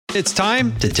It's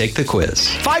time to take the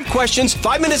quiz. 5 questions,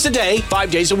 5 minutes a day,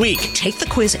 5 days a week. Take the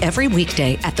quiz every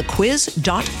weekday at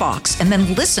thequiz.fox and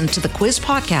then listen to the quiz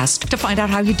podcast to find out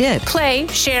how you did. Play,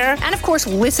 share, and of course,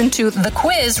 listen to The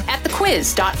Quiz at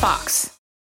thequiz.fox.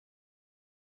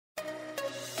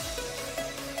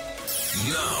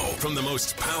 Now, from the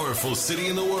most powerful city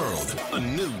in the world, a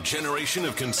new generation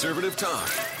of conservative talk.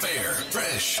 Fair,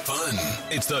 fresh, fun.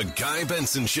 It's the Guy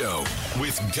Benson Show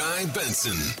with Guy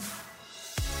Benson.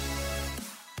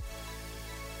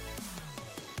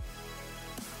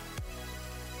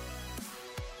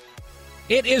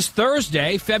 It is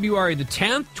Thursday, February the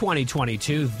 10th,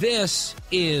 2022. This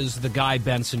is the Guy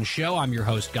Benson Show. I'm your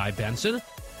host, Guy Benson.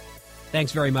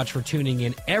 Thanks very much for tuning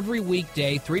in every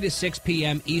weekday, 3 to 6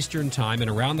 p.m. Eastern Time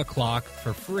and around the clock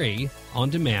for free on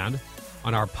demand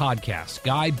on our podcast.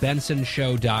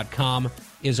 GuyBensonShow.com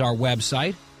is our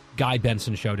website,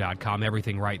 GuyBensonShow.com.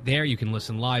 Everything right there. You can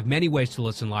listen live. Many ways to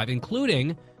listen live,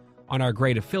 including on our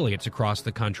great affiliates across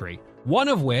the country, one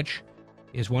of which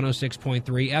is 106.3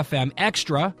 FM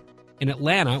Extra in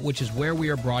Atlanta, which is where we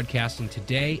are broadcasting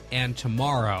today and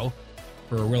tomorrow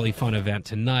for a really fun event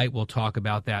tonight. We'll talk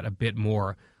about that a bit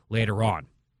more later on.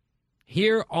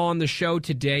 Here on the show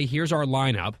today, here's our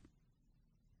lineup.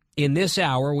 In this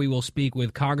hour, we will speak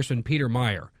with Congressman Peter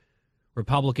Meijer,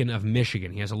 Republican of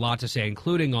Michigan. He has a lot to say,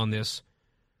 including on this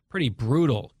pretty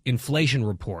brutal inflation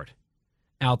report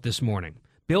out this morning.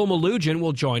 Bill Melugin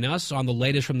will join us on the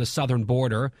latest from the southern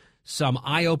border, some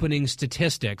eye-opening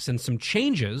statistics, and some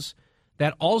changes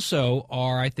that also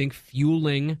are, I think,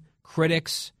 fueling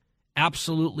critics'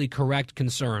 absolutely correct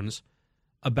concerns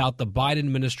about the Biden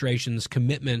administration's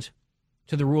commitment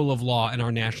to the rule of law and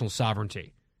our national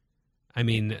sovereignty. I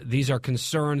mean, these are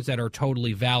concerns that are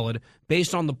totally valid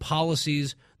based on the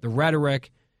policies, the rhetoric,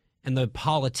 and the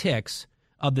politics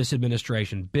of this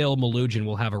administration. Bill Melugin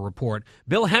will have a report.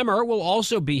 Bill Hemmer will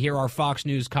also be here, our Fox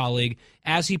News colleague,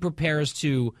 as he prepares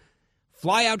to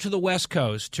fly out to the West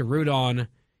Coast to root on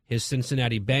his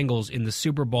Cincinnati Bengals in the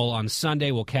Super Bowl on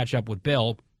Sunday. We'll catch up with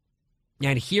Bill.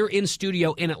 And here in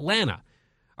studio in Atlanta,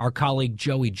 our colleague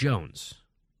Joey Jones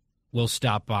will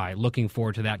stop by. Looking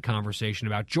forward to that conversation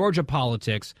about Georgia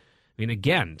politics. I mean,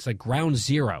 again, it's like ground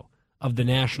zero of the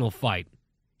national fight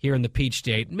here in the Peach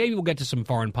State. Maybe we'll get to some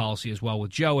foreign policy as well with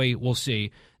Joey. We'll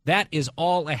see. That is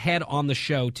all ahead on the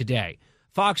show today.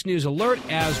 Fox News alert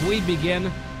as we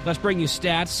begin. Let's bring you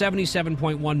stats.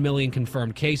 77.1 million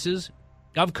confirmed cases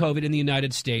of COVID in the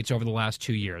United States over the last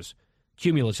 2 years,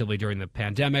 cumulatively during the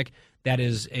pandemic. That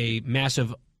is a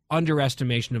massive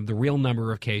underestimation of the real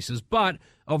number of cases. But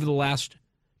over the last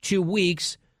 2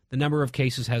 weeks, the number of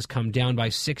cases has come down by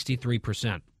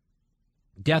 63%.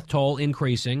 Death toll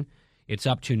increasing. It's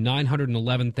up to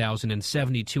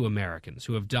 911,072 Americans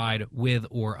who have died with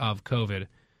or of COVID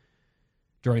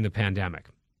during the pandemic.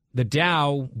 The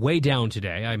Dow way down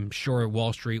today. I'm sure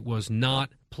Wall Street was not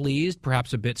pleased,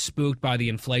 perhaps a bit spooked by the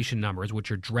inflation numbers,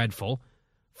 which are dreadful.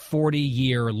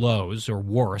 40-year lows, or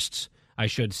worsts, I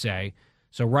should say.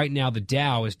 So right now the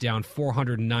Dow is down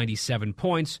 497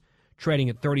 points, trading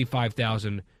at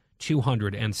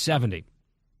 35,270.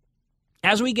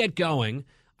 As we get going,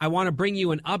 I want to bring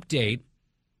you an update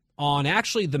on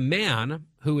actually the man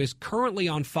who is currently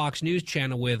on Fox News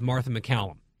Channel with Martha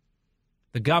MacCallum.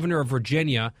 The governor of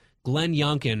Virginia, Glenn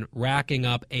Youngkin, racking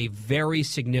up a very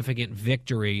significant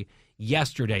victory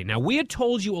yesterday. Now, we had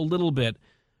told you a little bit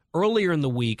earlier in the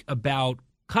week about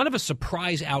kind of a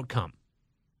surprise outcome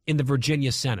in the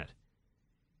Virginia Senate.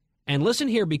 And listen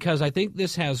here, because I think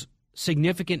this has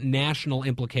significant national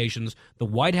implications. The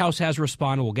White House has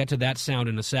responded. We'll get to that sound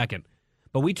in a second.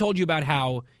 But we told you about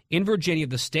how in Virginia,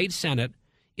 the state Senate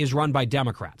is run by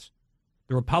Democrats.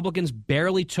 The Republicans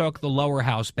barely took the lower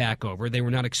house back over. They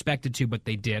were not expected to, but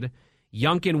they did.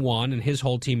 Youngkin won and his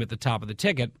whole team at the top of the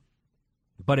ticket.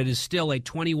 But it is still a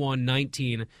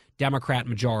 21-19 Democrat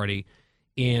majority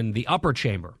in the upper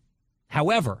chamber.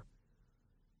 However,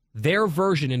 their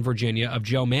version in Virginia of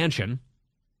Joe Manchin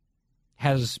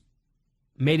has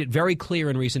made it very clear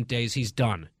in recent days he's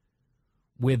done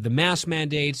with the mask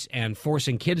mandates and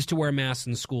forcing kids to wear masks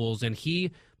in schools. And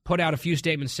he put out a few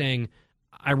statements saying,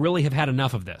 I really have had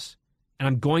enough of this, and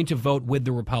I'm going to vote with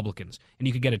the Republicans. And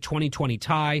you could get a 20-20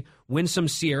 tie. Winsome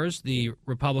Sears, the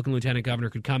Republican lieutenant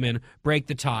governor, could come in, break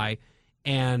the tie,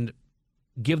 and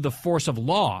give the force of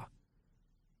law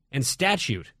and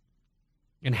statute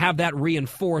and have that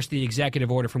reinforce the executive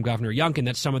order from Governor Youngkin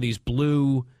that some of these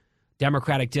blue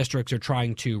Democratic districts are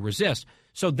trying to resist.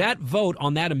 So that vote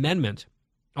on that amendment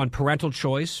on parental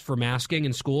choice for masking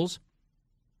in schools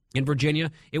in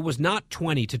Virginia, it was not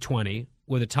 20-20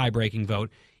 with a tie-breaking vote.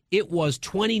 It was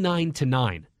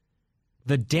 29-9.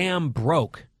 the dam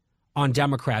broke on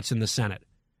Democrats in the Senate,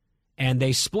 and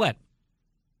they split.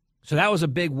 So that was a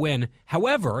big win.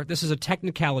 However, this is a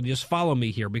technicality. Just follow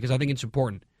me here because I think it's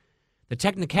important. The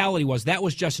technicality was that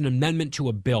was just an amendment to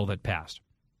a bill that passed.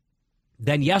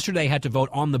 Then yesterday had to vote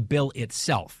on the bill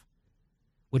itself,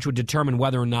 which would determine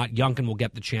whether or not Youngkin will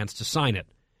get the chance to sign it.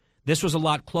 This was a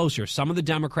lot closer. Some of the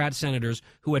Democrat senators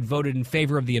who had voted in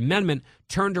favor of the amendment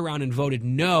turned around and voted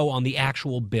no on the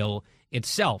actual bill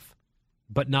itself,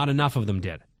 but not enough of them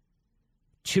did.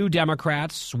 2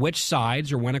 Democrats switched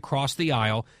sides or went across the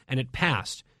aisle, and it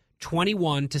passed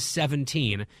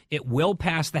 21-17. It will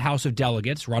pass the House of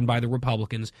Delegates, run by the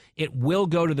Republicans. It will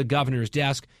go to the governor's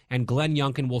desk, and Glenn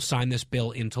Youngkin will sign this bill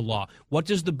into law. What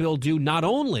does the bill do? Not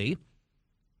only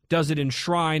does it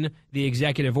enshrine the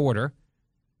executive order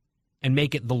and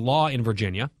make it the law in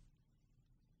Virginia,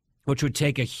 which would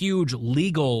take a huge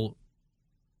legal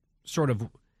sort of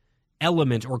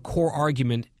element or core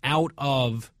argument out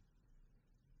of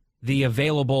the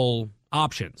available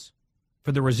options.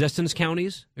 For the resistance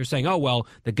counties, they're saying, oh, well,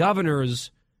 the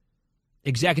governor's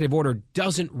executive order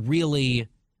doesn't really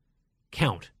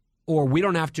count, or we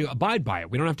don't have to abide by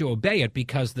it. We don't have to obey it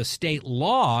because the state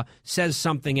law says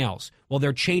something else. Well,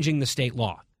 they're changing the state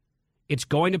law. It's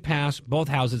going to pass both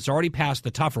houses. It's already passed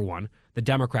the tougher one, the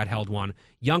Democrat-held one.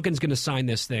 Youngkin's going to sign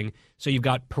this thing. So you've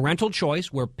got parental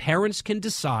choice where parents can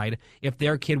decide if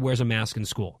their kid wears a mask in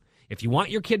school. If you want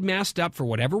your kid masked up for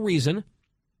whatever reason,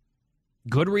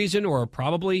 good reason or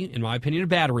probably, in my opinion, a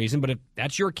bad reason, but if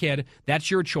that's your kid, that's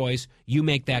your choice, you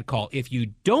make that call. If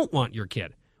you don't want your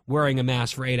kid wearing a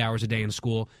mask for 8 hours a day in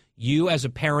school, you as a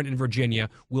parent in Virginia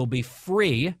will be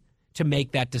free to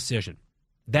make that decision.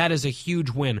 That is a huge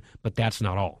win, but that's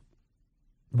not all.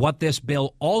 What this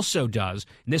bill also does,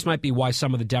 and this might be why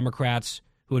some of the Democrats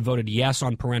who had voted yes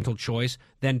on parental choice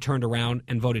then turned around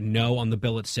and voted no on the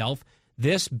bill itself,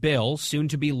 this bill, soon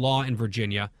to be law in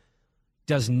Virginia,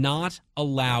 does not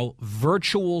allow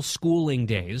virtual schooling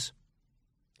days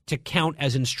to count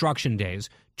as instruction days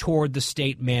toward the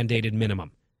state-mandated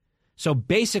minimum. So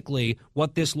basically,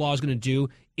 what this law is going to do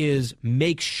is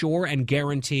make sure and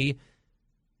guarantee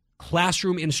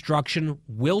classroom instruction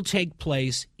will take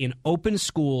place in open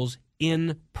schools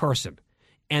in person.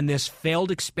 And this failed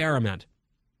experiment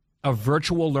of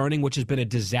virtual learning, which has been a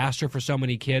disaster for so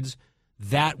many kids,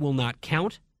 that will not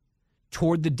count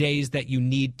toward the days that you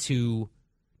need to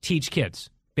teach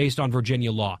kids based on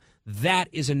Virginia law. That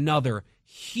is another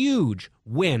huge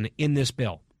win in this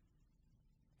bill.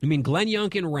 I mean, Glenn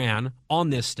Youngkin ran on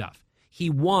this stuff. He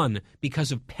won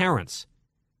because of parents,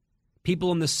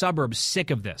 people in the suburbs sick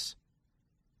of this.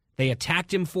 They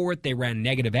attacked him for it. They ran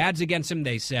negative ads against him.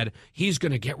 They said, he's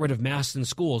going to get rid of masks in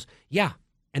schools. Yeah,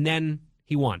 and then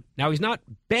he won. Now, he's not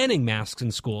banning masks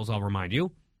in schools, I'll remind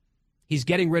you. He's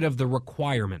getting rid of the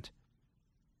requirement.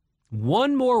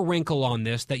 One more wrinkle on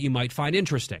this that you might find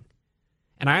interesting.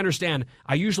 And I understand,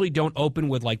 I usually don't open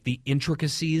with like the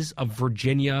intricacies of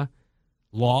Virginia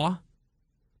law,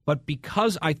 but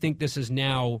because I think this is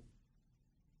now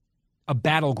a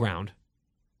battleground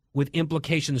with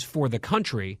implications for the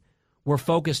country, we're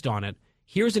focused on it.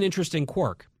 Here's an interesting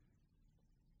quirk.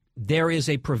 There is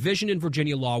a provision in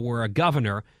Virginia law where a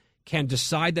governor can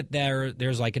decide that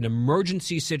there's like an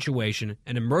emergency situation,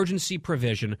 an emergency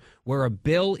provision where a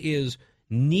bill is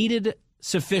needed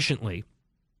sufficiently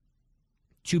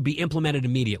to be implemented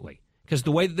immediately. Because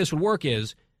the way that this would work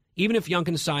is, even if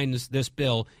Youngkin signs this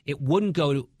bill, it wouldn't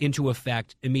go into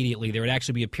effect immediately. There would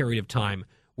actually be a period of time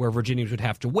where Virginians would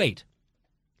have to wait.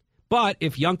 But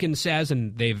if Youngkin says,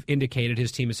 and they've indicated,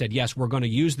 his team has said, yes, we're going to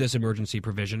use this emergency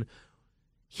provision,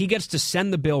 he gets to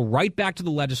send the bill right back to the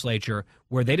legislature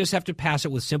where they just have to pass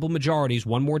it with simple majorities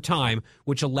one more time,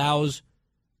 which allows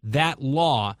that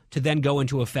law to then go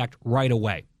into effect right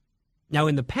away. Now,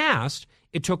 in the past,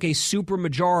 it took a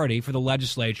supermajority for the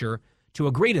legislature to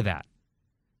agree to that.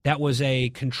 That was a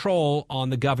control on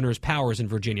the governor's powers in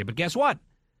Virginia. But guess what?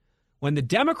 When the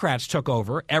Democrats took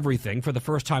over everything for the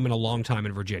first time in a long time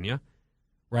in Virginia,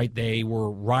 right, they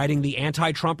were riding the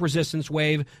anti-Trump resistance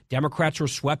wave. Democrats were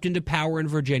swept into power in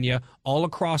Virginia all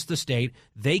across the state.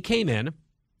 They came in,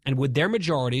 and with their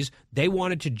majorities, they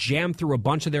wanted to jam through a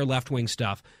bunch of their left-wing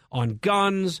stuff on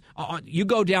guns. You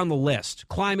go down the list.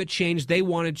 Climate change, they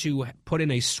wanted to put in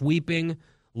a sweeping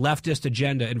leftist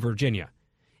agenda in Virginia.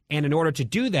 And in order to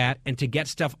do that and to get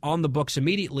stuff on the books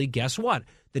immediately, guess what?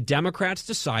 The Democrats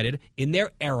decided in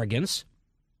their arrogance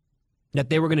that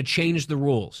they were going to change the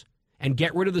rules and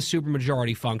get rid of the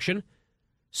supermajority function.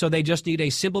 So they just need a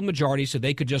simple majority so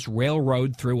they could just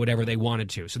railroad through whatever they wanted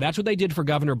to. So that's what they did for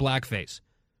Governor Blackface.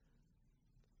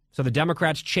 So the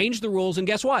Democrats changed the rules, and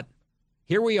guess what?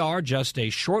 Here we are just a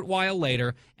short while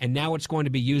later, and now it's going to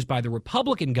be used by the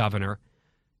Republican governor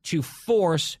to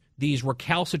force these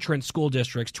recalcitrant school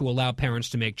districts to allow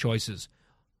parents to make choices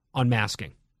on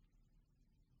masking.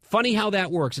 Funny how that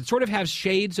works. It sort of has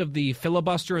shades of the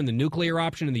filibuster and the nuclear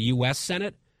option in the U.S.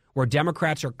 Senate, where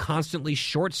Democrats are constantly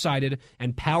short-sighted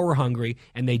and power-hungry,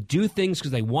 and they do things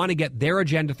because they want to get their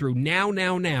agenda through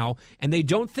now, and they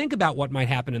don't think about what might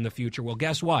happen in the future. Well,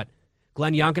 guess what?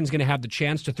 Glenn Youngkin's going to have the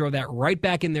chance to throw that right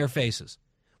back in their faces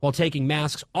while taking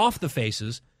masks off the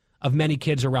faces of many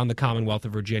kids around the Commonwealth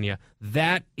of Virginia.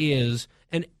 That is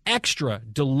an extra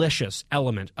delicious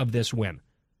element of this win.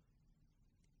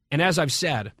 And as I've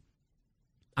said,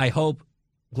 I hope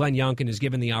Glenn Youngkin is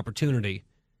given the opportunity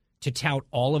to tout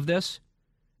all of this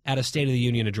at a State of the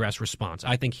Union address response.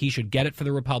 I think he should get it for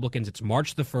the Republicans. It's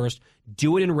March the 1st.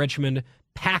 Do it in Richmond.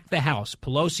 Pack the House.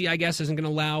 Pelosi, I guess, isn't going to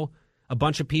allow a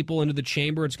bunch of people into the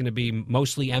chamber. It's going to be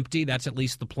mostly empty. That's at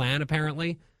least the plan,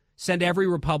 apparently. Send every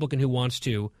Republican who wants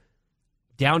to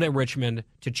down at Richmond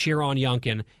to cheer on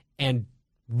Youngkin and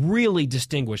really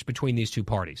distinguish between these two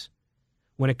parties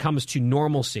when it comes to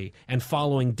normalcy and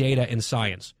following data and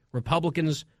science.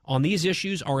 Republicans on these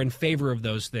issues are in favor of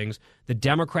those things. The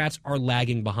Democrats are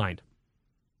lagging behind.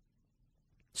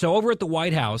 So over at the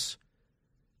White House,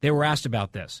 they were asked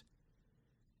about this.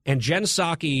 And Jen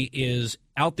Psaki is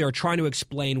out there trying to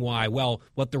explain why, well,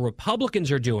 what the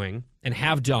Republicans are doing and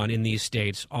have done in these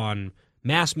states on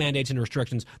mask mandates and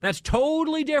restrictions, that's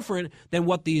totally different than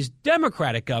what these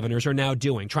Democratic governors are now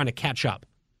doing, trying to catch up.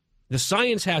 The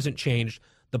science hasn't changed.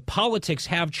 The politics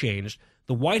have changed.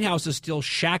 The White House is still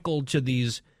shackled to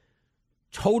these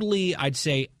totally, I'd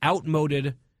say,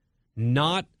 outmoded,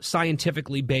 not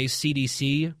scientifically based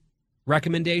CDC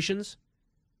recommendations.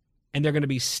 And they're going to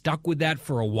be stuck with that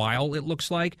for a while, it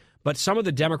looks like. But some of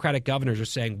the Democratic governors are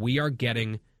saying we are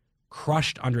getting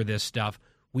crushed under this stuff.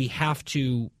 We have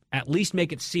to at least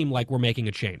make it seem like we're making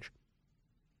a change.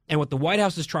 And what the White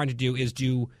House is trying to do is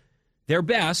do their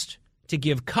best to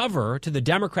give cover to the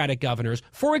Democratic governors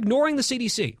for ignoring the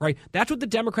CDC, right? That's what the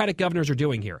Democratic governors are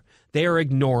doing here. They are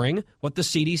ignoring what the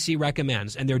CDC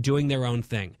recommends, and they're doing their own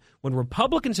thing. When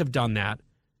Republicans have done that,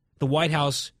 the White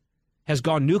House has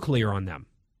gone nuclear on them.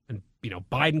 And,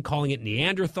 Biden calling it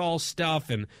Neanderthal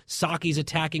stuff, and Psaki's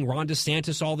attacking Ron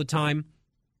DeSantis all the time.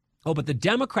 Oh, but the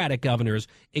Democratic governors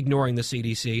ignoring the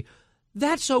CDC,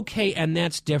 that's okay, and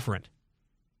that's different.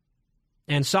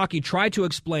 And Psaki tried to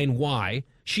explain why.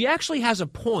 She actually has a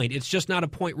point. It's just not a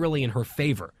point really in her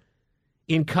favor.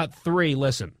 In cut 3,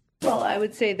 listen. Well, I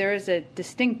would say there is a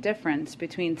distinct difference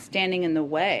between standing in the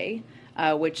way,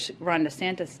 which Ron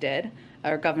DeSantis did,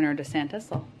 or Governor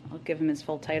DeSantis, I'll give him his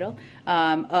full title,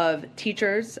 of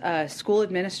teachers, school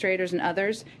administrators, and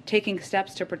others taking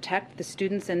steps to protect the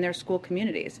students in their school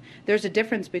communities. There's a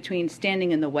difference between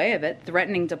standing in the way of it,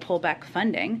 threatening to pull back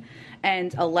funding,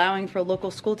 and allowing for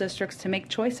local school districts to make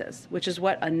choices, which is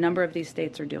what a number of these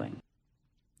states are doing.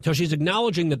 So she's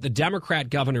acknowledging that the Democrat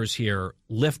governors here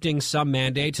lifting some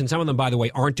mandates, and some of them, by the way,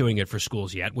 aren't doing it for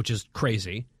schools yet, which is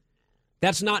crazy.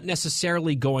 That's not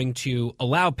necessarily going to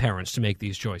allow parents to make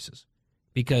these choices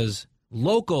because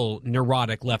local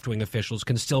neurotic left-wing officials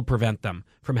can still prevent them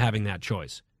from having that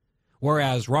choice.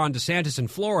 Whereas Ron DeSantis in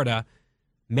Florida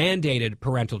mandated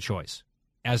parental choice,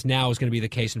 as now is going to be the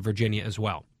case in Virginia as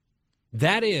well.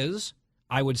 That is,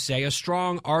 I would say, a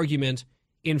strong argument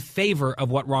in favor of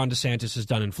what Ron DeSantis has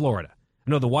done in Florida.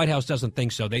 I know the White House doesn't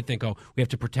think so. They think, we have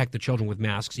to protect the children with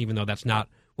masks, even though that's not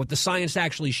what the science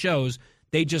actually shows.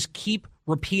 They just keep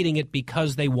repeating it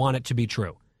because they want it to be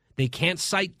true. They can't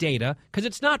cite data because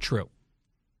it's not true.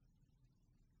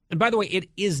 And by the way, it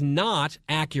is not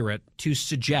accurate to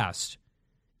suggest,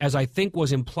 as I think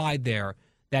was implied there,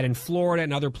 that in Florida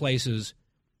and other places,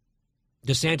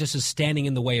 DeSantis is standing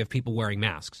in the way of people wearing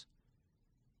masks.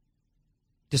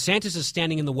 DeSantis is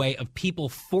standing in the way of people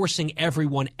forcing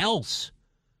everyone else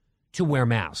to wear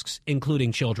masks,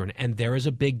 including children. And there is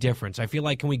a big difference. I feel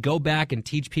like, can we go back and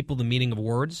teach people the meaning of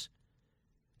words?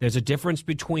 There's a difference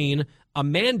between a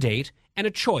mandate and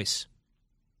a choice.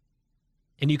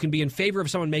 And you can be in favor of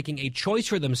someone making a choice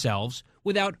for themselves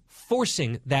without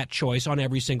forcing that choice on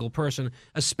every single person,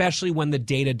 especially when the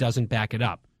data doesn't back it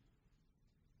up.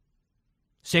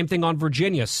 Same thing on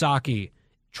Virginia. Psaki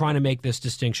trying to make this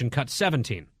distinction. Cut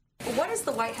 17. What is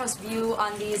the White House view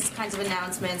on these kinds of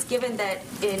announcements, given that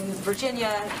in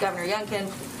Virginia, Governor Youngkin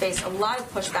faced a lot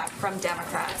of pushback from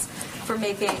Democrats for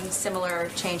making similar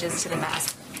changes to the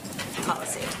mask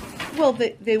policy? Well,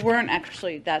 they weren't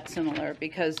actually that similar,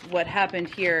 because what happened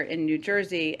here in New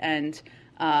Jersey and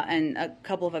a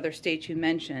couple of other states you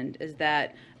mentioned is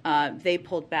that they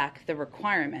pulled back the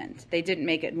requirement. They didn't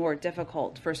make it more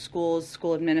difficult for schools,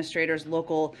 school administrators,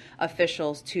 local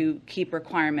officials to keep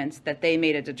requirements that they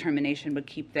made a determination would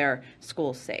keep their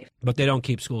schools safe. But they don't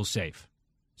keep schools safe.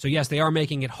 So, yes, they are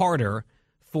making it harder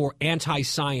for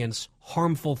anti-science,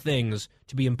 harmful things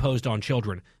to be imposed on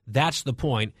children. That's the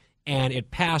point, and it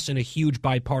passed in a huge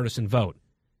bipartisan vote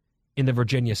in the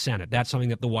Virginia Senate. That's something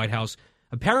that the White House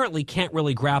apparently can't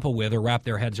really grapple with or wrap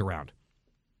their heads around.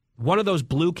 One of those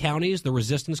blue counties, the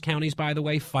resistance counties, by the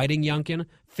way, fighting Youngkin,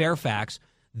 Fairfax,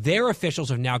 their officials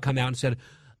have now come out and said,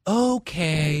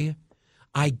 okay,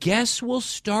 I guess we'll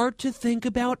start to think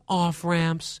about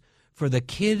off-ramps for the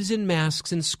kids in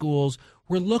masks in schools.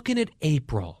 We're looking at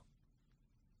April.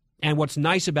 And what's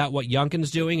nice about what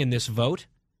Youngkin's doing in this vote,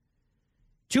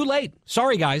 too late.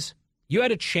 Sorry, guys. You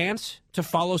had a chance to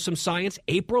follow some science.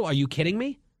 April, are you kidding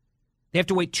me? They have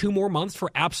to wait 2 more months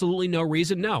for absolutely no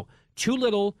reason? No. Too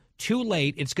little, too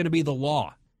late. It's going to be the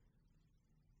law.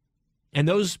 And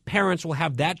those parents will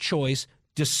have that choice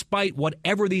despite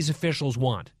whatever these officials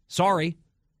want. Sorry.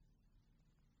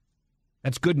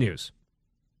 That's good news.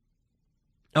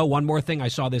 Oh, one more thing. I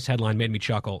saw this headline, made me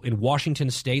chuckle. In Washington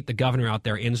State, the governor out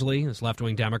there, Inslee, this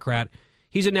left-wing Democrat,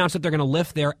 he's announced that they're going to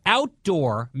lift their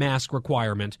outdoor mask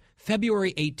requirement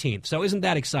February 18th. So isn't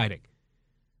that exciting?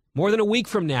 More than a week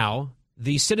from now,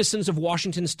 the citizens of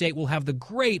Washington State will have the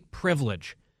great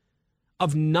privilege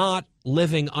of not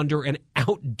living under an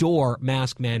outdoor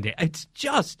mask mandate. It's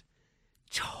just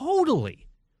totally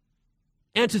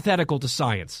antithetical to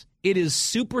science. It is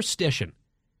superstition.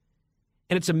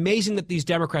 And it's amazing that these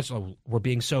Democrats were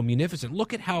being so munificent.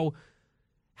 Look at how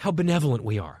benevolent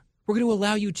we are. We're going to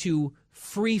allow you to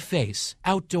free face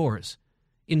outdoors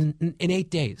in 8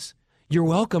 days. You're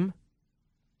welcome.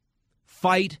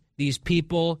 Fight these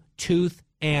people tooth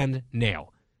and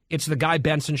nail. It's the Guy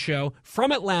Benson Show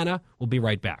from Atlanta. We'll be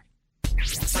right back.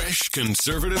 Fresh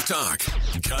conservative talk.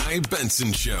 Guy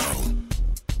Benson Show.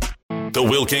 The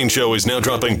Will Cain Show is now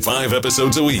dropping 5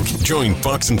 episodes a week. Join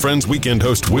Fox and Friends weekend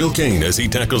host Will Cain as he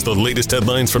tackles the latest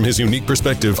headlines from his unique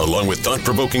perspective, along with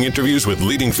thought-provoking interviews with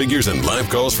leading figures and live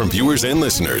calls from viewers and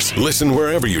listeners. Listen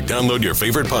wherever you download your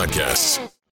favorite podcasts.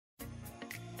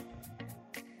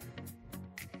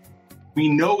 We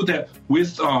know that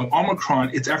with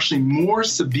Omicron, it's actually more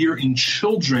severe in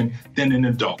children than in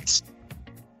adults.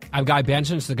 I'm Guy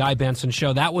Benson. It's the Guy Benson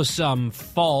Show. That was some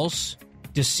false,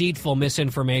 deceitful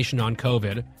misinformation on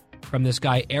COVID from this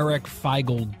guy, Eric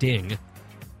Feigl-Ding,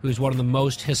 who's one of the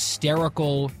most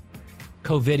hysterical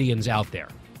COVIDians out there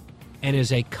and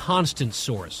is a constant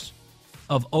source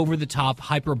of over-the-top,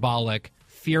 hyperbolic,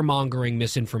 fear-mongering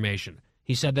misinformation.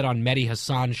 He said that on Mehdi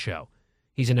Hasan's show.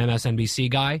 He's an MSNBC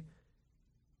guy.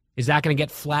 Is that going to get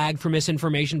flagged for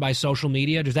misinformation by social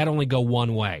media? Does that only go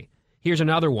one way? Here's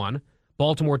another one.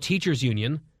 Baltimore Teachers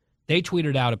Union, they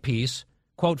tweeted out a piece,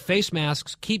 quote, face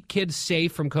masks keep kids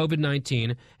safe from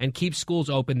COVID-19 and keep schools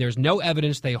open. There's no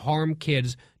evidence they harm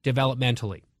kids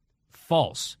developmentally.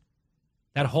 False.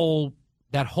 That whole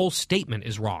statement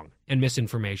is wrong and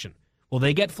misinformation. Will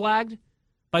they get flagged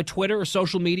by Twitter or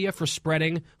social media for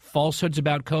spreading falsehoods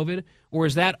about COVID? Or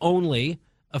is that only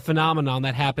a phenomenon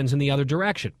that happens in the other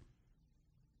direction?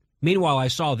 Meanwhile, I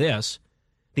saw this.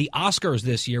 The Oscars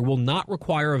this year will not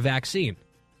require a vaccine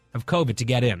of COVID to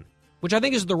get in, which I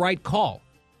think is the right call.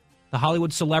 The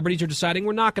Hollywood celebrities are deciding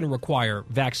we're not going to require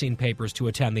vaccine papers to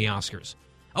attend the Oscars.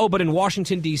 Oh, but in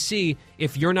Washington, D.C.,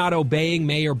 if you're not obeying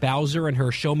Mayor Bowser and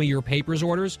her show me your papers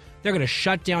orders, they're going to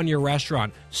shut down your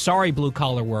restaurant. Sorry,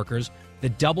 blue-collar workers. The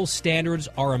double standards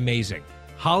are amazing.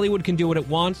 Hollywood can do what it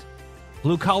wants.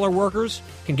 Blue-collar workers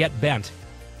can get bent.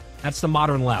 That's the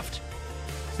modern left.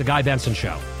 It's the Guy Benson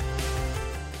Show.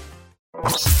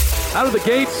 Out of the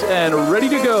gates and ready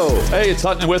to go. Hey, it's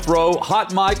Hutton Withrow.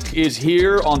 Hot Mike is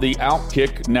here on the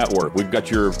Outkick Network. We've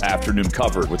got your afternoon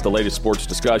covered with the latest sports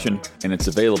discussion, and it's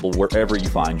available wherever you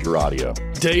find your audio.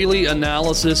 Daily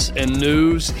analysis and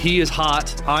news. He is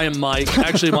hot. I am Mike.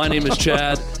 Actually, my name is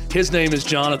Chad. His name is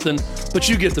Jonathan, but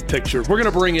you get the picture. We're going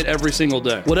to bring it every single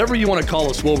day. Whatever you want to call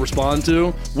us, we'll respond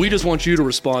to. We just want you to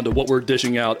respond to what we're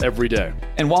dishing out every day.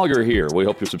 And while you're here, we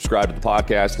hope you subscribe to the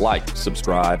podcast, like,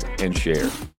 subscribe, and share.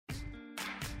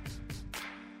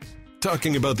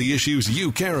 Talking about the issues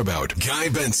you care about. Guy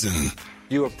Benson.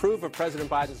 You approve of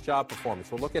President Biden's job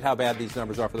performance. Well, look at how bad these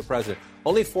numbers are for the president.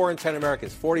 Only 4 in 10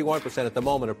 Americans, 41% at the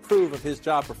moment, approve of his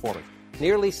job performance.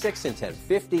 Nearly 6 in 10,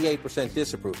 58%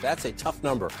 disapprove. That's a tough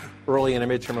number early in a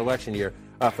midterm election year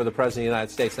for the President of the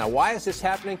United States. Now, why is this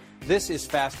happening? This is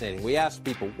fascinating. We asked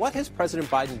people, what has President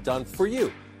Biden done for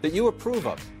you that you approve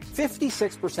of?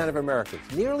 56% of Americans,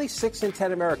 nearly 6 in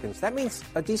 10 Americans, that means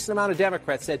a decent amount of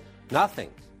Democrats said nothing.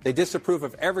 They disapprove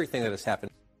of everything that has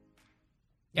happened.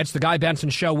 It's the Guy Benson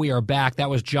Show. We are back. That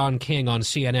was John King on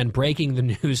CNN breaking the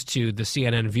news to the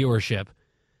CNN viewership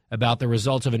about the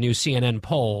results of a new CNN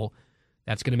poll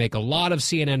that's going to make a lot of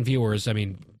CNN viewers, I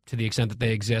mean, to the extent that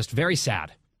they exist, very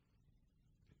sad.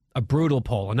 A brutal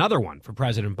poll. Another one for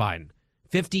President Biden.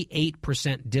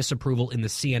 58% disapproval in the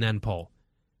CNN poll.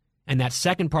 And that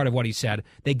second part of what he said,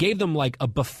 they gave them like a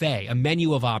buffet, a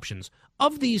menu of options.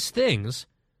 Of these things,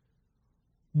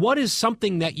 what is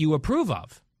something that you approve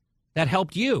of that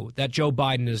helped you, that Joe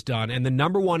Biden has done? And the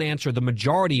number one answer, the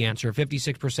majority answer,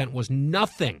 56%, was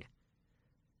nothing.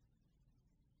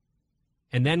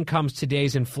 And then comes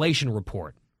today's inflation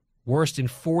report, worst in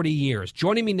 40 years.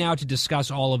 Joining me now to discuss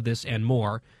all of this and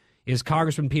more is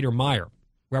Congressman Peter Meijer,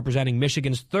 representing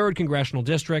Michigan's 3rd Congressional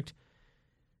District.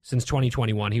 Since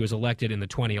 2021, he was elected in the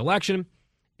 20 election,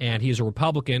 and he is a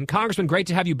Republican. Congressman, great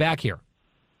to have you back here.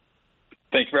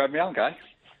 Thank you for having me on, Guy.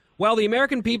 Well, the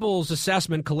American people's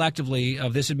assessment collectively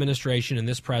of this administration and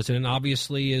this president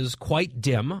obviously is quite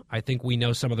dim. I think we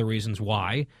know some of the reasons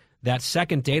why. That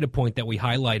second data point that we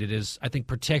highlighted is, I think,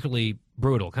 particularly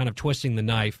brutal, kind of twisting the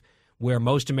knife, where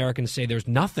most Americans say there's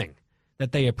nothing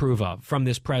that they approve of from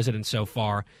this president so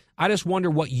far. I just wonder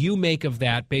what you make of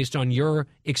that based on your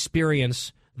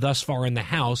experience thus far in the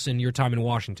House and your time in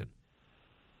Washington.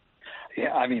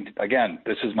 Yeah, I mean, again,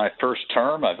 this is my first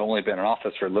term. I've only been in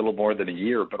office for a little more than a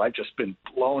year, but I've just been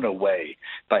blown away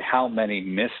by how many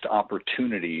missed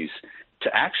opportunities to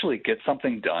actually get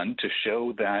something done to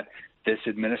show that this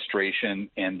administration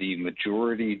and the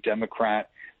majority Democrat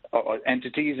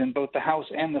entities in both the House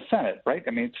and the Senate, right?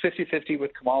 I mean, it's 50-50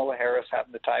 with Kamala Harris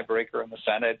having the tiebreaker in the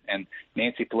Senate and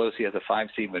Nancy Pelosi has a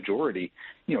 5-seat majority.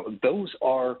 You know, those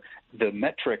are the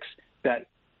metrics that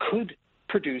could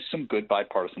produce some good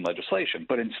bipartisan legislation.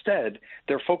 But instead,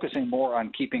 they're focusing more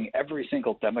on keeping every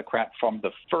single Democrat from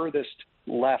the furthest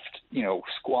left,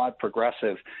 squad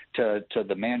progressive to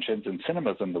the mansions and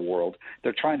cinemas in the world.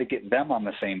 They're trying to get them on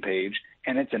the same page,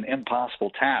 and it's an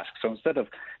impossible task. So instead of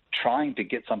trying to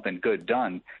get something good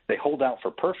done, they hold out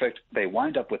for perfect, they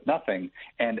wind up with nothing,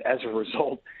 and as a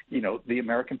result, the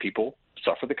American people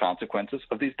suffer the consequences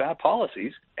of these bad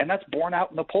policies, and that's borne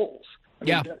out in the polls. I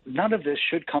mean, none of this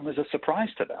should come as a surprise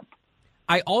to them.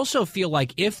 I also feel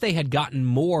like if they had gotten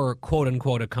more,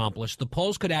 quote-unquote, accomplished, the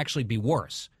polls could actually be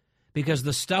worse, because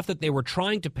the stuff that they were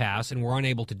trying to pass and were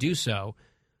unable to do so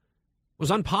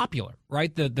was unpopular,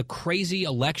 right? The crazy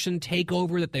election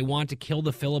takeover that they want to kill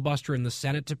the filibuster in the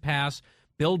Senate to pass.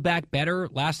 Build Back Better,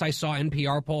 last I saw,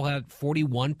 NPR poll had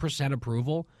 41%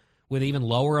 approval, with even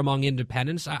lower among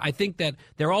independents. I think that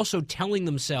they're also telling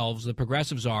themselves, the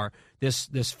progressives are,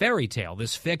 this fairy tale,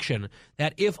 this fiction,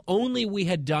 that if only we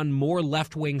had done more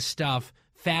left-wing stuff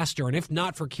faster, and if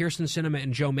not for Kyrsten Sinema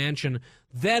and Joe Manchin,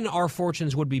 then our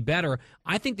fortunes would be better.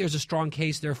 I think there's a strong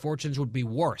case their fortunes would be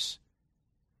worse.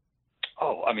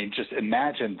 Oh, I mean, just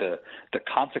imagine the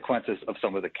consequences of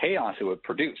some of the chaos it would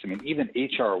produce. I mean, even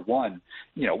H.R. 1,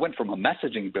 went from a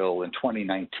messaging bill in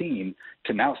 2019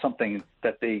 to now something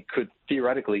that they could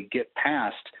theoretically get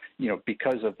passed,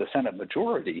 because of the Senate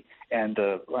majority and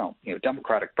the,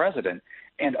 Democratic president.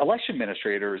 And election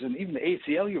administrators and even the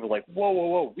ACLU were like,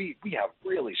 whoa, we have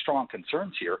really strong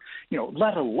concerns here,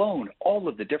 let alone all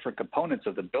of the different components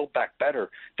of the Build Back Better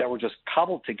that were just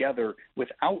cobbled together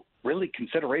without really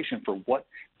consideration for what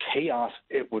chaos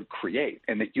it would create.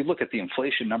 And that you look at the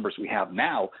inflation numbers we have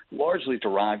now, largely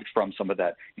derived from some of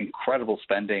that incredible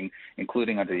spending,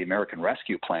 including under the American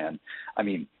Rescue Plan. I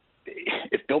mean,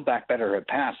 if Build Back Better had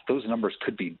passed, those numbers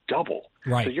could be double.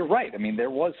 Right. So you're right. I mean, there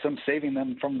was some saving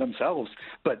them from themselves,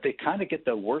 but they kind of get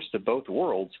the worst of both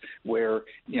worlds where,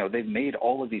 they've made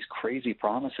all of these crazy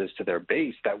promises to their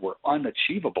base that were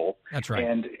unachievable. That's right.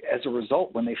 And as a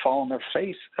result, when they fall on their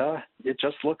face, it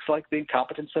just looks like the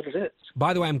incompetence that it is.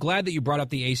 By the way, I'm glad that you brought up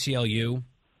the ACLU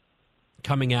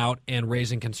coming out and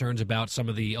raising concerns about some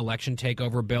of the election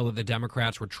takeover bill that the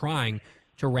Democrats were trying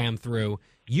to ram through.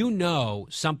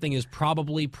 Something is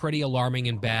probably pretty alarming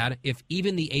and bad if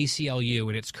even the ACLU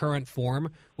in its current form,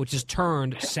 which has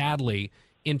turned, sadly,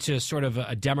 into sort of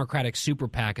a Democratic super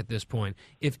PAC at this point,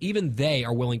 if even they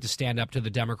are willing to stand up to the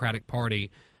Democratic Party,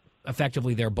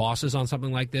 effectively their bosses, on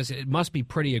something like this, it must be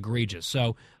pretty egregious.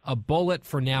 So a bullet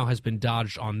for now has been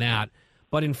dodged on that.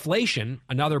 But inflation,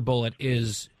 another bullet,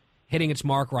 is hitting its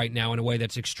mark right now in a way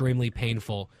that's extremely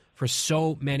painful for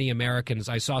so many Americans.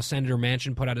 I saw Senator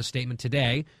Manchin put out a statement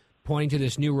today pointing to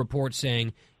this new report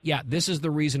saying, this is the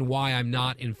reason why I'm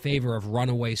not in favor of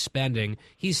runaway spending.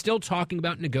 He's still talking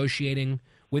about negotiating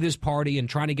with his party and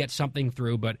trying to get something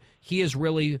through, but he is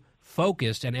really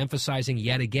focused and emphasizing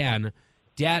yet again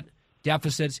debt,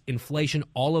 deficits, inflation,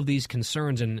 all of these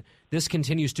concerns, and this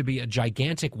continues to be a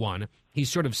gigantic one. He's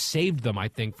sort of saved them, I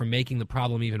think, from making the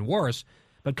problem even worse.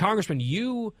 But, Congressman,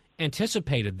 you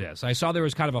anticipated this. I saw there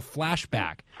was kind of a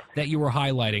flashback that you were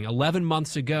highlighting. 11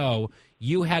 months ago,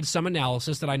 you had some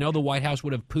analysis that I know the White House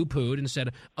would have poo-pooed and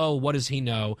said, oh, what does he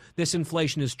know? This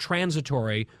inflation is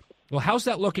transitory. Well, how's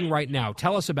that looking right now?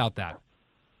 Tell us about that.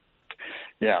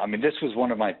 Yeah, I mean, this was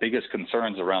one of my biggest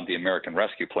concerns around the American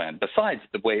Rescue Plan, besides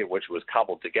the way in which it was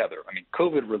cobbled together. I mean,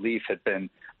 COVID relief had been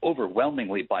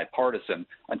overwhelmingly bipartisan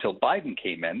until Biden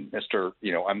came in,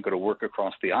 I'm going to work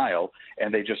across the aisle,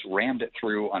 and they just rammed it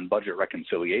through on budget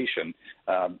reconciliation.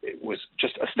 It was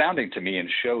just astounding to me and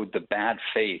showed the bad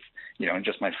faith, in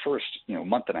just my first,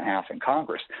 month and a half in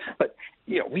Congress. But,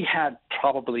 we had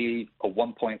probably a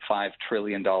 $1.5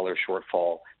 trillion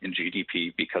shortfall in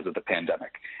GDP because of the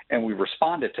pandemic. And we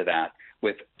responded to that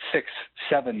with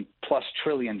 $6-7+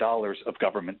 trillion of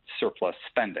government surplus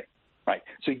spending. Right.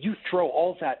 So you throw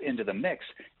all that into the mix,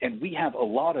 and we have a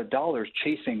lot of dollars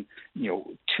chasing,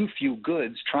 too few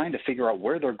goods, trying to figure out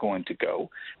where they're going to go.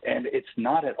 And it's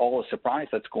not at all a surprise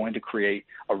that's going to create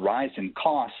a rise in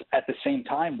costs. At the same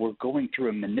time, we're going through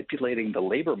and manipulating the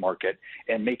labor market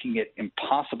and making it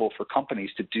impossible for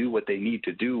companies to do what they need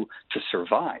to do to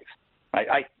survive.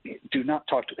 I do not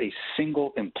talk to a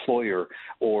single employer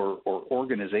or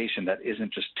organization that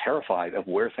isn't just terrified of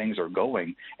where things are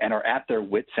going and are at their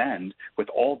wits' end with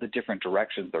all the different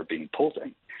directions they're being pulled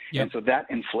in. Yep. And so that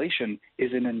inflation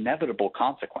is an inevitable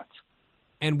consequence.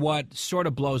 And what sort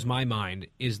of blows my mind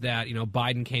is that,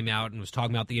 Biden came out and was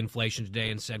talking about the inflation today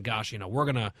and said, gosh,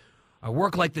 we're going to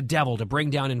work like the devil to bring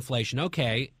down inflation.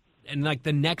 Okay. And like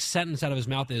the next sentence out of his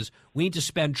mouth is, we need to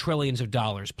spend trillions of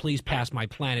dollars. Please pass my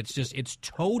plan. It's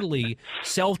totally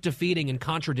self-defeating and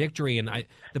contradictory. And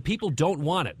the people don't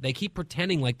want it. They keep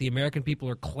pretending like the American people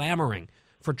are clamoring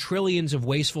for trillions of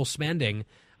wasteful spending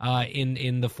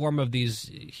in the form of these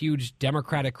huge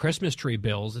Democratic Christmas tree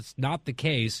bills. It's not the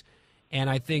case. And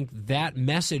I think that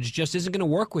message just isn't going to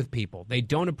work with people. They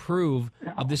don't approve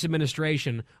of this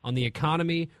administration on the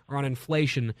economy or on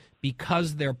inflation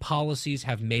because their policies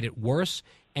have made it worse.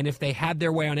 And if they had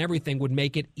their way on everything, would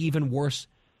make it even worse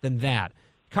than that.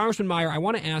 Congressman Meijer, I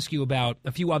want to ask you about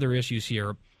a few other issues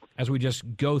here as we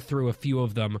just go through a few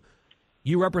of them.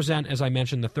 You represent, as I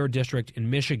mentioned, the 3rd District in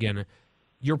Michigan.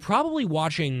 You're probably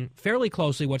watching fairly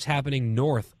closely what's happening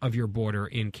north of your border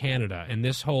in Canada. And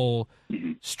this whole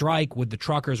strike with the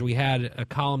truckers, we had a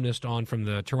columnist on from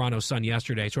the Toronto Sun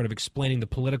yesterday sort of explaining the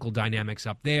political dynamics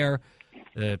up there,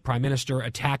 the prime minister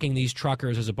attacking these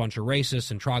truckers as a bunch of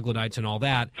racists and troglodytes and all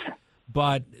that.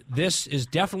 But this is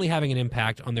definitely having an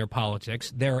impact on their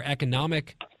politics. There are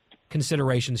economic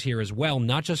considerations here as well,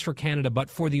 not just for Canada, but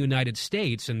for the United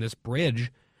States and this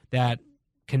bridge that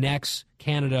connects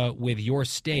Canada with your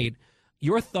state.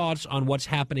 Your thoughts on what's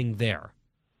happening there?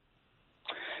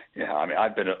 Yeah, I mean,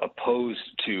 I've been opposed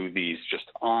to these just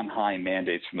on-high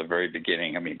mandates from the very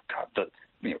beginning. I mean,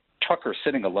 truckers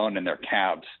sitting alone in their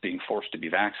cabs being forced to be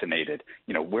vaccinated,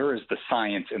 where is the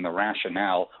science and the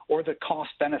rationale or the cost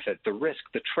benefit, the risk,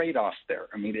 the trade-offs there?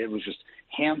 I mean, it was just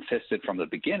ham-fisted from the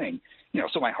beginning.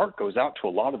 So my heart goes out to a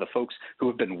lot of the folks who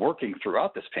have been working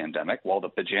throughout this pandemic while the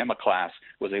pajama class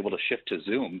was able to shift to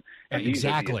Zoom. And these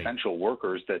are the essential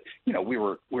workers that, we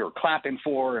were clapping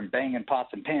for and banging pots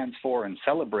and pans for and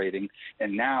celebrating,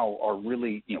 and now are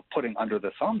really, putting under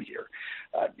the thumb here.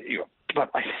 But,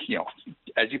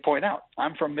 as you point out,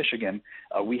 I'm from Michigan.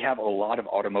 We have a lot of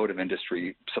automotive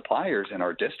industry suppliers in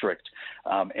our district,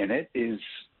 and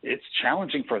it's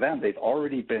challenging for them. They've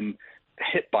already been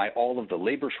hit by all of the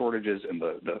labor shortages and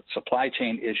the supply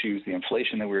chain issues, the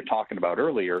inflation that we were talking about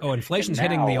earlier. Oh, inflation's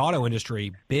hitting the auto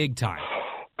industry big time.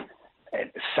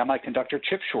 And semiconductor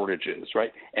chip shortages,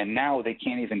 right? And now they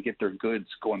can't even get their goods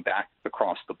going back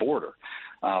across the border.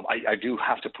 I do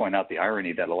have to point out the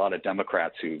irony that a lot of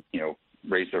Democrats who,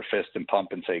 raise their fist and pump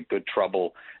and say good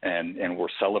trouble and we're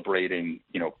celebrating,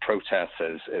 protests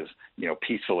as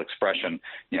peaceful expression,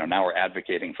 now we're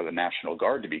advocating for the National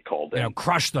Guard to be called in.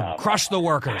 Crush them, crush the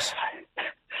workers.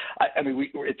 I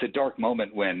mean, it's a dark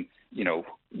moment when,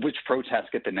 which protests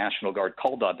get the National Guard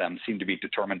called on them seem to be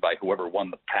determined by whoever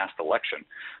won the past election.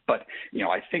 But,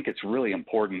 I think it's really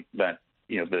important that,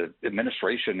 the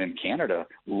administration in Canada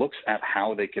looks at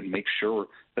how they can make sure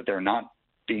that they're not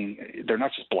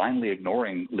just blindly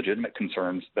ignoring legitimate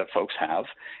concerns that folks have,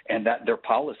 and that their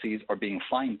policies are being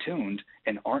fine-tuned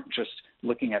and aren't just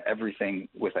looking at everything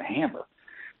with a hammer.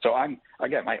 So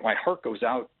my heart goes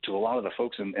out to a lot of the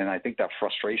folks, and I think that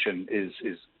frustration is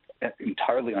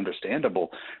entirely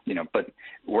understandable, but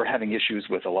we're having issues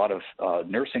with a lot of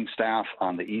nursing staff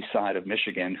on the east side of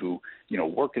Michigan who,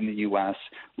 work in the U.S.,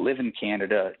 live in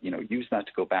Canada, use that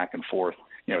to go back and forth.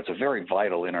 It's a very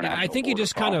vital international I think you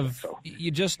just process,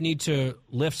 you just need to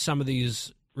lift some of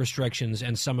these restrictions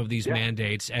and some of these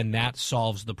mandates, and that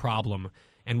solves the problem.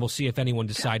 And we'll see if anyone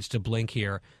decides to blink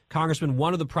here. Congressman,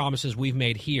 one of the promises we've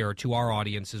made here to our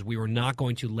audience is we were not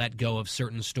going to let go of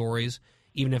certain stories,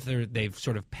 even if they've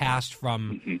sort of passed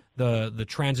from the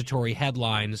transitory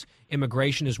headlines.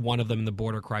 Immigration is one of them in the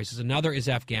border crisis. Another is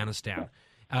Afghanistan.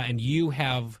 And you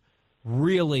have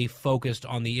really focused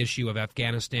on the issue of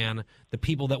Afghanistan, the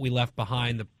people that we left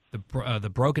behind, the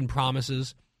broken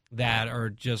promises that are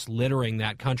just littering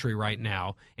that country right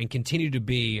now and continue to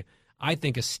be, I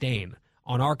think, a stain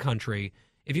on our country.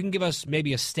 If you can give us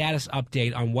maybe a status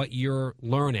update on what you're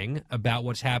learning about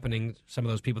what's happening, some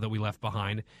of those people that we left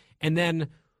behind. And then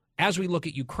as we look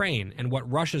at Ukraine and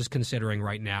what Russia's considering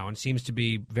right now and seems to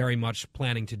be very much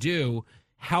planning to do,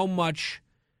 how much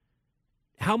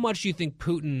do you think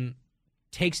Putin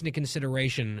takes into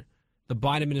consideration the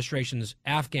Biden administration's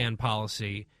Afghan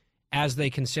policy as they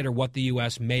consider what the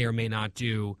U.S. may or may not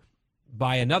do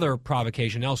by another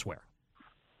provocation elsewhere?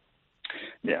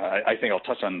 Yeah, I think I'll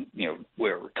touch on,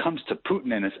 where it comes to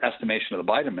Putin and his estimation of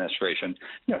the Biden administration,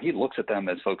 he looks at them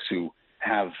as folks who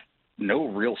have no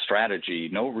real strategy,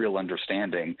 no real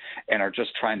understanding, and are just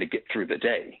trying to get through the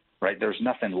day, right? There's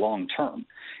nothing long term.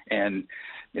 And,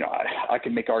 I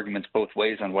can make arguments both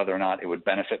ways on whether or not it would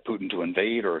benefit Putin to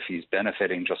invade or if he's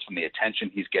benefiting just from the attention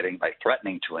he's getting by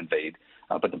threatening to invade.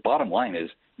 But the bottom line is,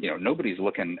 nobody's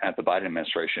looking at the Biden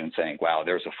administration and saying, wow,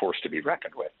 there's a force to be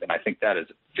reckoned with. And I think that is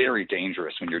very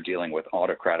dangerous when you're dealing with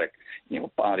autocratic,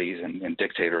 bodies and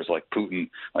dictators like Putin,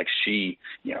 like Xi.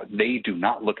 They do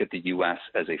not look at the U.S.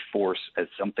 as a force, as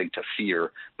something to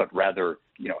fear, but rather,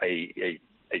 a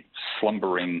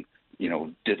slumbering,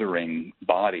 dithering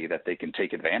body that they can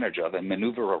take advantage of and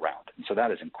maneuver around. And so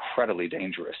that is incredibly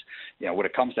dangerous. When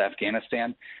it comes to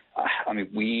Afghanistan,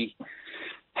 we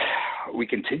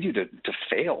continue to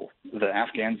fail the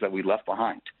Afghans that we left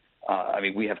behind.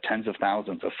 We have tens of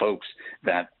thousands of folks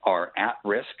that are at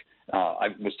risk. I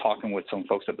was talking with some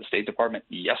folks at the State Department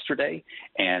yesterday,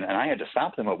 and I had to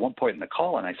stop them at one point in the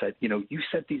call, and I said, you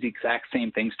said these exact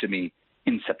same things to me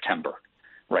in September,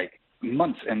 right?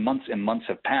 Months and months and months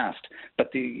have passed,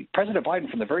 but the President Biden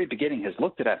from the very beginning has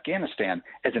looked at Afghanistan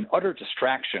as an utter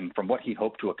distraction from what he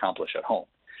hoped to accomplish at home.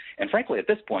 And frankly, at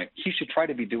this point, he should try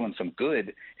to be doing some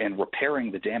good and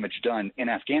repairing the damage done in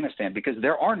Afghanistan, because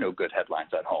there are no good headlines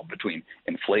at home between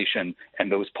inflation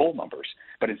and those poll numbers.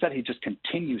 But instead, he just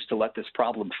continues to let this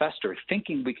problem fester,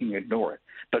 thinking we can ignore it.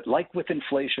 But like with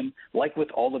inflation, like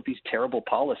with all of these terrible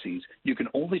policies, you can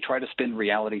only try to spin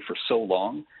reality for so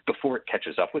long before it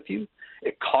catches up with you.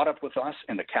 It caught up with us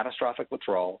in the catastrophic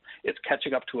withdrawal. It's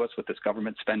catching up to us with this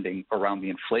government spending around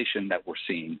the inflation that we're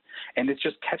seeing. And it's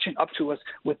just catching up to us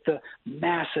with the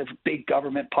massive big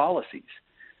government policies.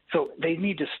 So they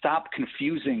need to stop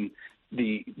confusing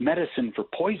the medicine for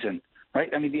poison, right?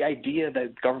 The idea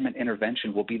that government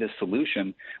intervention will be the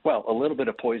solution, well, a little bit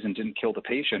of poison didn't kill the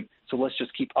patient, so let's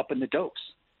just keep upping the dose.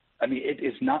 It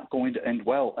is not going to end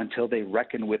well until they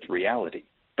reckon with reality.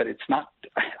 But it's not.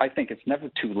 I think it's never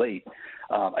too late.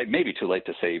 It may be too late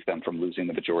to save them from losing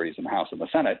the majorities in the House and the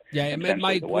Senate. Yeah, it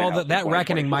might. Well, that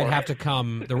reckoning might have to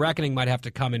come. The reckoning might have to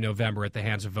come in November at the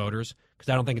hands of voters, because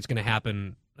I don't think it's going to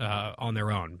happen on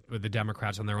their own, with the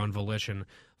Democrats on their own volition.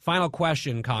 Final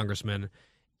question, Congressman,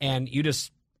 and you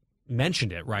just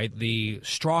mentioned it, right? The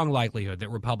strong likelihood that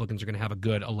Republicans are going to have a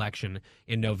good election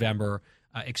in November,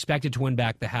 expected to win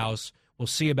back the House. We'll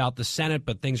see about the Senate,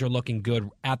 but things are looking good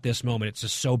at this moment. It's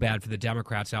just so bad for the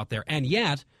Democrats out there. And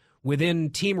yet, within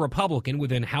Team Republican,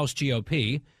 within House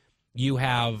GOP, you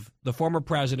have the former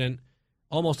president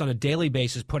almost on a daily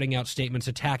basis putting out statements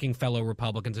attacking fellow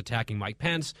Republicans, attacking Mike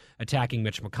Pence, attacking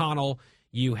Mitch McConnell.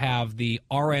 You have the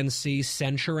RNC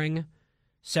censuring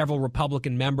several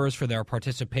Republican members for their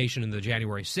participation in the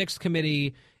January 6th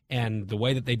committee, and the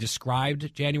way that they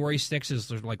described January 6th is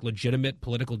like legitimate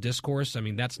political discourse.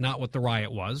 That's not what the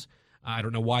riot was. I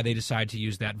don't know why they decided to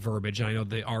use that verbiage. And I know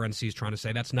the RNC is trying to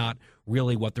say that's not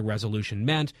really what the resolution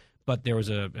meant, but there was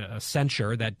a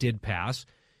censure that did pass.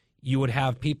 You would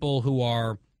have people who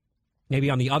are maybe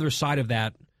on the other side of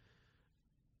that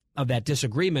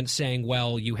disagreement saying,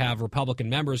 well, you have Republican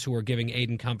members who are giving aid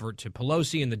and comfort to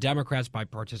Pelosi and the Democrats by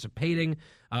participating,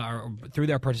 or through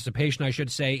their participation, I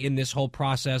should say, in this whole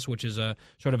process, which is a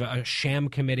sort of a sham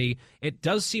committee. It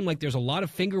does seem like there's a lot of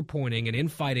finger pointing and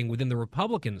infighting within the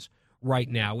Republicans right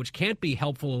now, which can't be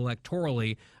helpful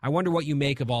electorally. I wonder what you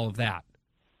make of all of that.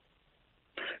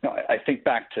 think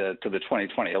back to the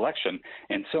 2020 election,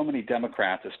 and so many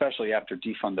Democrats, especially after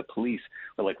defund the police,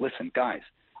 were like, listen, guys,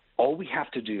 all we have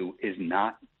to do is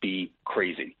not be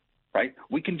crazy, right?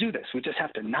 We can do this. We just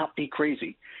have to not be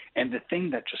crazy. And the thing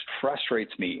that just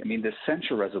frustrates me, I mean, this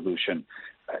censure resolution,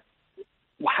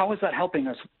 how is that helping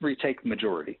us retake the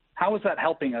majority? How is that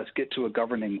helping us get to a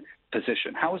governing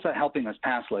position? How is that helping us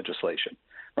pass legislation,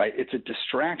 right? It's a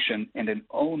distraction and an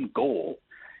own goal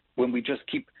when we just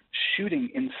keep shooting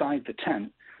inside the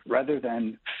tent rather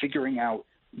than figuring out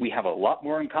we have a lot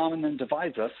more in common than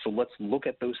divides us, so let's look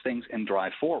at those things and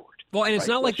drive forward. Well, and it's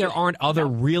not like there aren't other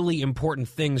really important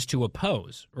things to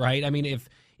oppose, right? I mean,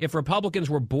 if Republicans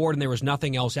were bored and there was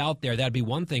nothing else out there, that'd be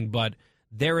one thing, but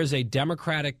there is a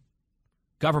Democratic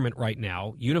government right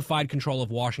now, unified control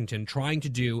of Washington, trying to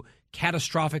do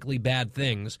catastrophically bad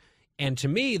things. And to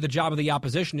me, the job of the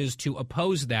opposition is to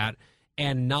oppose that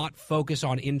and not focus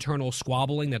on internal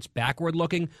squabbling that's backward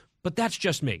looking. But that's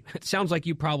just me. It sounds like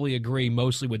you probably agree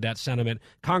mostly with that sentiment.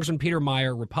 Congressman Peter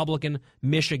Meijer, Republican,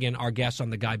 Michigan, our guest on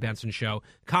the Guy Benson Show.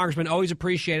 Congressman, always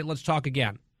appreciate it. Let's talk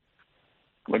again.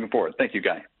 Looking forward. Thank you,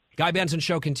 Guy. Guy Benson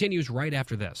Show continues right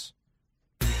after this.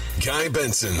 Guy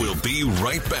Benson will be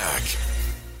right back.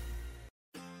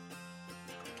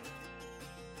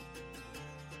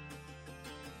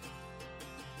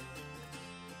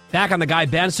 Back on the Guy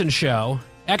Benson Show.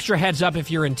 Extra heads up if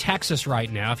you're in Texas right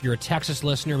now, if you're a Texas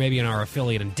listener, maybe in our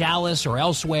affiliate in Dallas or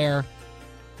elsewhere.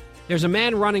 There's a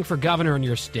man running for governor in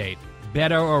your state.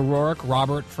 Beto O'Rourke,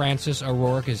 Robert Francis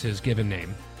O'Rourke is his given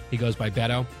name. He goes by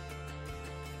Beto.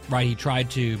 Right, he tried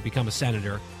to become a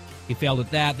senator. He failed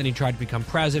at that. Then he tried to become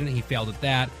president. He failed at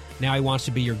that. Now he wants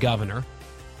to be your governor.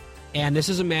 And this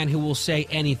is a man who will say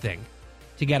anything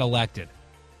to get elected.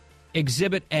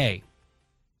 Exhibit A.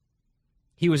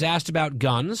 He was asked about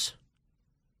guns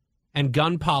and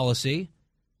gun policy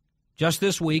just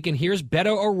this week, and here's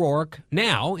Beto O'Rourke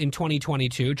now in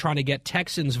 2022 trying to get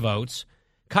Texans votes.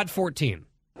 Cut 14.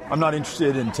 I'm not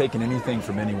interested in taking anything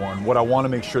from anyone. What I want to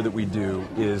make sure that we do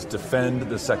is defend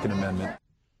the Second Amendment.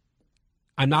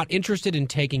 I'm not interested in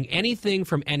taking anything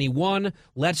from anyone.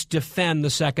 Let's defend the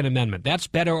Second Amendment. That's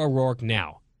Beto O'Rourke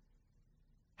now.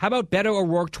 How about Beto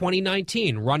O'Rourke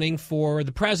 2019, running for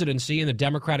the presidency in the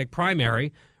Democratic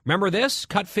primary? Remember this?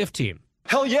 Cut 15.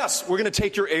 Hell yes, we're going to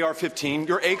take your AR-15,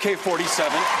 your AK-47. We're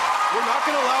not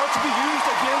going to allow it to be used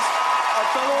against our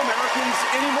fellow Americans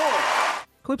anymore.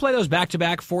 Can we play those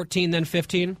back-to-back, 14, then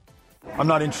 15? I'm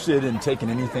not interested in taking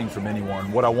anything from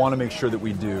anyone. What I want to make sure that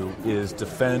we do is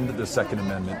defend the Second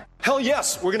Amendment. Hell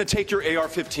yes, we're going to take your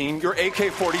AR-15, your AK-47.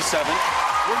 We're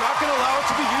not going to allow it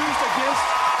to be used against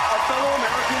our fellow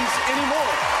Americans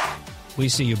anymore. We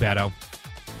see you, Beto.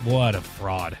 What a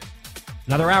fraud.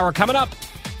 Another hour coming up.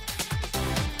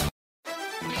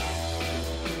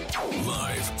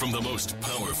 From the most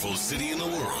powerful city in the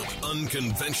world,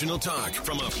 unconventional talk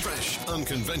from a fresh,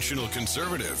 unconventional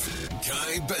conservative.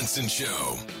 Guy Benson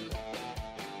Show.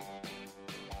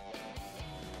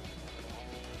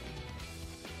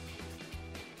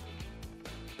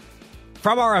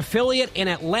 From our affiliate in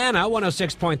Atlanta,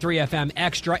 106.3 FM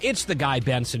Extra, it's the Guy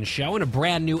Benson Show and a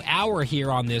brand new hour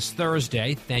here on this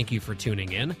Thursday. Thank you for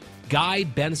tuning in.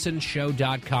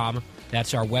 GuyBensonShow.com.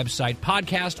 That's our website.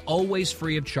 Podcast, always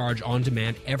free of charge, on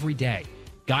demand every day.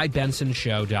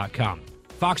 GuyBensonShow.com.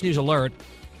 Fox News alert.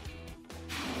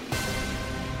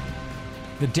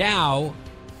 The Dow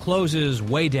closes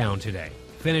way down today,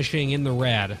 finishing in the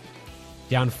red,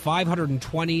 down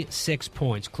 526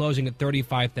 points, closing at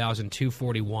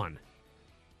 35,241.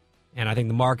 And I think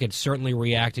the market's certainly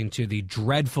reacting to the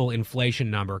dreadful inflation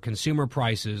number. Consumer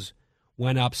prices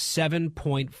went up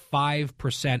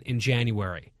 7.5% in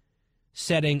January,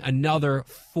 setting another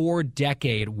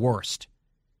 4-decade worst.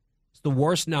 It's the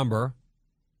worst number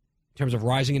in terms of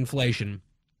rising inflation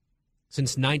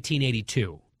since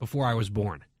 1982, before I was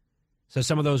born. So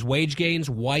some of those wage gains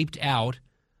wiped out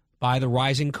by the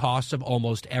rising costs of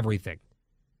almost everything.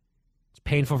 It's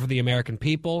painful for the American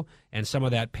people, and some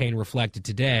of that pain reflected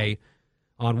today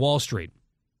on Wall Street.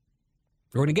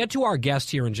 We're going to get to our guest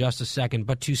here in just a second,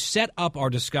 but to set up our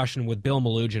discussion with Bill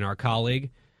Melugin, our colleague,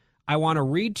 I want to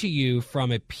read to you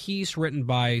from a piece written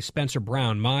by Spencer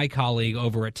Brown, my colleague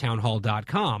over at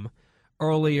townhall.com.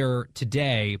 Earlier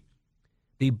today,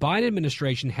 the Biden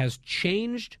administration has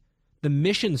changed the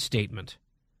mission statement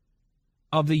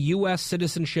of the U.S.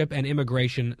 Citizenship and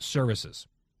Immigration Services.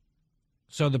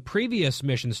 So the previous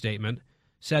mission statement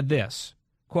said this,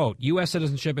 quote, U.S.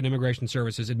 Citizenship and Immigration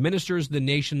Services administers the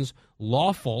nation's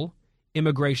lawful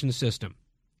immigration system,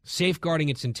 safeguarding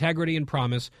its integrity and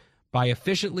promise by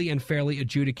efficiently and fairly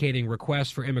adjudicating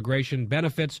requests for immigration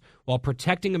benefits while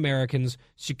protecting Americans,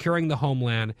 securing the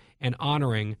homeland, and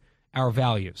honoring our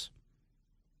values.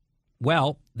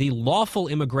 Well, the lawful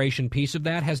immigration piece of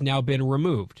that has now been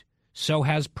removed. So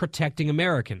has protecting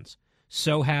Americans.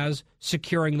 So has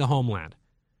securing the homeland.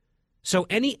 So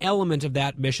any element of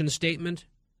that mission statement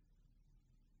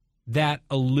that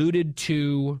alluded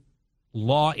to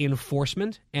law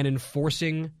enforcement and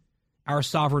enforcing our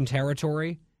sovereign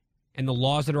territory and the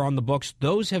laws that are on the books,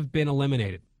 those have been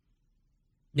eliminated.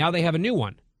 Now they have a new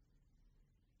one.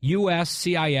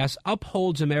 USCIS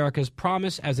upholds America's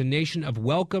promise as a nation of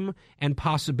welcome and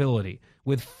possibility,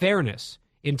 with fairness,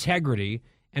 integrity,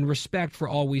 and respect for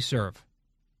all we serve.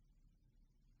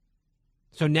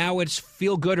 So now it's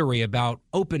feel-goodery about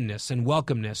openness and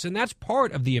welcomeness, and that's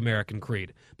part of the American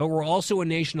creed. But we're also a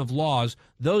nation of laws.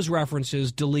 Those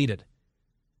references deleted.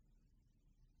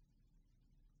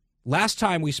 Last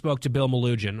time we spoke to Bill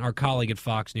Melugin, our colleague at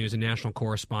Fox News and national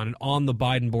correspondent, on the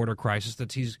Biden border crisis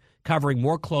that he's covering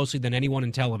more closely than anyone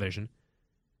in television,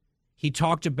 he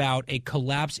talked about a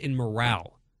collapse in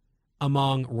morale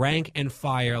among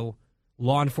rank-and-file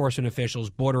law enforcement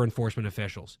officials, border enforcement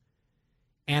officials.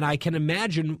 And I can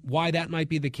imagine why that might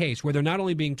be the case, where they're not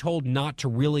only being told not to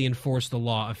really enforce the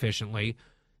law efficiently,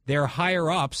 their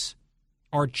higher-ups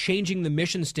are changing the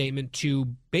mission statement to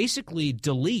basically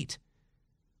delete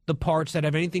the parts that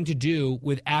have anything to do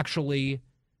with actually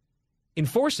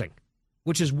enforcing,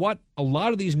 which is what a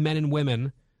lot of these men and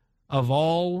women of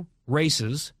all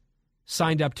races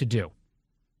signed up to do.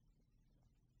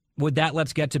 With that,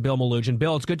 let's get to Bill Melugin.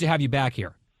 Bill, it's good to have you back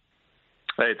here.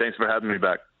 Hey, thanks for having me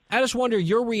back. I just wonder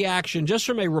your reaction, just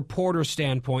from a reporter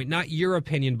standpoint, not your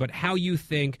opinion, but how you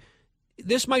think.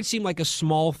 This might seem like a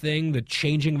small thing, the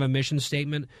changing of a mission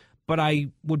statement, but I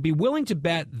would be willing to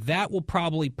bet that will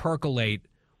probably percolate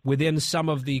within some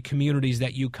of the communities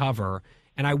that you cover.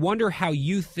 And I wonder how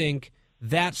you think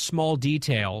that small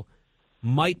detail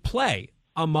might play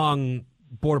among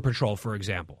Border Patrol, for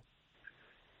example.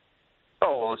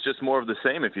 Oh, well, it's just more of the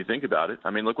same if you think about it. I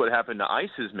mean, look what happened to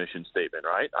ICE's mission statement,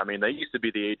 right? I mean, they used to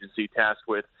be the agency tasked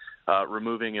with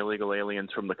removing illegal aliens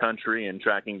from the country and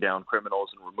tracking down criminals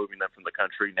and removing them from the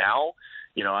country. Now,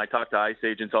 you know, I talk to ICE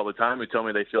agents all the time who tell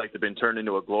me they feel like they've been turned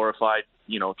into a glorified,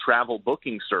 you know, travel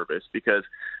booking service because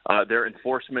their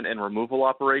enforcement and removal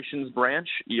operations branch,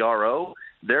 ERO,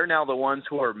 they're now the ones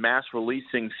who are mass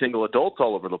releasing single adults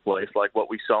all over the place, like what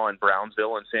we saw in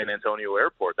Brownsville and San Antonio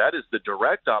Airport. That is the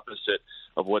direct opposite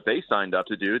of what they signed up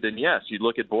to do. Then, yes, you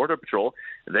look at Border Patrol,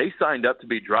 they signed up to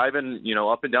be driving, you know,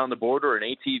 up and down the border in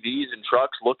ATVs and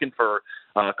trucks looking for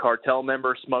cartel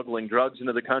members smuggling drugs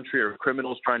into the country or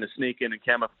criminals trying to sneak in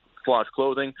camouflage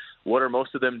clothing. What are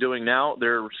most of them doing now?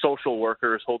 They're social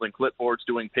workers holding clipboards,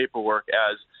 doing paperwork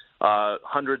as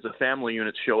hundreds of family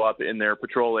units show up in their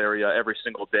patrol area every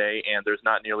single day, and there's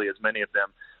not nearly as many of them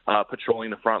patrolling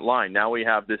the front line. Now we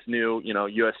have this new, you know,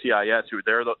 USCIS, who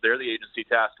they're the agency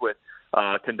tasked with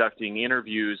conducting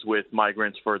interviews with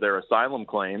migrants for their asylum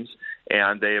claims,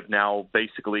 and they have now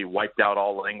basically wiped out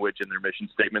all language in their mission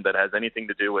statement that has anything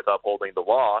to do with upholding the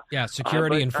law. Yeah,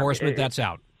 security enforcement, that's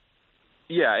out.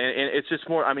 Yeah, and it's just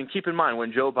more, I mean, keep in mind,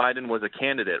 when Joe Biden was a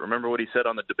candidate, remember what he said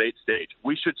on the debate stage?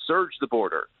 We should surge the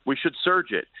border. We should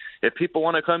surge it. If people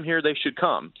want to come here, they should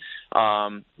come.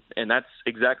 And that's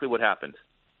exactly what happened.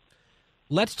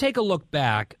 Let's take a look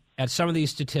back at some of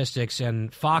these statistics,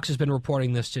 and Fox has been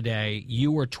reporting this today.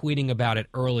 You were tweeting about it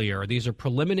earlier. These are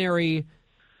preliminary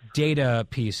data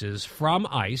pieces from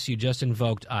ICE. You just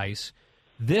invoked ICE.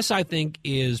 This, I think,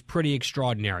 is pretty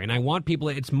extraordinary, and I want people –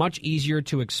 it's much easier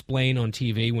to explain on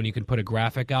TV when you can put a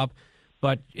graphic up,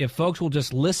 but if folks will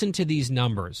just listen to these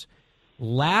numbers.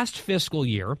 Last fiscal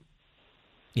year,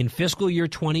 in fiscal year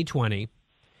 2020,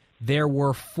 there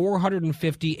were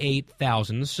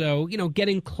 458,000, so, you know,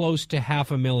 getting close to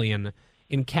 500,000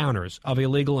 encounters of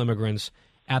illegal immigrants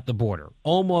at the border,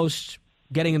 almost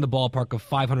getting in the ballpark of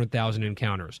 500,000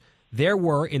 encounters. There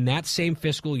were, in that same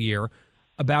fiscal year,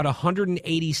 about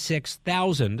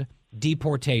 186,000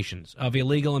 deportations of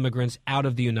illegal immigrants out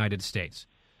of the United States.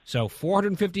 So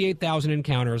 458,000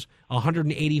 encounters,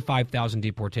 185,000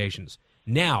 deportations.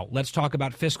 Now, let's talk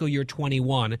about fiscal year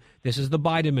 21. This is the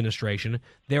Biden administration.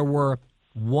 There were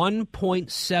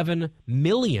 1.7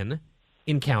 million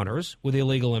encounters with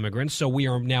illegal immigrants, so we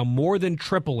are now more than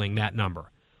tripling that number.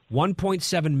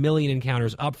 1.7 million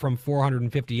encounters, up from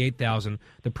 458,000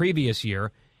 the previous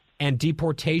year, and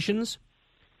deportations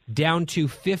down to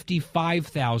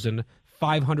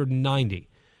 55,590.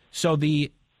 So the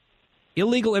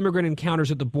illegal immigrant encounters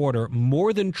at the border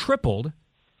more than tripled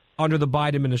under the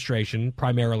Biden administration,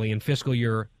 primarily in fiscal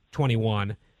year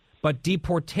 21. but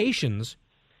deportations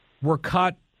were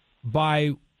cut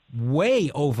by way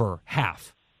over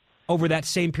half over that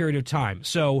same period of time.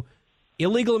 So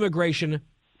illegal immigration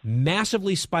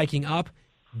massively spiking up,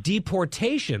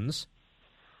 deportations,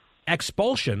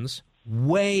 expulsions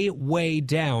way, way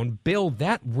down. Bill,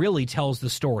 that really tells the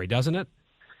story, doesn't it?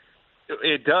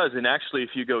 It does, and actually, if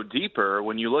you go deeper,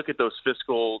 when you look at those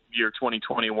fiscal year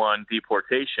 2021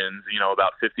 deportations,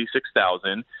 about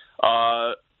 56,000,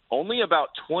 only about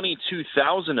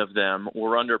 22,000 of them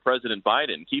were under President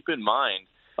Biden. Keep in mind,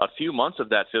 a few months of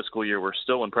that fiscal year were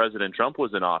still when President Trump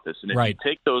was in office, and if you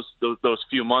take those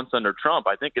few months under Trump,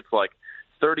 I think it's like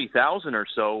 30,000 or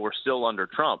so were still under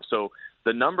Trump. So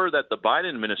the number that the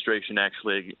Biden administration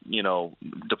actually,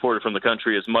 deported from the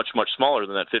country is much, much smaller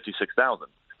than that 56,000.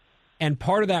 And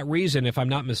part of that reason, if I'm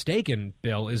not mistaken,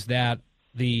 Bill, is that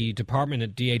the department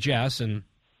at DHS and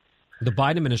the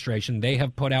Biden administration, they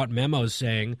have put out memos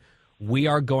saying we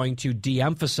are going to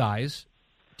de-emphasize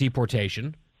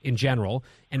deportation in general,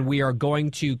 and we are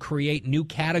going to create new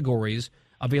categories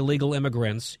of illegal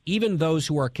immigrants, even those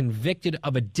who are convicted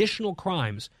of additional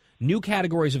crimes, new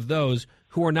categories of those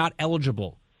who are not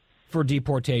eligible for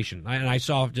deportation. And I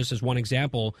saw, just as one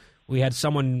example, we had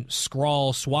someone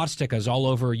scrawl swastikas all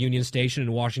over Union Station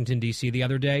in Washington, D.C. the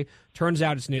other day. Turns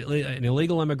out it's an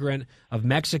illegal immigrant of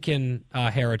Mexican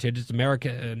heritage. It's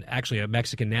actually a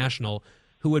Mexican national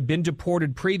who had been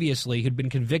deported previously, who'd been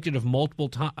convicted of multiple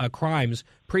crimes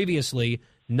previously,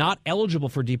 not eligible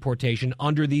for deportation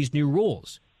under these new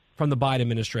rules from the Biden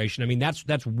administration. I mean,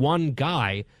 that's one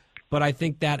guy, but I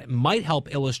think that might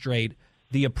help illustrate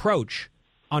the approach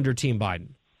under Team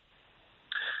Biden.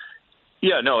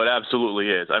 Yeah, no, it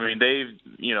absolutely is. I mean,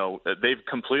 they've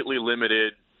completely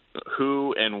limited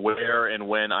who and where and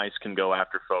when ICE can go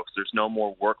after folks. There's no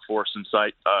more workforce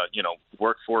site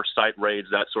raids,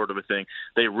 that sort of a thing.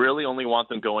 They really only want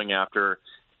them going after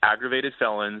aggravated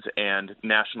felons and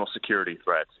national security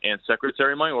threats. And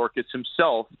Secretary Mayorkas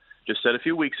himself just said a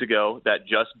few weeks ago that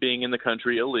just being in the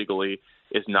country illegally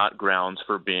is not grounds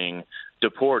for being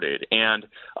deported. And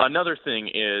another thing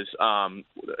is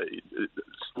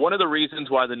one of the reasons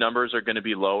why the numbers are going to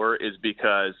be lower is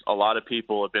because a lot of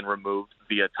people have been removed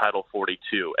via Title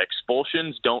 42.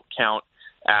 Expulsions don't count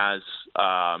as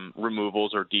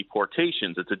removals or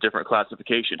deportations. It's a different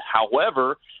classification.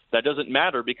 However, that doesn't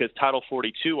matter because Title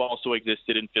 42 also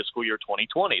existed in fiscal year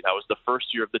 2020. That was the first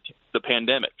year of the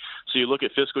pandemic. So you look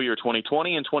at fiscal year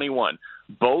 2020 and 21,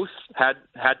 both had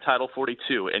Title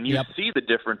 42, and you see the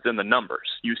difference in the numbers.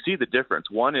 You see the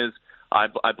difference. One is, I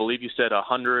believe you said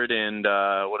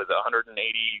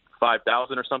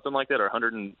 185,000 or something like that, or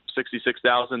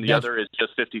 166,000. The other is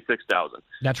just 56,000.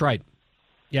 That's right.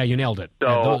 Yeah, you nailed it.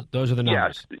 So, those are the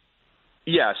numbers.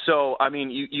 Yeah. So I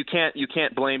mean, you can't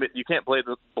blame it. You can't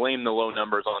blame the low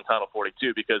numbers on Title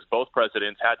 42 because both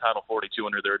presidents had Title 42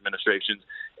 under their administrations,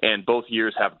 and both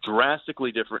years have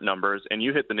drastically different numbers. And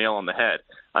you hit the nail on the head.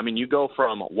 I mean, you go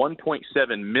from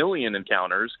 1.7 million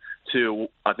encounters to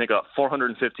I think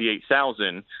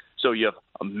 458,000. So you have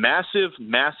a massive,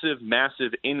 massive,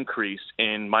 massive increase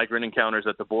in migrant encounters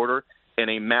at the border, and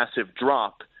a massive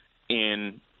drop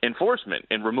in enforcement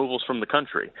and removals from the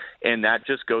country. And that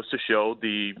just goes to show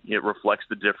it reflects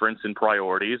the difference in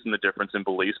priorities and the difference in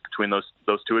beliefs between those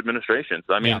two administrations.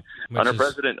 I mean, under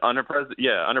President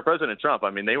Trump, I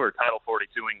mean, they were Title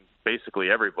 42ing basically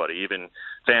everybody, even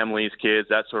families, kids,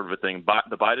 that sort of a thing.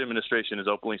 The Biden administration has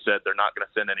openly said they're not going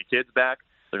to send any kids back.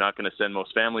 They're not going to send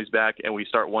most families back. And we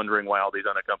start wondering why all these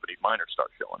unaccompanied minors start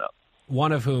showing up.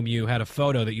 One of whom you had a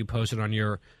photo that you posted on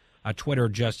your Twitter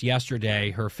just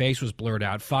yesterday. Her face was blurred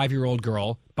out. 5-year-old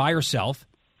girl by herself.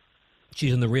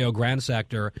 She's in the Rio Grande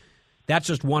sector. That's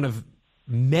just one of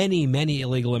many, many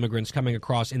illegal immigrants coming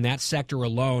across in that sector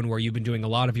alone where you've been doing a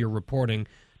lot of your reporting.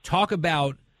 Talk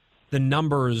about the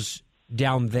numbers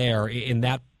down there in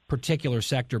that particular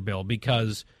sector, Bill,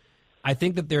 because I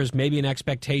think that there's maybe an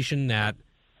expectation that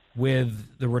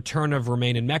with the return of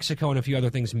Remain in Mexico and a few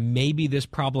other things, maybe this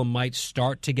problem might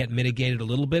start to get mitigated a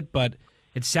little bit, but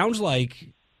it sounds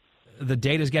like the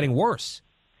data is getting worse.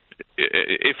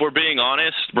 If we're being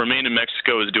honest, Remain in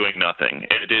Mexico is doing nothing.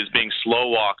 It is being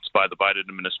slow-walked by the Biden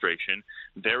administration,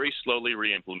 very slowly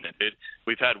re-implemented.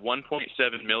 We've had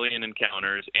 1.7 million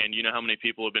encounters, and you know how many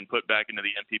people have been put back into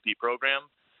the MPP program?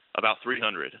 About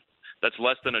 300. That's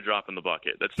less than a drop in the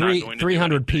bucket. That's not going to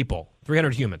 300 people,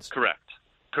 300 humans. Correct.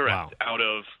 Wow. Out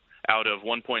of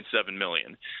 1.7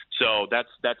 million. So that's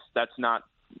not.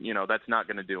 That's not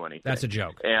going to do anything. That's a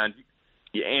joke. And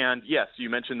And yes, you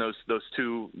mentioned those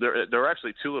two. There are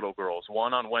actually two little girls,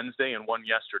 one on Wednesday and one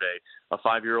yesterday. A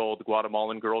 5-year-old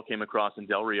Guatemalan girl came across in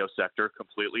Del Rio sector,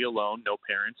 completely alone, no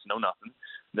parents, no nothing.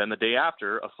 Then the day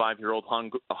after, a 5-year-old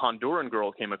Honduran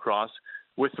girl came across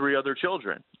with 3 other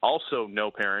children, also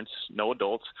no parents, no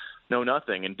adults, no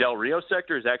nothing. And Del Rio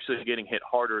sector is actually getting hit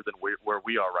harder than where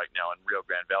we are right now in Rio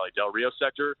Grande Valley. Del Rio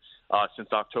sector, since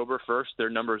October 1st, their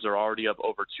numbers are already up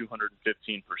over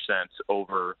 215%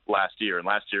 over last year. And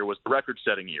last year was the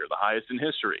record-setting year, the highest in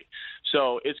history.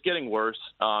 So it's getting worse.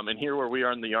 And here where we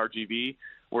are in the RGV,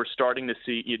 we're starting to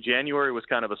see January was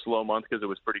kind of a slow month because it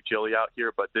was pretty chilly out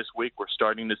here. But this week we're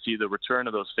starting to see the return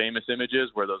of those famous images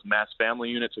where those mass family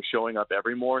units are showing up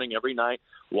every morning, every night,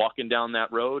 walking down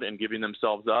that road and giving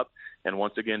themselves up. And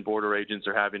once again, border agents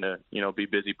are having to, be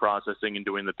busy processing and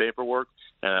doing the paperwork,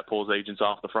 and that pulls agents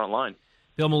off the front line.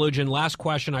 Bill Melugin, last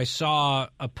question. I saw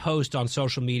a post on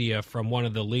social media from one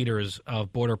of the leaders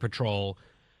of Border Patrol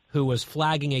who was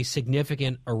flagging a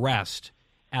significant arrest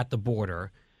at the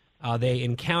border. They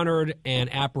encountered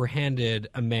and apprehended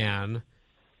a man,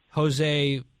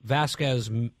 Jose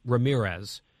Vasquez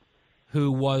Ramirez,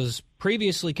 who was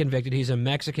previously convicted. He's a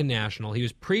Mexican national. He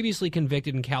was previously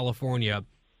convicted in California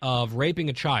of raping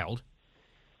a child.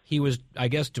 He was, I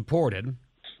guess, deported,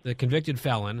 the convicted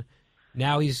felon.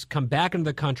 Now he's come back into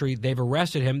the country. They've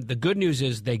arrested him. The good news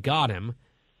is they got him.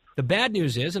 The bad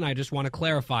news is, and I just want to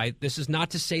clarify, this is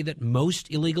not to say that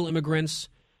most illegal immigrants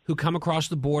who come across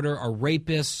the border are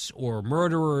rapists or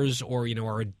murderers or,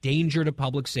 are a danger to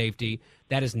public safety.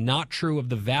 That is not true of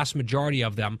the vast majority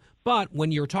of them. But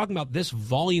when you're talking about this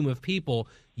volume of people,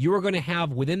 you are going to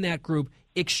have within that group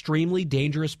extremely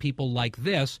dangerous people like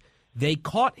this. They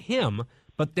caught him,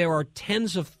 but there are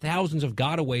tens of thousands of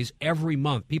gotaways every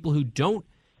month, people who don't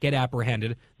get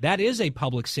apprehended. That is a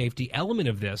public safety element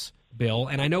of this, Bill.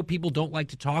 And I know people don't like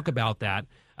to talk about that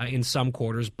in some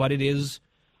quarters, but it is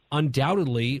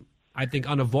undoubtedly, I think,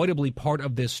 unavoidably part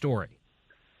of this story.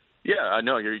 Yeah, I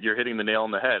know you're hitting the nail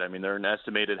on the head. I mean, there are an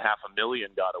estimated 500,000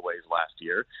 gotaways last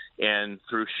year, and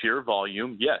through sheer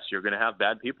volume, yes, you're going to have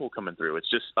bad people coming through. It's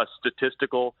just a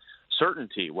statistical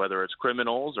certainty, whether it's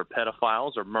criminals or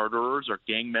pedophiles or murderers or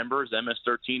gang members,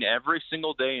 MS-13, every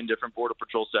single day in different Border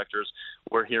Patrol sectors,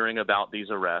 we're hearing about these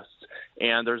arrests.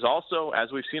 And there's also,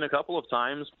 as we've seen a couple of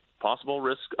times, possible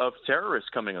risk of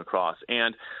terrorists coming across.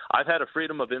 And I've had a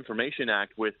Freedom of Information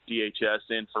Act with DHS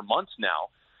in for months now,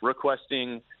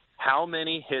 requesting how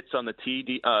many hits on the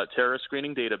terrorist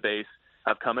screening database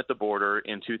have come at the border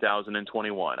in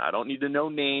 2021. I don't need to know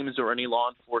names or any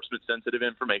law enforcement sensitive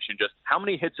information, just how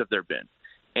many hits have there been?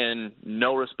 And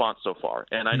no response so far.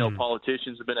 And I know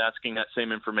politicians have been asking that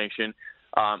same information.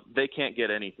 They can't get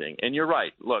anything. And you're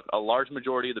right. Look, a large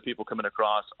majority of the people coming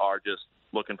across are just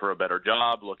looking for a better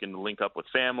job, looking to link up with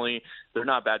family. They're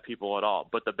not bad people at all.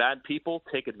 But the bad people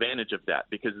take advantage of that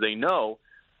because they know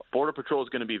Border Patrol is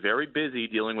going to be very busy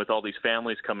dealing with all these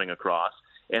families coming across,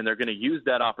 and they're going to use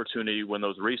that opportunity when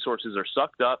those resources are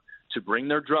sucked up to bring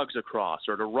their drugs across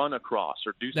or to run across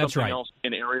or do something else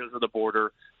in areas of the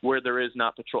border where there is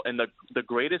not patrol. And the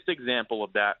greatest example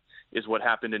of that is what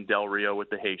happened in Del Rio with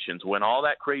the Haitians. When all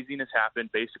that craziness happened,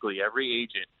 basically every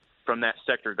agent from that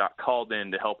sector got called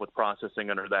in to help with processing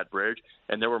under that bridge,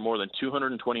 and there were more than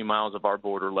 220 miles of our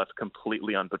border left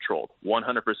completely unpatrolled,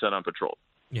 100% unpatrolled.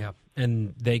 Yeah,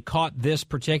 and they caught this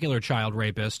particular child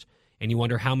rapist, and you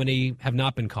wonder how many have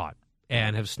not been caught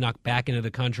and have snuck back into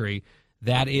the country.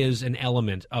 That is an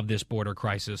element of this border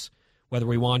crisis, whether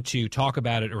we want to talk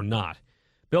about it or not.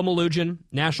 Bill Melugin,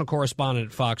 national correspondent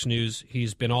at Fox News.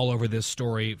 He's been all over this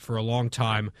story for a long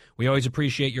time. We always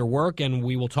appreciate your work, and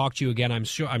we will talk to you again, I'm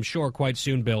sure, quite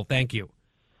soon, Bill. Thank you.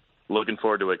 Looking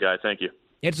forward to it, guys. Thank you.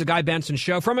 It's the Guy Benson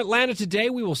Show. From Atlanta today,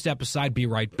 we will step aside, be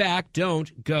right back.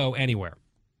 Don't go anywhere.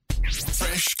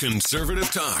 Fresh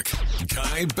conservative talk.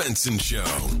 Guy Benson Show.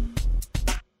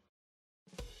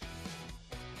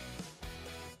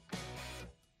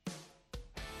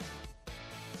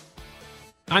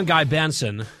 I'm Guy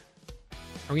Benson. Are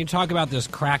we going to talk about this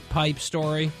crack pipe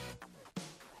story?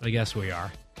 I guess we are.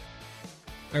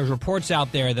 There's reports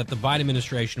out there that the Biden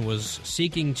administration was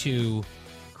seeking to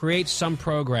create some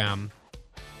program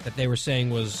that they were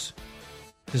saying was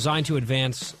designed to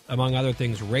advance, among other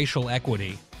things, racial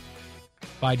equity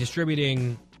by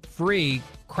distributing free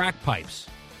crack pipes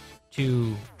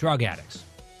to drug addicts.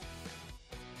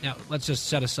 Now, let's just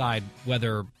set aside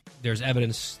whether there's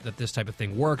evidence that this type of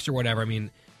thing works or whatever. I mean,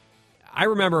 I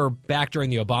remember back during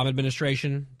the Obama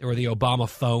administration, there were the Obama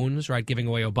phones, right, giving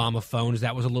away Obama phones.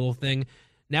 That was a little thing.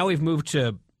 Now we've moved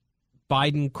to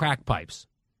Biden crack pipes.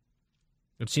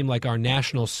 It seemed like our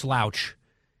national slouch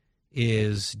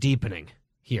is deepening.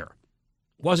 here.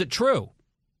 Was it true?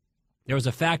 There was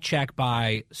a fact check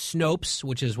by Snopes,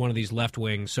 which is one of these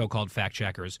left-wing so-called fact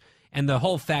checkers. And the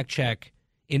whole fact check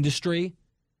industry,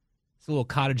 it's a little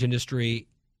cottage industry.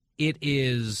 It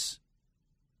is,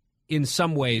 in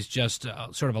some ways, just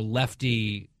sort of a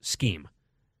lefty scheme.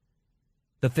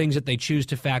 The things that they choose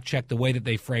to fact check, the way that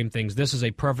they frame things, this is a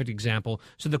perfect example.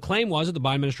 So the claim was that the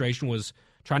Biden administration was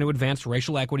trying to advance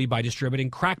racial equity by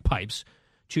distributing crack pipes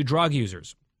to drug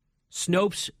users.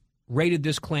 Snopes rated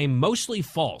this claim mostly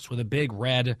false with a big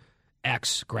red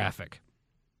X graphic.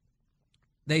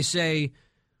 They say,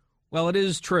 well, it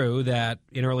is true that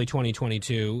in early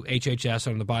 2022, HHS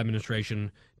under the Biden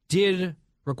administration did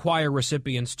require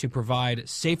recipients to provide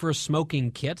safer smoking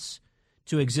kits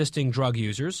to existing drug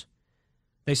users.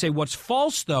 They say what's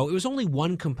false, though, it was only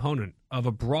one component of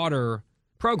a broader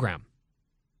program.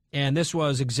 And this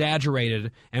was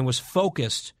exaggerated and was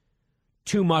focused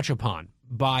too much upon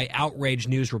by outraged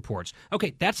news reports.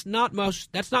 Okay, that's not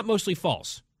mostly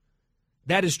false.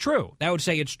 That is true. That would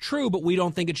say it's true, but we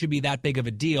don't think it should be that big of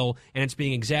a deal, and it's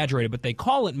being exaggerated, but they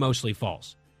call it mostly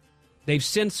false. They've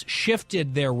since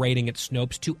shifted their rating at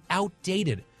Snopes to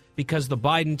outdated because the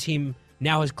Biden team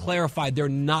now has clarified they're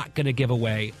not going to give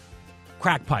away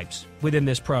crack pipes within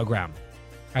this program.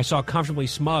 I saw Comfortably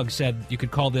Smug said you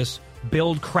could call this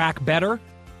Build Crack Better.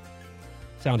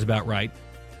 Sounds about right.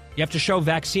 You have to show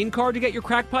vaccine card to get your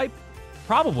crack pipe?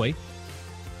 Probably.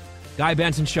 Guy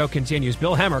Benson Show continues.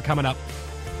 Bill Hemmer coming up.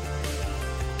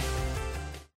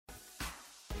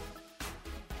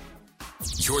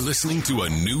 You're listening to a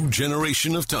new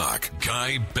generation of talk.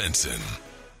 Guy Benson.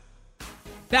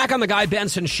 Back on the Guy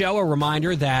Benson Show, a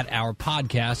reminder that our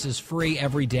podcast is free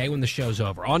every day when the show's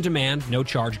over. On demand, no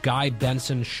charge,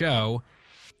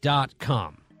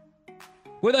 GuyBensonShow.com.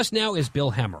 With us now is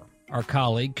Bill Hemmer, our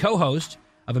colleague, co-host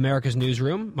of America's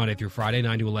Newsroom, Monday through Friday,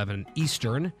 9 to 11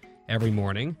 Eastern, every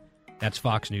morning. That's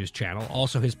Fox News Channel.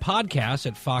 Also, his podcast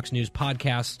at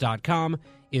FoxNewsPodcasts.com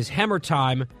is Hemmer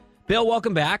Time. Bill,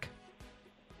 welcome back.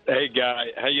 Hey, Guy.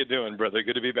 How you doing, brother?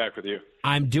 Good to be back with you.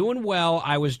 I'm doing well.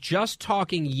 I was just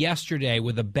talking yesterday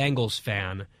with a Bengals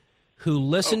fan who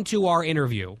listened to our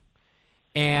interview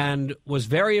and was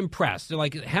very impressed. They're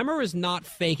like, Hemmer is not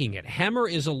faking it.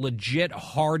 Hemmer is a legit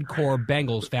hardcore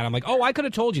Bengals fan. I'm like, oh, I could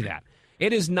have told you that.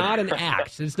 It is not an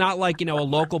act. It's not like, a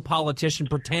local politician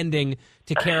pretending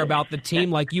to care about the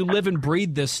team. Like, you live and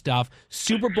breathe this stuff.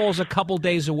 Super Bowl's a couple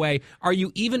days away. Are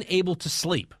you even able to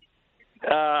sleep?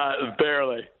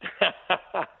 Barely.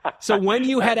 So when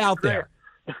you head out there?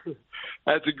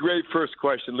 That's a great first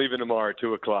question, leaving tomorrow at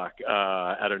 2 o'clock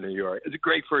out of New York. It's a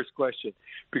great first question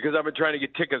because I've been trying to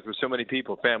get tickets with so many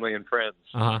people, family and friends.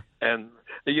 Uh-huh. And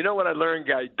you know what I learned,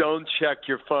 Guy? Don't check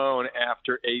your phone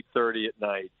after 8:30 at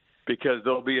night because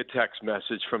there'll be a text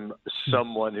message from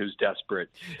someone who's desperate.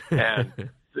 And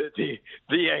the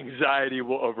anxiety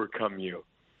will overcome you.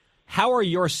 How are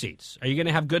your seats? Are you going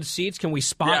to have good seats? Can we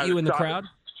spot you in the crowd?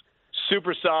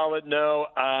 Super solid. No,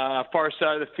 far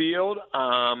side of the field.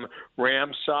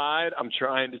 Ram side. I'm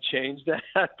trying to change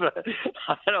that, but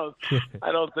I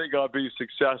don't think I'll be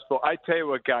successful. I tell you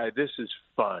what, Guy, this is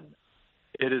fun.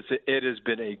 It has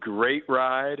been a great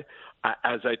ride.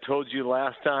 As I told you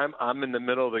last time, I'm in the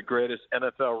middle of the greatest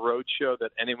NFL roadshow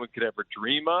that anyone could ever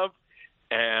dream of,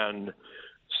 and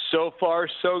so far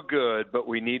so good. But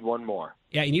we need one more.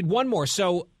 Yeah, you need one more.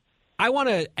 So I want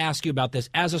to ask you about this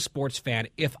as a sports fan.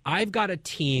 If I've got a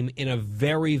team in a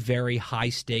very, very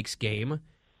high-stakes game,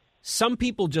 some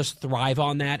people just thrive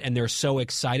on that, and they're so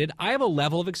excited. I have a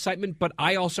level of excitement, but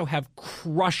I also have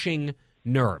crushing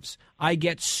nerves. I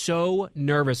get so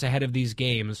nervous ahead of these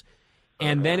games,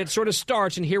 and then it sort of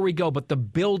starts, and here we go. But the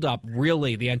build-up,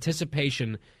 really, the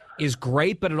anticipation is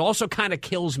great, but it also kind of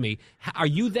kills me. Are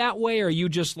you that way, or are you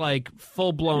just like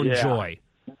full-blown joy?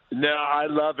 No, I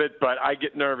love it, but I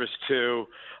get nervous too.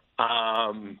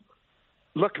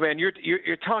 Look, man,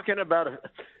 you're talking about.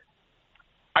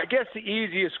 I guess the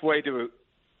easiest way to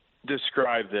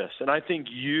describe this, and I think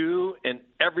you and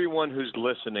everyone who's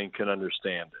listening can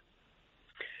understand it.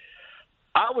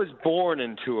 I was born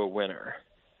into a winner.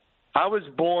 I was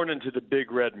born into the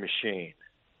Big Red Machine,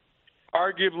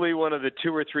 arguably one of the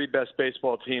 2 or 3 best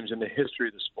baseball teams in the history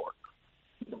of the sport.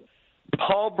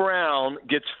 Paul Brown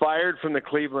gets fired from the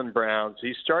Cleveland Browns.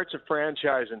 He starts a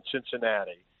franchise in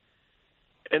Cincinnati.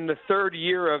 In the 3rd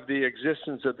year of the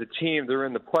existence of the team, they're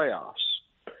in the playoffs.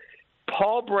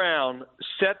 Paul Brown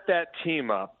set that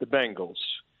team up, the Bengals,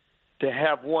 to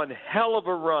have one hell of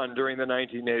a run during the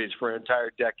 1980s for an entire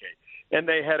decade. And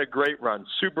they had a great run,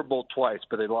 Super Bowl twice,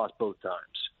 but they lost both times.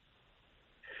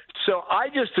 So I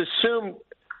just assumed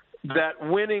that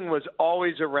winning was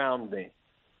always around me.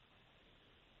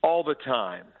 all the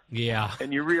time. Yeah.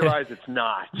 And you realize it's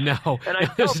not. No. And I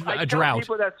tell drought.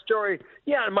 people that story.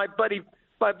 Yeah, and my buddy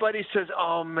says,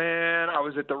 "Oh man, I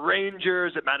was at the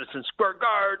Rangers at Madison Square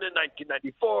Garden in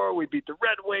 1994. We beat the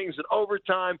Red Wings in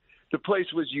overtime. The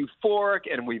place was euphoric,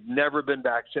 and we've never been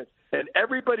back since." And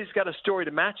everybody's got a story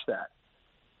to match that.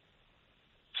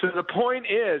 So the point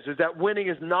is that winning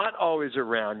is not always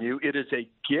around you. It is a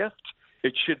gift.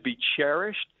 It should be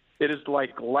cherished. It is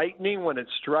like lightning when it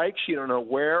strikes. You don't know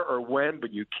where or when,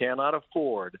 but you cannot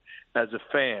afford, as a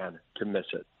fan, to miss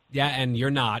it. Yeah, and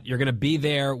you're not. You're going to be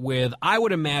there with, I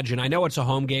would imagine, I know it's a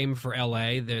home game for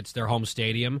L.A., it's their home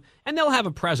stadium, and they'll have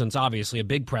a presence, obviously, a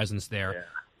big presence there. Yeah.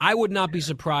 I would not be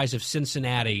surprised if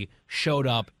Cincinnati showed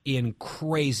up in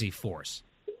crazy force.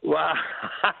 Well,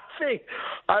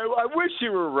 I wish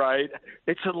you were right.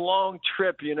 It's a long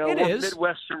trip, you know.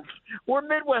 We're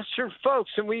Midwestern folks,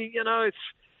 and it's.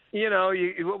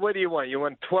 What do you want? You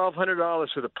want $1,200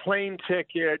 for the plane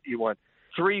ticket. You want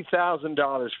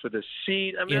 $3,000 for the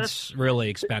seat. I mean, it's really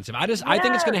expensive. I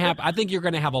think it's going to happen. I think you're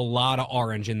going to have a lot of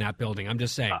orange in that building. I'm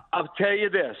just saying. I'll tell you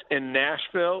this: in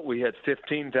Nashville, we had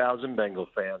 15,000 Bengal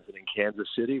fans, and in Kansas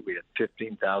City, we had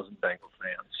 15,000 Bengal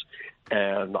fans.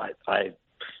 And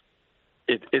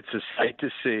it's a sight to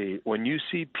see when you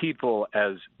see people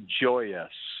as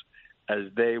joyous as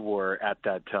they were at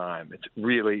that time. It's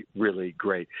really, really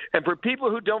great. And for people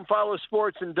who don't follow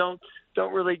sports and don't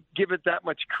really give it that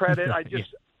much credit, I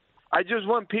just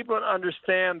want people to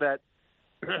understand that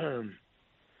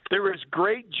there is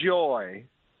great joy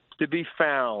to be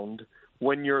found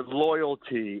when your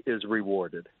loyalty is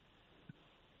rewarded.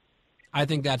 I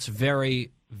think that's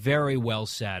very, very well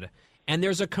said. And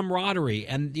there's a camaraderie,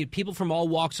 and people from all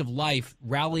walks of life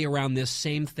rally around this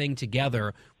same thing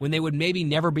together when they would maybe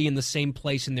never be in the same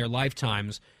place in their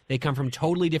lifetimes. They come from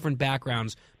totally different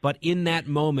backgrounds, but in that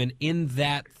moment, in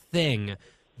that thing,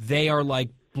 they are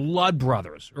like blood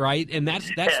brothers, right? And that's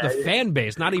the fan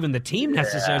base, not even the team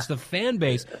necessarily. It's the fan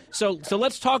base. So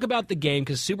let's talk about the game,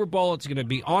 because Super Bowl, it's going to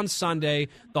be on Sunday.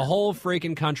 The whole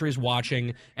freaking country's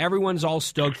watching. Everyone's all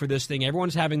stoked for this thing.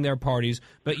 Everyone's having their parties,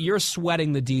 but you're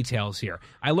sweating the details here.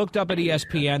 I looked up at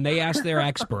ESPN. They asked their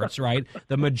experts, right?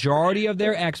 The majority of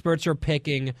their experts are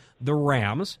picking the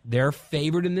Rams. They're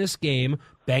favored in this game.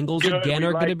 Bengals, again,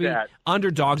 are going to be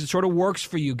underdogs. It sort of works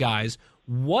for you guys.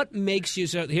 What makes you,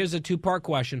 so here's a two-part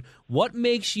question. What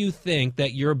makes you think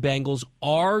that your Bengals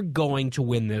are going to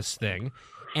win this thing?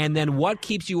 And then what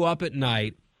keeps you up at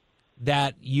night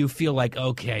that you feel like,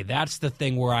 okay, that's the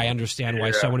thing where I understand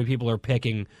why so many people are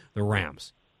picking the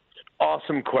Rams?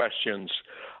 Awesome questions.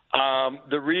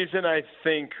 The reason I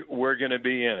think we're going to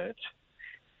be in it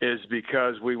is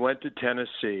because we went to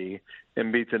Tennessee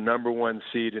and beat the number one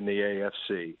seed in the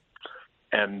AFC.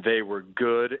 And they were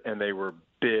good, and they were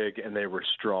big, and they were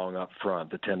strong up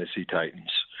front, the Tennessee Titans.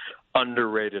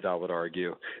 Underrated, I would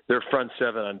argue. Their front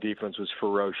seven on defense was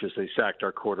ferocious. They sacked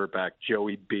our quarterback,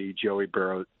 Joey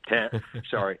Burrow,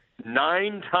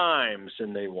 9 times,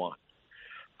 and they won.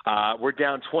 We're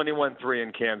down 21-3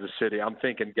 in Kansas City. I'm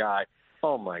thinking, Guy,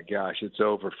 oh, my gosh, it's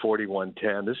over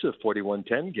 41-10. This is a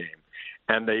 41-10 game.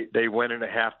 And they went in at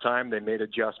halftime. They made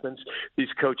adjustments. These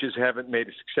coaches haven't made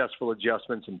successful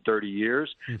adjustments in 30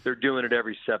 years. They're doing it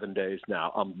every 7 days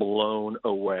now. I'm blown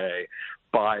away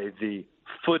by the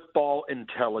football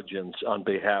intelligence on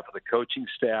behalf of the coaching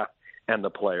staff and the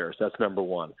players. That's number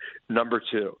one. Number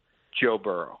two, Joe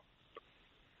Burrow.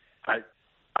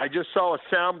 I just saw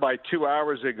a soundbite 2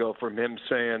 hours ago from him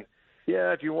saying,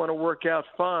 yeah, if you want to work out,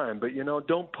 fine. But,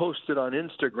 don't post it on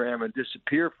Instagram and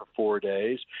disappear for 4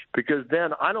 days, because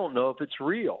then I don't know if it's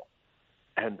real.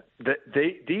 And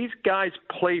these guys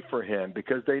play for him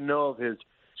because they know of his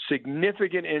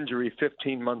significant injury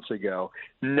 15 months ago,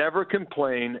 never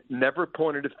complained, never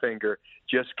pointed a finger,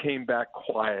 just came back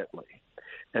quietly.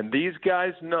 And these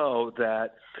guys know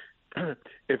that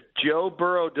if Joe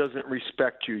Burrow doesn't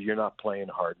respect you, you're not playing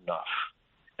hard enough.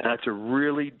 And that's a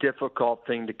really difficult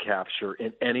thing to capture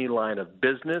in any line of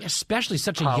business. Especially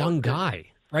such a young guy,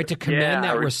 right? To command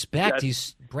that respect.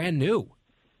 He's brand new.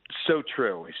 So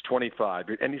true. He's 25,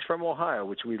 and he's from Ohio,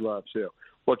 which we love too.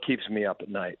 What keeps me up at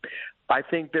night? I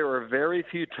think there are very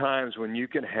few times when you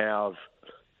can have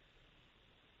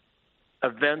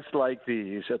events like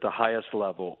these at the highest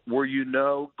level where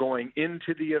going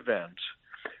into the event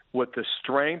what the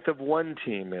strength of one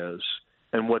team is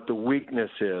and what the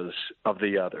weakness is of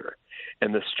the other.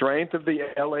 And the strength of the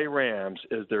LA Rams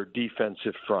is their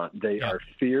defensive front. They are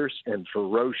fierce and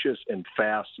ferocious and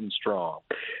fast and strong.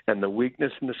 And the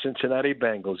weakness in the Cincinnati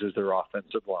Bengals is their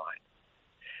offensive line.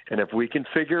 And if we can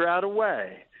figure out a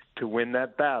way to win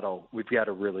that battle, we've got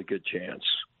a really good chance.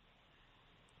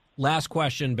 Last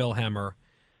question, Bill Hemmer.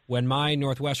 When my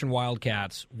Northwestern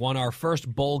Wildcats won our first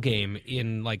bowl game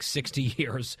in like 60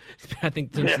 years, I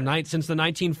think since the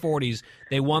 1940s,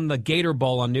 they won the Gator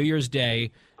Bowl on New Year's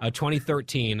Day,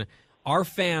 2013. Our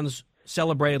fans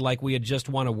celebrated like we had just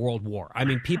won a world war. I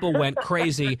mean, people went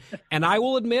crazy. And I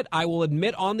will admit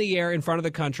on the air in front of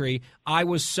the country, I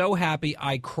was so happy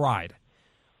I cried.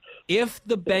 If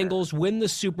the Bengals win the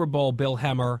Super Bowl, Bill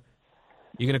Hemmer,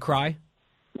 you going to cry?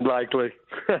 Likely.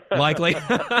 Likely?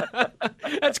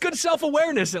 That's good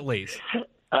self-awareness, at least.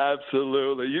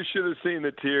 Absolutely. You should have seen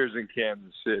the tears in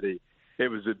Kansas City. It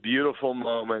was a beautiful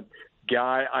moment.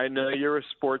 Guy, I know you're a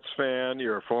sports fan.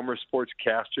 You're a former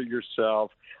sportscaster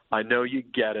yourself. I know you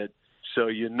get it. So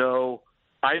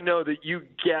I know that you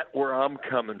get where I'm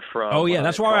coming from. Oh, yeah.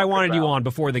 That's why I wanted you on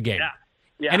before the game.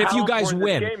 Yeah. And if you guys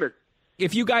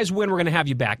win, we're going to have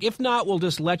you back. If not, we'll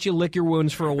just let you lick your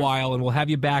wounds for a while, and we'll have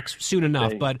you back soon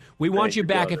enough. But we want you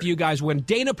back if you guys win.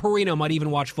 Dana Perino might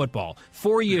even watch football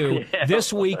for you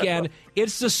this weekend.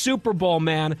 It's the Super Bowl,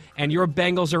 man, and your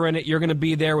Bengals are in it. You're going to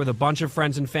be there with a bunch of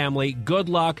friends and family. Good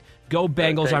luck. Go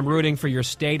Bengals. I'm rooting for your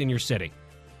state and your city.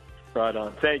 Right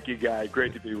on. Thank you, Guy.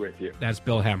 Great to be with you. That's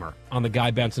Bill Hemmer on the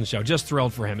Guy Benson Show. Just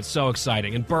thrilled for him. It's so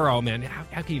exciting. And Burrow, man,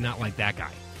 how can you not like that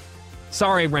guy?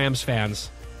 Sorry, Rams fans.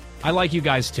 I like you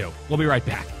guys, too. We'll be right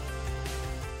back.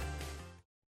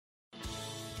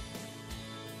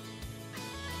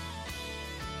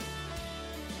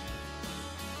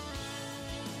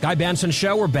 Guy Benson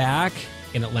Show, we're back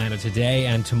in Atlanta today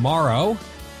and tomorrow.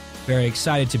 Very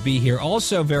excited to be here.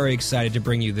 Also very excited to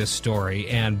bring you this story.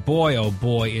 And boy, oh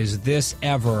boy, is this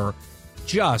ever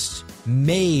just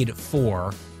made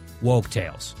for Woke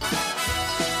Tales.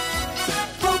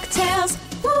 Woke Tales,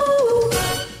 woo!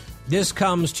 This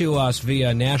comes to us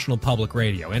via National Public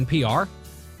Radio, NPR,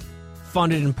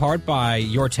 funded in part by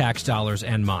your tax dollars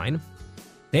and mine.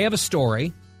 They have a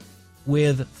story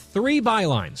with 3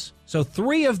 bylines. So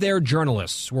 3 of their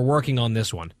journalists were working on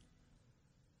this one.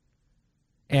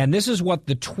 And this is what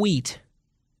the tweet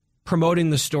promoting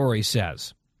the story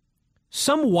says.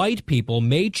 Some white people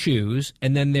may choose,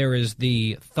 and then there is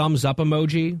the thumbs up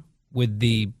emoji with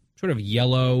the sort of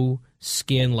yellow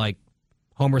skin like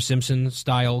Homer Simpson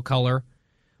style color,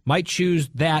 might choose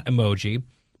that emoji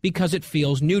because it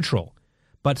feels neutral.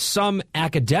 But some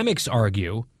academics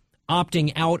argue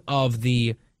opting out of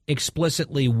the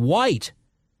explicitly white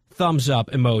thumbs up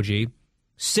emoji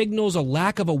signals a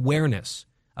lack of awareness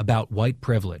about white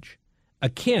privilege,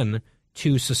 akin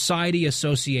to society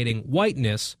associating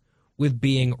whiteness with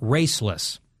being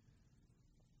raceless.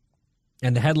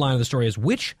 And the headline of the story is,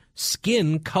 which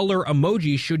skin color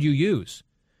emoji should you use?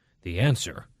 The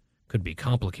answer could be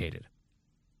complicated.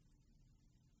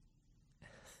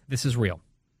 This is real.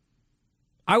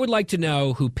 I would like to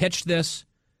know who pitched this,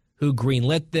 who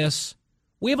greenlit this.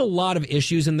 We have a lot of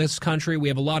issues in this country. We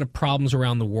have a lot of problems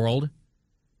around the world.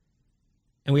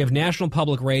 And we have National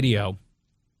Public Radio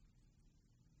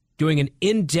doing an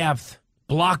in-depth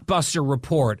blockbuster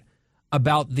report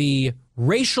about the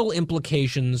racial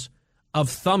implications of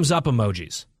thumbs-up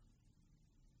emojis.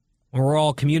 When we're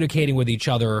all communicating with each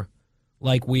other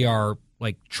like we are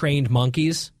like trained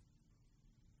monkeys.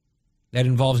 That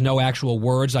involves no actual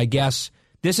words. I guess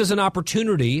this is an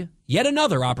opportunity, yet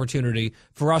another opportunity,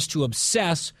 for us to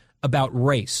obsess about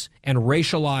race and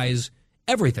racialize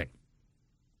everything.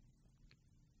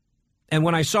 And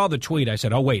when I saw the tweet, I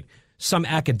said, oh, wait, some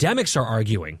academics are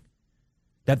arguing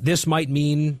that this might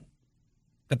mean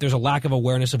that there's a lack of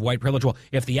awareness of white privilege. Well,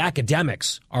 if the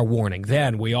academics are warning,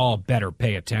 then we all better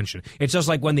pay attention. It's just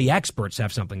like when the experts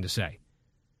have something to say.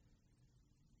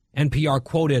 NPR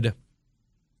quoted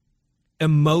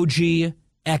emoji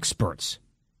experts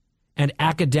and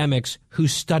academics who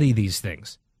study these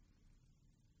things.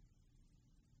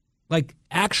 Like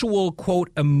actual,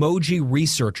 quote, emoji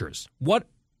researchers. What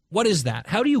is that?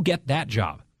 How do you get that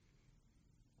job?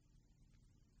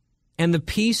 And the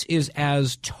piece is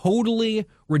as totally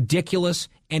ridiculous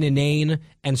and inane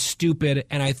and stupid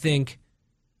and I think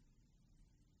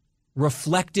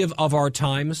reflective of our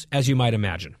times as you might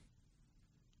imagine.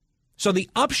 So the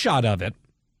upshot of it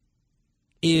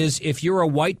is if you're a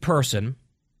white person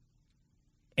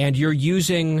and you're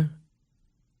using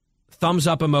thumbs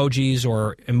up emojis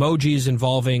or emojis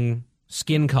involving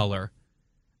skin color,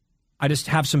 I just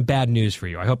have some bad news for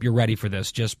you. I hope you're ready for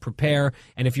this. Just prepare.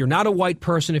 And if you're not a white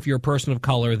person, if you're a person of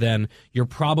color, then you're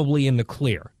probably in the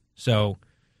clear. So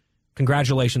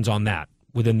congratulations on that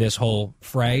within this whole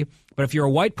fray. But if you're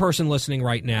a white person listening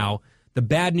right now, the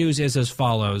bad news is as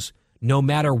follows. No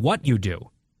matter what you do,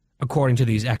 according to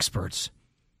these experts,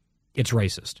 it's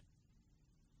racist.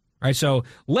 All right, so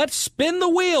let's spin the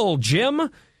wheel,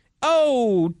 Jim.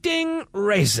 Oh, ding,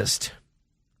 racist.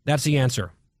 That's the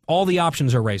answer. All the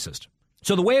options are racist.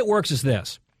 So the way it works is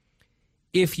this.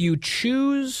 If you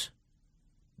choose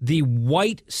the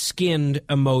white-skinned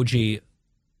emoji,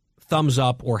 thumbs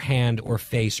up or hand or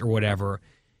face or whatever,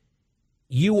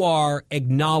 you are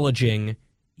acknowledging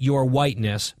your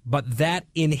whiteness, but that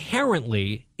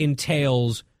inherently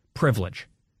entails privilege,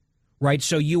 right?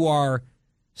 So you are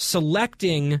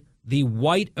selecting the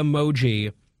white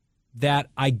emoji that,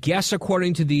 I guess,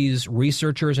 according to these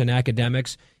researchers and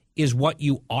academics, is what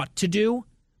you ought to do.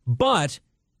 But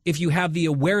if you have the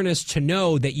awareness to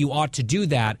know that you ought to do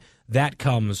that, that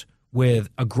comes with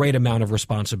a great amount of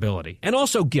responsibility and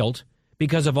also guilt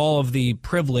because of all of the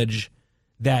privilege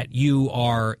that you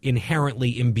are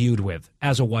inherently imbued with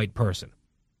as a white person.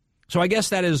 So I guess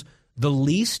that is the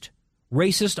least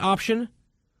racist option,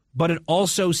 but it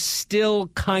also still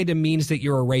kind of means that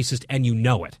you're a racist and you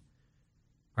know it.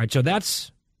 All right, so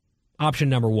that's option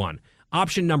number one.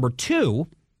 Option number two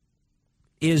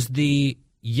is the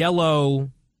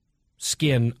yellow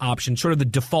skin option, sort of the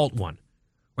default one,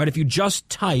 right? If you just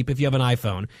type, if you have an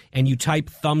iPhone, and you type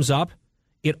thumbs up,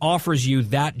 it offers you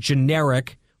that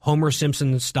generic Homer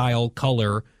Simpson-style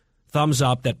color thumbs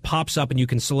up that pops up and you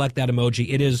can select that emoji.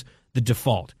 It is the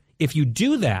default. If you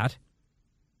do that,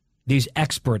 these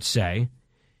experts say,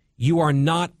 you are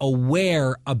not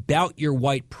aware about your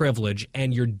white privilege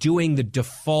and you're doing the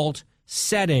default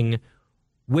setting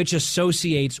which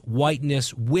associates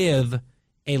whiteness with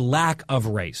a lack of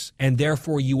race, and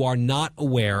therefore you are not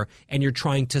aware and you're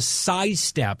trying to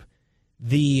sidestep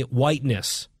the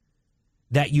whiteness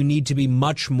that you need to be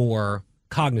much more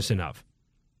cognizant of.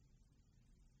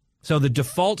 So the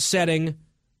default setting,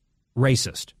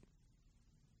 racist.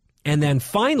 And then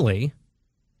finally,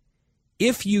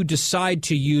 if you decide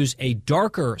to use a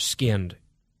darker skinned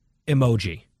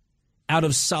emoji out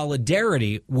of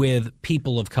solidarity with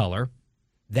people of color,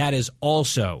 that is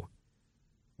also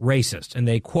racist. And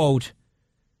they quote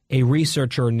a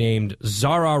researcher named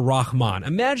Zara Rahman.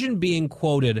 Imagine being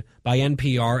quoted by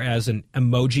NPR as an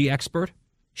emoji expert.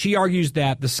 She argues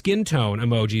that the skin tone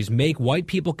emojis make white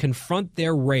people confront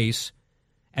their race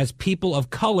as people of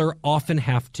color often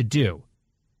have to do.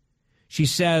 She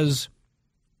says,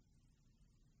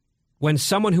 when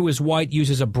someone who is white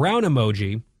uses a brown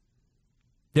emoji,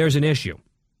 there's an issue.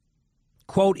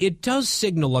 Quote, it does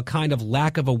signal a kind of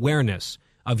lack of awareness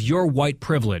of your white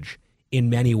privilege in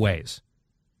many ways.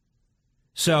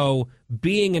 So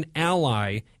being an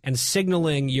ally and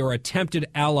signaling your attempted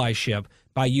allyship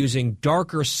by using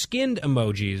darker skinned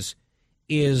emojis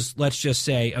is, let's just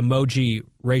say, emoji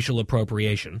racial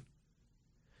appropriation.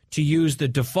 To use the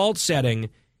default setting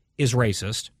is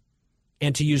racist.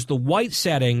 And to use the white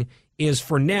setting is,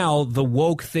 for now, the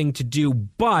woke thing to do.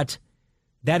 But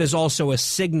that is also a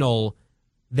signal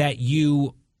that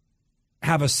you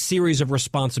have a series of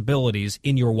responsibilities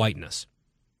in your whiteness.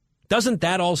 Doesn't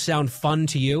that all sound fun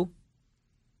to you?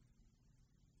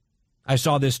 I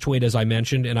saw this tweet, as I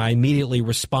mentioned, and I immediately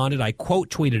responded. I quote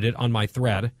tweeted it on my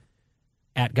thread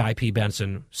at Guy P.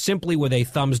 Benson, simply with a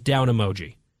thumbs down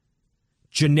emoji.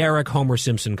 Generic Homer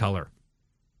Simpson color.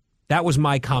 That was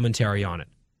my commentary on it.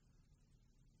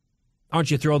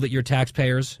 Aren't you thrilled that your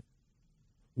taxpayers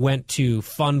went to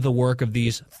fund the work of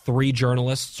these 3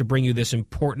 journalists to bring you this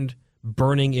important,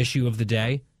 burning issue of the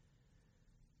day?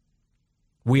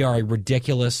 We are a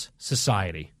ridiculous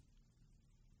society.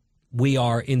 We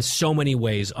are, in so many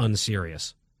ways,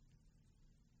 unserious.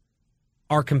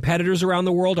 Our competitors around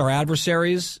the world, our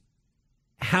adversaries,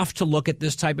 have to look at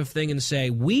this type of thing and say,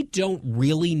 we don't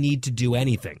really need to do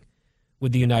anything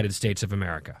with the United States of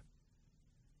America.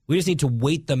 We just need to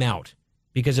wait them out.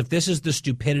 Because if this is the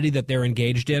stupidity that they're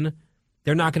engaged in,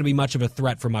 they're not going to be much of a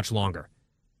threat for much longer.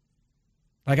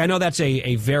 Like, I know that's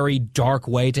a very dark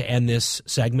way to end this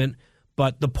segment,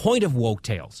 but the point of Woke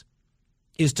Tales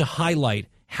is to highlight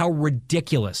how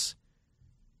ridiculous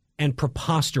and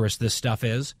preposterous this stuff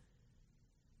is.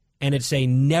 And it's a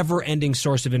never-ending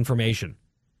source of information.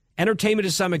 Entertainment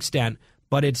to some extent,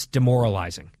 but it's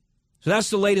demoralizing. So that's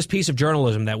the latest piece of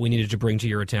journalism that we needed to bring to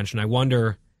your attention. I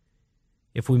wonder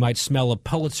if we might smell a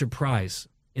Pulitzer Prize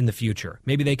in the future.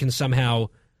 Maybe they can somehow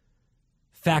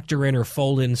factor in or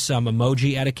fold in some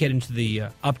emoji etiquette into the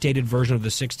updated version of the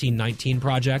 1619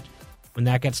 Project when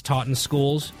that gets taught in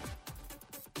schools.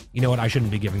 You know what? I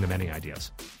shouldn't be giving them any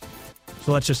ideas.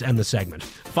 So let's just end the segment.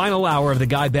 Final hour of the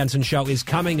Guy Benson Show is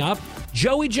coming up.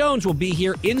 Joey Jones will be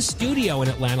here in studio in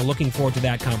Atlanta. Looking forward to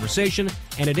that conversation,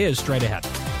 and it is straight ahead.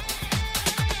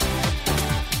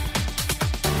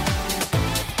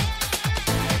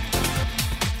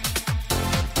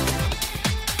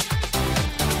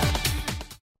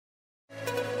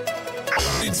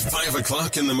 It's 5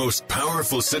 o'clock in the most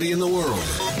powerful city in the world,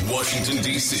 Washington,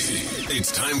 D.C.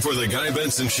 It's time for the Guy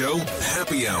Benson Show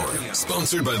Happy Hour,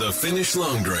 sponsored by the Finnish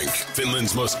Long Drink.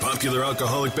 Finland's most popular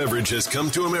alcoholic beverage has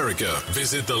come to America.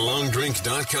 Visit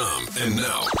thelongdrink.com. And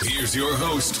now, here's your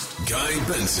host, Guy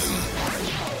Benson.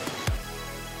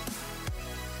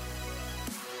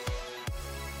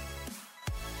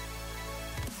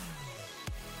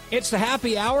 It's the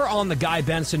Happy Hour on the Guy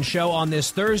Benson Show on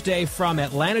this Thursday from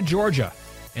Atlanta, Georgia,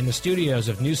 in the studios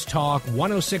of News Talk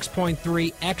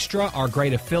 106.3 Extra, our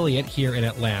great affiliate here in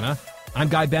Atlanta. I'm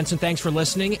Guy Benson. Thanks for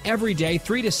listening. Every day,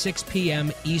 3 to 6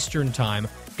 p.m. Eastern Time.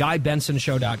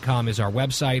 GuyBensonShow.com is our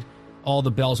website. All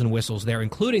the bells and whistles there,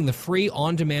 including the free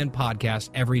on-demand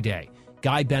podcast every day.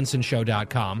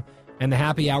 GuyBensonShow.com. And the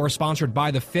Happy Hour sponsored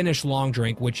by the Finnish Long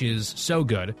Drink, which is so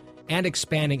good and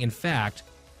expanding. In fact,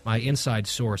 my inside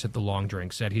source at the Long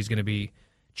Drink said he's going to be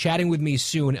chatting with me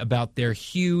soon about their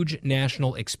huge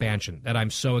national expansion that I'm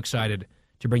so excited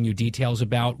to bring you details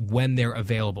about when they're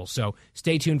available. So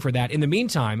stay tuned for that. In the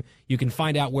meantime, you can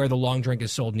find out where the Long Drink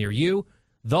is sold near you.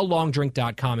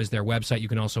 TheLongDrink.com is their website. You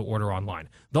can also order online.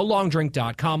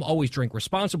 TheLongDrink.com. Always drink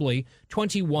responsibly.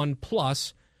 21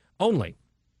 plus only.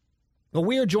 Well,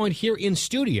 we are joined here in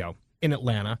studio in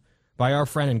Atlanta by our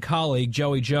friend and colleague,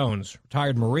 Joey Jones,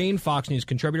 retired Marine, Fox News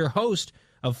contributor, host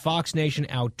of Fox Nation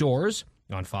Outdoors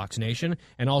on Fox Nation,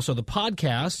 and also the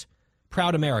podcast,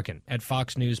 Proud American, at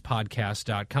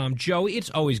foxnewspodcast.com. Joey, it's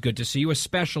always good to see you,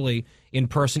 especially in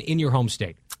person in your home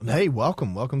state. Hey,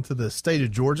 welcome. Welcome to the state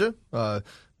of Georgia,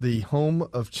 the home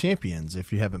of champions,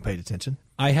 if you haven't paid attention.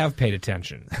 I have paid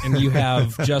attention. And you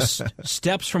have just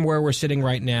steps from where we're sitting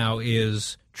right now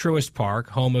is Truist Park,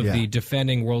 home of the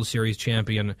defending World Series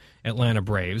champion Atlanta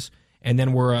Braves. And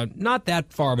then we're not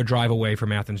that far of a drive away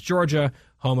from Athens, Georgia,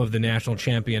 home of the national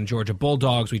champion Georgia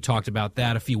Bulldogs. We talked about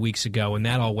that a few weeks ago, and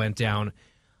that all went down.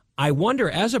 I wonder,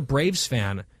 as a Braves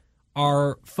fan,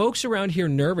 are folks around here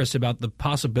nervous about the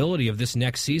possibility of this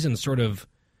next season sort of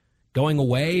going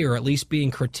away or at least being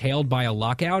curtailed by a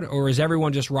lockout? Or is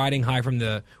everyone just riding high from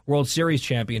the World Series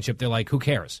championship? They're like, who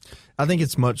cares? I think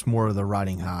it's much more of the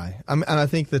riding high. And I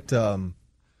think that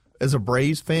as a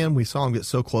Braves fan, we saw them get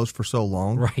so close for so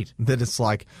long. Right. That it's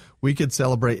like we could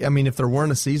celebrate. I mean, if there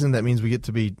weren't a season, that means we get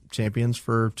to be champions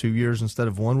for 2 years instead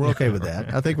of one. We're okay with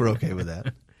that. I think we're okay with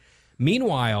that.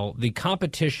 Meanwhile, the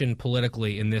competition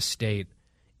politically in this state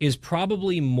is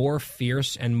probably more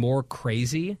fierce and more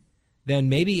crazy than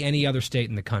maybe any other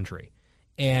state in the country.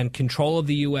 And control of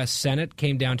the U.S. Senate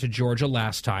came down to Georgia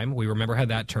last time. We remember how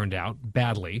that turned out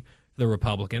badly for the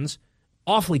Republicans.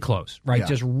 Awfully close, right? Yeah.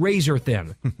 Just razor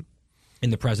thin in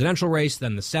the presidential race,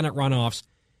 then the Senate runoffs.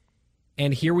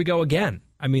 And here we go again.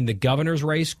 I mean, the governor's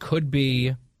race could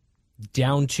be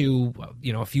down to,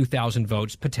 a few thousand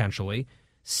votes potentially.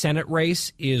 Senate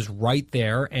race is right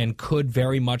there and could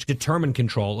very much determine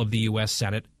control of the U.S.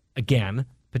 Senate again,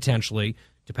 potentially,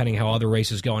 depending how other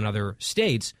races go in other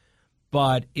states.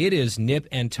 But it is nip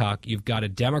and tuck. You've got a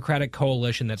Democratic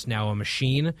coalition that's now a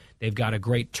machine. They've got a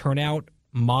great turnout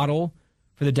model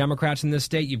for the Democrats in this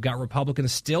state. You've got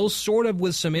Republicans still sort of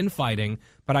with some infighting,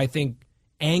 but I think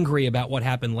angry about what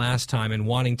happened last time and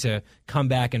wanting to come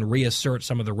back and reassert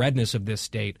some of the redness of this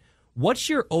state. What's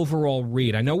your overall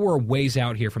read? I know we're a ways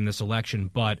out here from this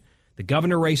election, but the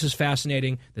governor race is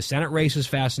fascinating. The Senate race is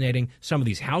fascinating. Some of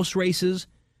these House races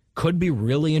could be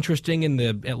really interesting in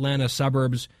the Atlanta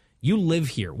suburbs. You live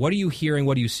here. What are you hearing?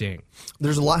 What are you seeing?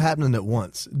 There's a lot happening at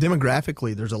once.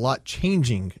 Demographically, there's a lot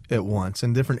changing at once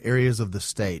in different areas of the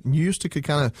state. And you used to could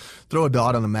kind of throw a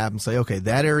dot on a map and say, okay,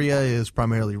 that area is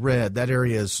primarily red. That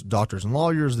area is doctors and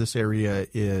lawyers. This area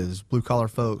is blue-collar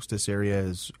folks. This area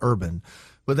is urban.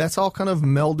 But that's all kind of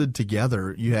melded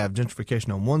together. You have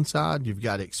gentrification on one side. You've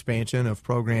got expansion of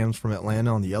programs from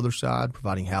Atlanta on the other side,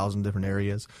 providing housing in different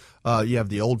areas. You have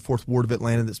the old Fourth Ward of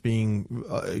Atlanta that's being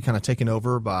kind of taken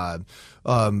over by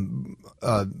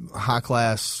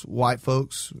high-class white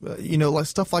folks. Like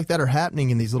stuff like that are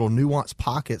happening in these little nuanced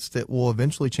pockets that will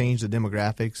eventually change the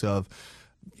demographics of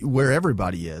where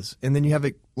everybody is. And then you have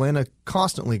Atlanta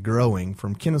constantly growing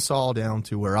from Kennesaw down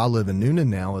to where I live in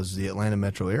Noonan now is the Atlanta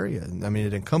metro area. I mean,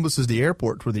 it encompasses the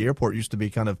airport, where the airport used to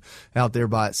be kind of out there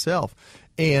by itself.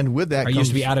 And with that, used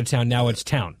to be out of town, now it's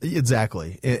town.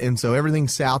 Exactly. And so everything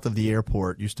south of the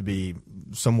airport used to be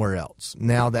somewhere else.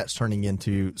 Now that's turning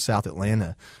into South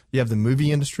Atlanta. You have the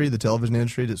movie industry, the television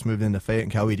industry that's moved into Fayette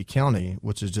and Coweta County,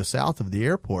 which is just south of the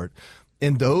airport.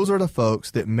 And those are the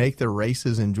folks that make the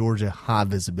races in Georgia high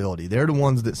visibility. They're the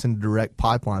ones that send a direct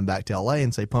pipeline back to L.A.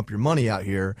 and say, pump your money out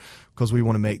here because we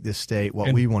want to make this state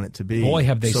what we want it to be. Boy,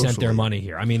 have they socially. sent their money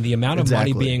here. I mean, the amount of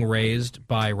money being raised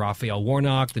by Raphael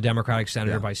Warnock, the Democratic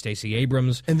senator, by Stacey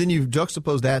Abrams. And then you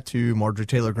juxtapose that to Marjorie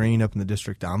Taylor Greene up in the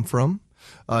district I'm from.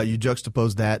 You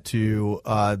juxtapose that to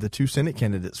the two Senate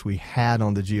candidates we had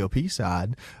on the GOP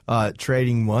side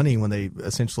trading money when they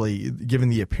essentially given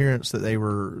the appearance that they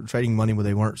were trading money when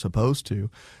they weren't supposed to.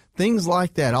 Things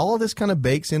like that. All of this kind of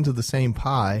bakes into the same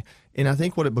pie. And I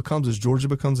think what it becomes is Georgia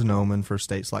becomes an omen for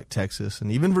states like Texas and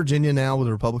even Virginia now with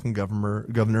a Republican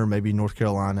governor, maybe North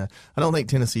Carolina. I don't think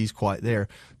Tennessee's quite there,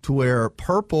 to where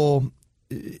purple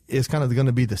is kind of going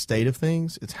to be the state of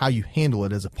things. It's how you handle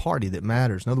it as a party that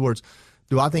matters. In other words,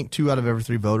 do I think 2 out of every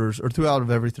 3 voters or 2 out of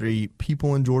every 3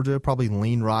 people in Georgia probably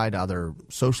lean right, either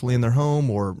socially in their home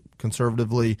or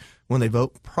conservatively when they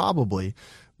vote? Probably.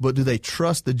 But do they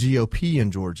trust the GOP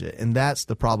in Georgia? And that's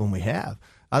the problem we have.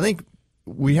 I think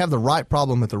we have the right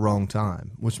problem at the wrong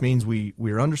time, which means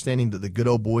we're understanding that the good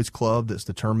old boys club that's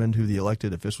determined who the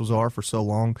elected officials are for so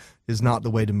long is not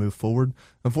the way to move forward.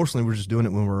 Unfortunately, we're just doing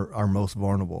it when we're our most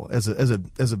vulnerable. As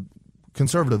a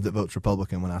conservative that votes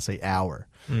Republican, when I say our,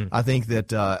 I think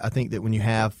that when you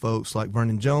have folks like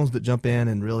Vernon Jones that jump in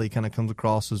and really kind of comes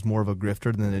across as more of a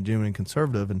grifter than a genuine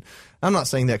conservative, and I'm not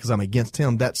saying that because I'm against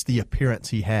him. That's the appearance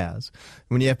he has.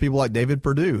 When you have people like David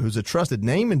Perdue, who's a trusted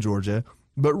name in Georgia,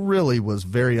 but really was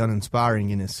very uninspiring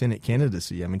in his Senate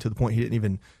candidacy. I mean, to the point he didn't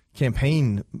even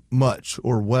campaign much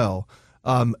or well.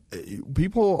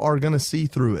 People are going to see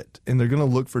through it, and they're going to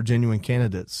look for genuine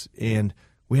candidates, and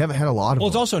we haven't had a lot of them. Well,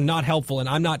 it's also not helpful, and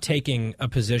I'm not taking a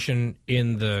position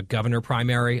in the governor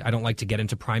primary. I don't like to get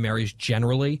into primaries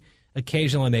generally.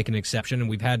 Occasionally I make an exception, and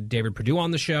we've had David Perdue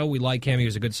on the show. We like him. He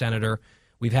was a good senator.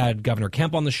 We've had Governor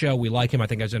Kemp on the show. We like him. I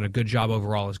think he's done a good job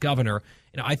overall as governor.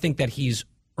 And I think that he's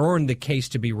earned the case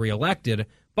to be reelected,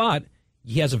 but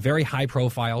he has a very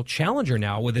high-profile challenger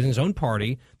now within his own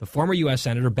party, the former U.S.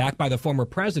 senator backed by the former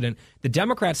president. The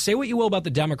Democrats, say what you will about the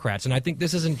Democrats, and I think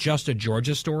this isn't just a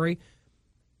Georgia story.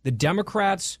 The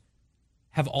Democrats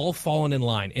have all fallen in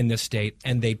line in this state,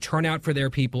 and they turn out for their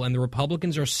people, and the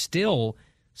Republicans are still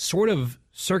sort of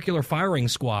circular firing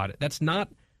squad. That's not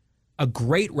a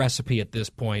great recipe at this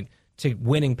point to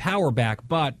winning power back,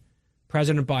 but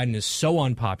President Biden is so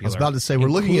unpopular. I was about to say, we're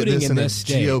looking at this in a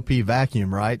state. GOP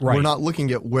vacuum, right? We're not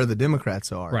looking at where the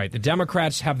Democrats are. Right. The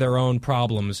Democrats have their own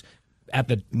problems at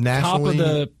the nationally top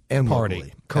of the and party.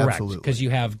 Locally. Correct. Because you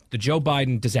have the Joe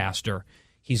Biden disaster.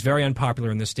 He's very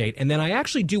unpopular in the state. And then I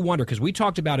actually do wonder, because we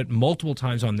talked about it multiple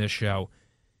times on this show,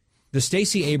 the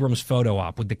Stacey Abrams photo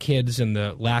op with the kids and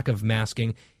the lack of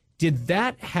masking, did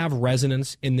that have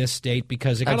resonance in this state?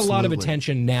 Because it got a lot of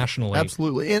attention nationally.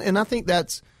 Absolutely. And I think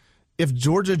that's, if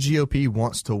Georgia GOP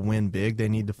wants to win big, they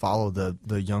need to follow the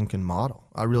Youngkin model.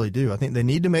 I really do. I think they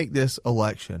need to make this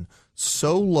election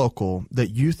so local that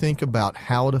you think about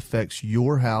how it affects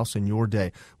your house and your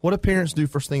day. What do parents do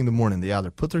first thing in the morning? They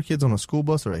either put their kids on a school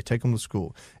bus or they take them to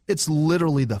school. It's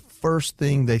literally the first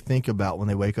thing they think about when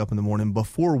they wake up in the morning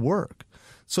before work.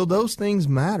 So those things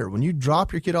matter. When you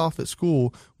drop your kid off at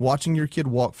school, watching your kid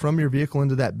walk from your vehicle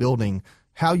into that building,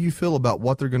 how you feel about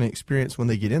what they're going to experience when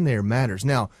they get in there matters.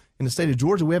 Now, in the state of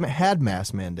Georgia, we haven't had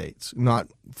mask mandates, not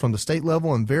from the state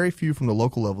level and very few from the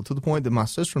local level, to the point that my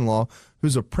sister-in-law,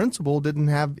 who's a principal, didn't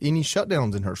have any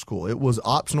shutdowns in her school. It was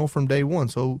optional from day one.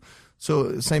 So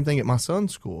same thing at my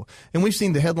son's school. And we've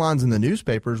seen the headlines in the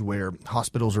newspapers where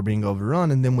hospitals are being overrun,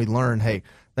 and then we learn, hey,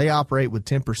 they operate with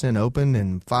 10% open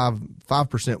and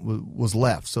 5% was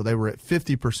left. So they were at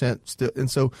 50% still.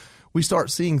 And so we start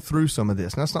seeing through some of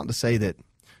this. And that's not to say that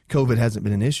COVID hasn't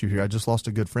been an issue here. I just lost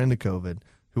a good friend to COVID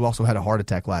who also had a heart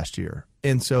attack last year.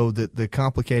 And so the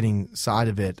complicating side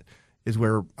of it is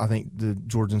where I think the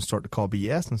Georgians start to call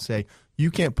BS and say, you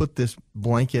can't put this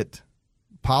blanket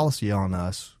policy on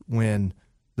us when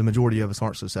the majority of us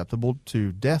aren't susceptible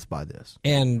to death by this.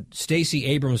 And Stacey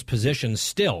Abrams' position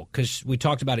still, because we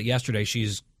talked about it yesterday,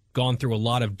 she's gone through a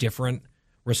lot of different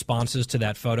responses to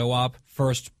that photo op.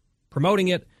 First promoting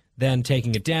it, then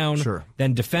taking it down,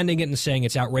 then defending it and saying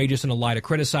it's outrageous and a lie to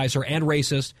criticize her and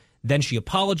racist. Then she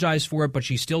apologized for it, but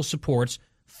she still supports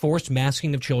forced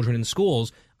masking of children in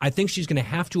schools. I think she's going to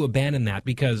have to abandon that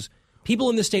because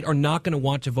people in the state are not going to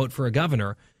want to vote for a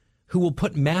governor who will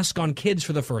put masks on kids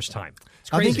for the first time. It's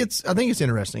crazy. I think it's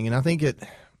interesting, and I think it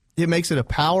makes it a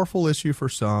powerful issue for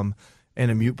some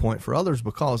and a moot point for others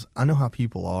because I know how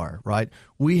people are, right?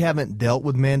 We haven't dealt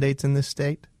with mandates in this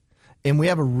state, and we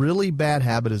have a really bad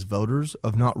habit as voters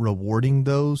of not rewarding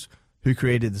those who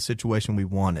created the situation we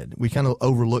wanted. We kind of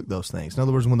overlook those things. In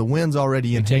other words, when the win's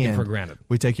already in take hand, it for granted.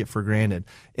 We take it for granted.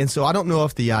 And so I don't know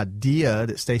if the idea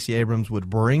that Stacey Abrams would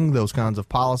bring those kinds of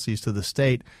policies to the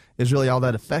state is really all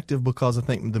that effective, because I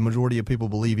think the majority of people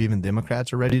believe even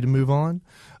Democrats are ready to move on.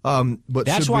 But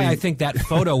that's why I think that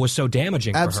photo was so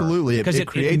damaging for her. Absolutely. Because it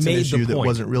creates an issue that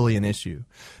wasn't really an issue.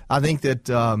 I think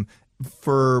that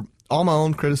for all my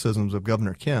own criticisms of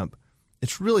Governor Kemp,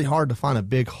 it's really hard to find a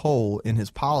big hole in his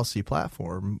policy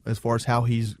platform as far as how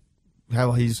he's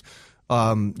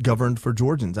governed for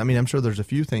Georgians. I mean, I'm sure there's a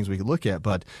few things we could look at,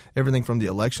 but everything from the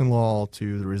election law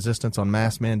to the resistance on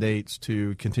mask mandates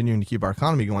to continuing to keep our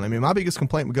economy going. I mean, my biggest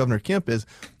complaint with Governor Kemp is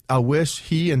I wish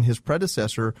he and his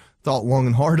predecessor thought long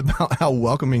and hard about how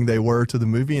welcoming they were to the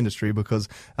movie industry, because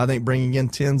I think bringing in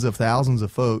tens of thousands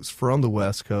of folks from the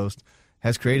West Coast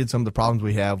has created some of the problems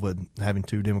we have with having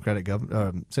two Democratic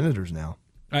senators now.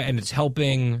 And it's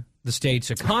helping the state's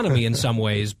economy in some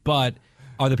ways, but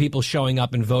are the people showing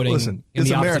up and voting in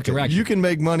the opposite direction? You can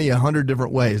make money 100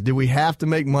 different ways. Do we have to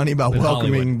make money by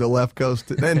welcoming the left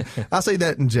coast? And I say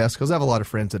that in jest because I have a lot of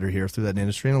friends that are here through that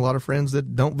industry and a lot of friends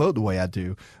that don't vote the way I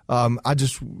do.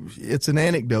 It's an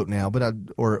anecdote now, but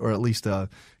or at least a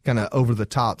kind of over the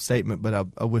top statement. But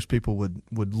I wish people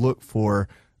would look for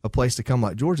a place to come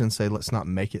like Georgia and say, let's not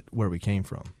make it where we came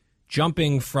from.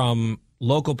 Jumping from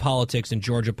local politics and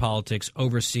Georgia politics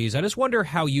overseas, I just wonder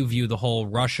how you view the whole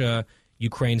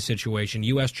Russia-Ukraine situation.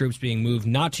 U.S. troops being moved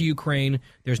not to Ukraine.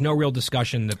 There's no real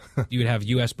discussion that you would have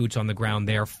U.S. boots on the ground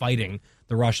there fighting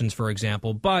the Russians, for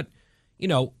example. But,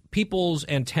 people's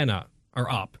antenna are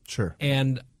up. Sure.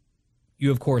 And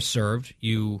you, of course, served.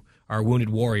 You are a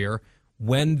wounded warrior.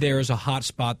 When there's a hot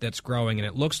spot that's growing, and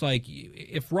it looks like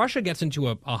if Russia gets into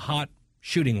a hot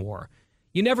shooting war,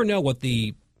 you never know what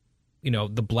the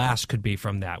blast could be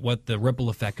from that, what the ripple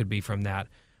effect could be from that.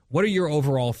 What are your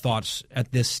overall thoughts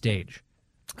at this stage?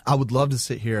 I would love to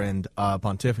sit here and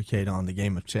pontificate on the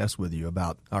game of chess with you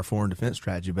about our foreign defense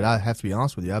strategy, but I have to be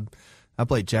honest with you. I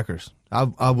played checkers.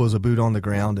 I was a boot on the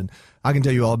ground, and I can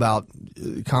tell you all about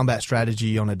combat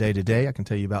strategy on a day-to-day. I can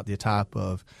tell you about the type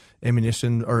of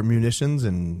munitions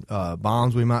and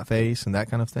bombs we might face and that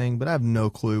kind of thing, but I have no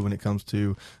clue when it comes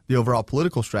to the overall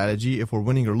political strategy if we're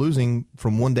winning or losing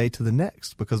from one day to the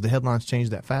next, because the headlines change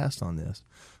that fast on this.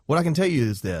 What I can tell you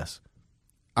is this.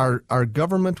 Our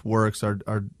government works,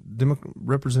 our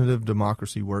representative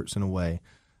democracy works in a way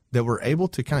that we're able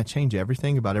to kind of change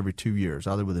everything about every 2 years,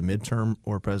 either with a midterm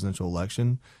or a presidential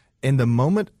election. And the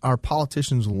moment our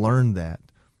politicians learned that,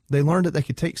 they learned that they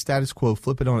could take status quo,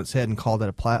 flip it on its head, and call that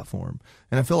a platform.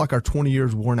 And I feel like our 20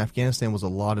 years war in Afghanistan was a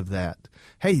lot of that.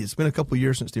 Hey, it's been a couple of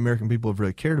years since the American people have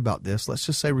really cared about this. Let's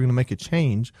just say we're going to make a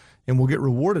change, and we'll get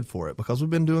rewarded for it because we've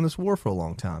been doing this war for a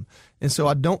long time. And so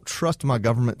I don't trust my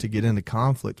government to get into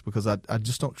conflict because I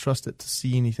just don't trust it to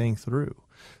see anything through.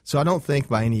 So I don't think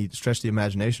by any stretch of the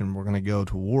imagination we're going to go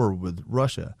to war with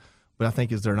Russia. But I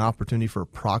think, is there an opportunity for a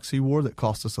proxy war that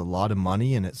costs us a lot of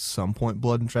money and at some point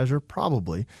blood and treasure?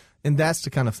 Probably. And that's the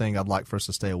kind of thing I'd like for us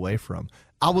to stay away from.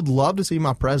 I would love to see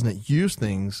my president use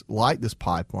things like this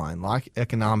pipeline, like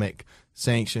economic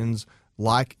sanctions,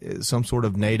 like some sort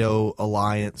of NATO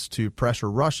alliance to pressure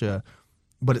Russia.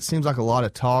 But it seems like a lot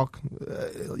of talk,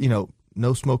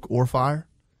 no smoke or fire.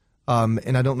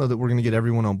 And I don't know that we're going to get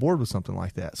everyone on board with something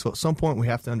like that. So at some point we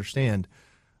have to understand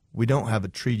we don't have a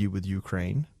treaty with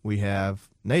Ukraine. We have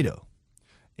NATO.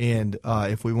 And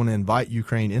if we want to invite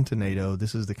Ukraine into NATO,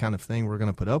 this is the kind of thing we're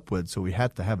going to put up with. So we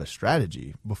have to have a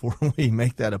strategy before we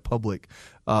make that a public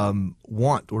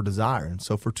want or desire. And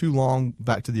so for too long,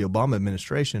 back to the Obama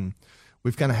administration,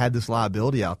 we've kind of had this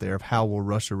liability out there of how will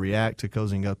Russia react to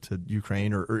cozying up to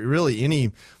Ukraine or really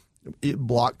any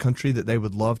bloc country that they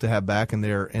would love to have back in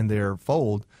their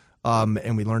fold.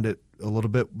 And we learned it a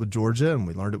little bit with Georgia, and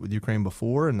we learned it with Ukraine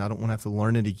before, and I don't want to have to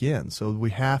learn it again. So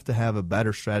we have to have a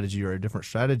better strategy or a different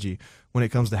strategy when it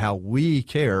comes to how we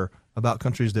care about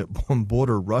countries that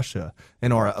border Russia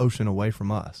and are an ocean away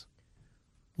from us.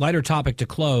 Lighter topic to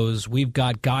close. We've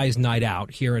got Guys Night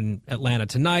Out here in Atlanta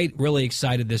tonight. Really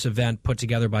excited, this event put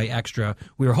together by Extra.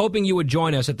 We were hoping you would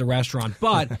join us at the restaurant,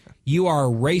 but you are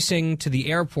racing to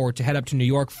the airport to head up to New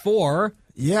York for...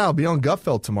 Yeah, I'll be on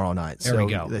Gutfeld tomorrow night. There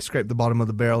we go. They scrape the bottom of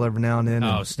the barrel every now and then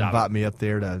and invite me up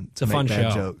there to make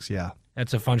bad jokes. Yeah.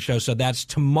 That's a fun show. So that's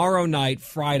tomorrow night,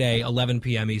 Friday, 11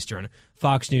 p.m. Eastern.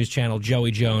 Fox News Channel,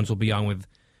 Joey Jones will be on with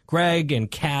Greg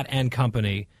and Kat and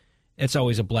company. It's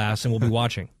always a blast, and we'll be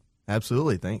watching.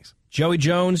 Absolutely. Thanks. Joey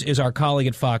Jones is our colleague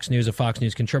at Fox News, a Fox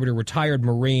News contributor, retired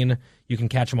Marine. You can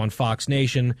catch him on Fox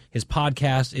Nation. His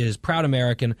podcast is Proud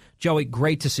American. Joey,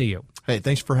 great to see you. Hey,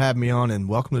 thanks for having me on, and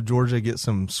welcome to Georgia. Get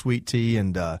some sweet tea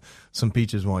and some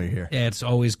peaches while you're here. It's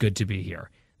always good to be here.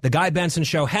 The Guy Benson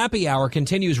Show Happy Hour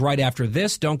continues right after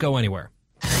this. Don't go anywhere.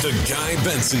 The Guy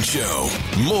Benson Show.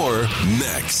 More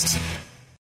next.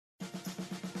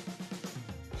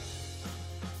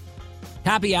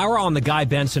 Happy Hour on The Guy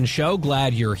Benson Show.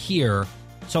 Glad you're here.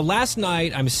 So last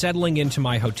night, I'm settling into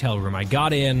my hotel room. I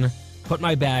got in, put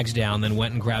my bags down, then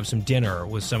went and grabbed some dinner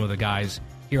with some of the guys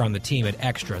here on the team at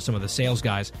Extra, some of the sales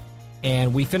guys.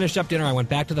 And we finished up dinner. I went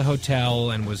back to the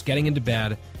hotel and was getting into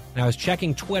bed. And I was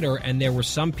checking Twitter, and there were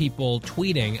some people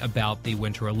tweeting about the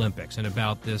Winter Olympics and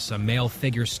about this male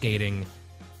figure skating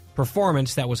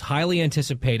performance that was highly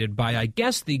anticipated by, I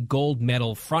guess, the gold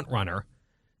medal frontrunner,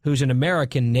 who's an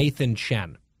American, Nathan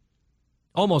Chen.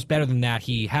 Almost better than that,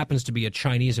 he happens to be a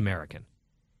Chinese American.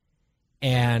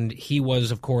 And he was,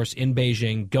 of course, in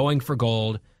Beijing, going for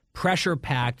gold,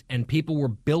 pressure-packed, and people were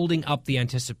building up the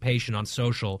anticipation on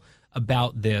social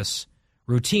about this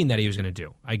routine that he was going to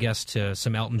do, I guess, to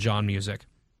some Elton John music.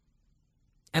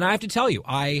 And I have to tell you,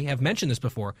 I have mentioned this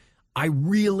before, I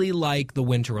really like the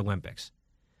Winter Olympics.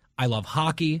 I love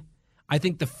hockey. I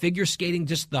think the figure skating,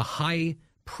 just the high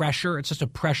pressure, it's just a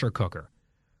pressure cooker,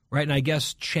 right? And I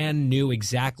guess Chen knew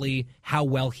exactly how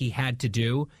well he had to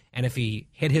do, and if he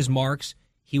hit his marks,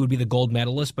 he would be the gold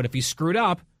medalist. But if he screwed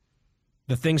up,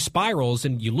 the thing spirals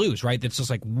and you lose, right? It's just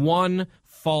like one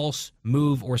false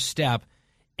move or step,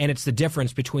 and it's the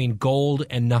difference between gold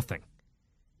and nothing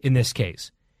in this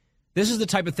case. This is the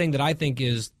type of thing that I think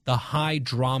is the high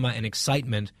drama and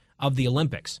excitement of the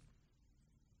Olympics.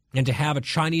 And to have a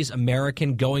Chinese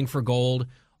American going for gold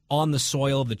on the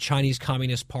soil of the Chinese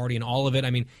Communist Party and all of it, I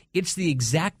mean, it's the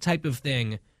exact type of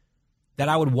thing that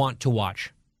I would want to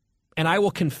watch. And I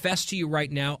will confess to you right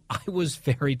now, I was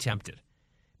very tempted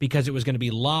because it was going to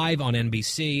be live on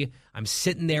NBC. I'm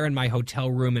sitting there in my hotel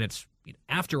room, and it's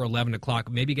after 11 o'clock,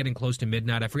 maybe getting close to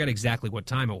midnight. I forget exactly what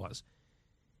time it was.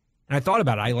 And I thought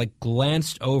about it. I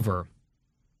glanced over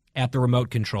at the remote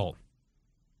control.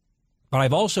 But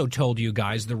I've also told you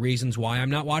guys the reasons why I'm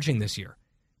not watching this year.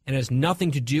 And it has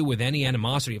nothing to do with any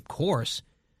animosity, of course,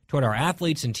 toward our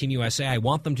athletes and Team USA. I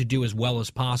want them to do as well as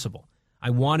possible.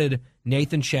 I wanted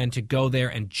Nathan Chen to go there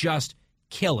and just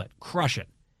kill it, crush it.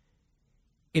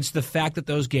 It's the fact that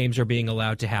those games are being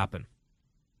allowed to happen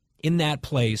in that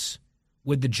place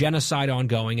with the genocide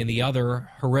ongoing and the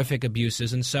other horrific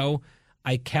abuses. And so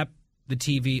I kept the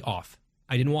TV off.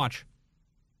 I didn't watch.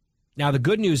 Now, the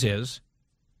good news is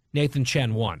Nathan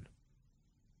Chen won.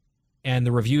 And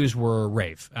the reviews were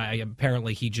rave.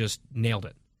 Apparently, he just nailed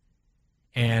it.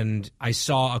 And I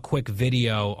saw a quick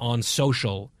video on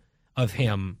social of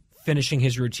him finishing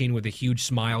his routine with a huge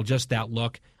smile, just that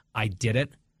look. I did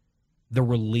it. The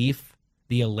relief,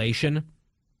 the elation.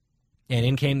 And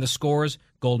in came the scores,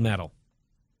 gold medal.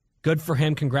 Good for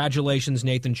him. Congratulations,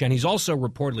 Nathan Chen. He's also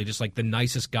reportedly just like the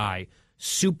nicest guy,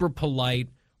 super polite,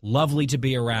 lovely to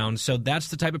be around. So that's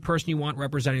the type of person you want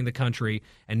representing the country.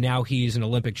 And now he's an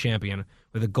Olympic champion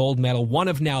with a gold medal, one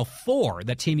of now 4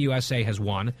 that Team USA has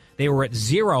won. They were at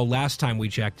 0 last time we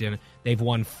checked in. They've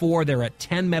won 4. They're at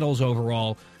 10 medals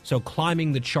overall. So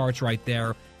climbing the charts right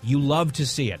there. You love to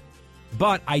see it.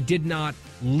 But I did not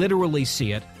literally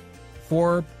see it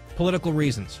for political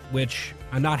reasons, which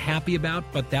I'm not happy about,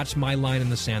 but that's my line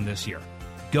in the sand this year.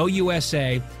 Go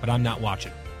USA, but I'm not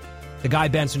watching. The Guy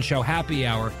Benson Show Happy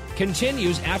Hour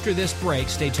continues after this break.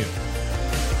 Stay tuned.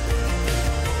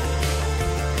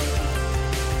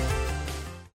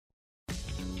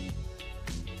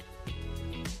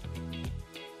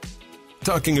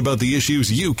 Talking about the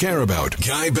issues you care about.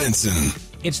 Guy Benson.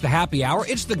 It's the Happy Hour.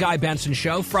 It's the Guy Benson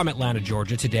Show from Atlanta,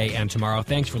 Georgia, today and tomorrow.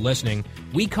 Thanks for listening.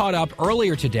 We caught up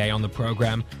earlier today on the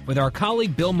program with our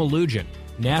colleague Bill Melugin,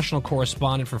 national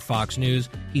correspondent for Fox News.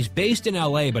 He's based in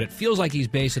L.A., but it feels like he's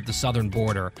based at the southern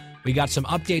border. We got some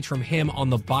updates from him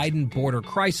on the Biden border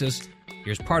crisis.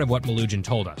 Here's part of what Melugin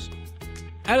told us.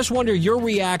 I just wonder your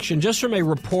reaction, just from a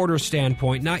reporter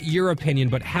standpoint, not your opinion,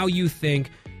 but how you think.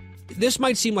 This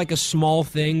might seem like a small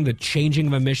thing, the changing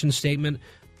of a mission statement,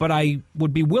 but I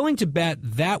would be willing to bet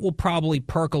that will probably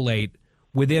percolate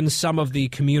within some of the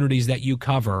communities that you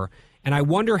cover. And I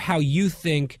wonder how you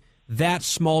think that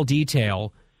small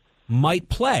detail might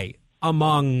play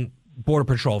among Border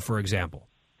Patrol, for example.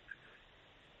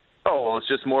 Oh, well, it's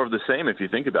just more of the same if you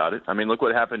think about it. I mean, look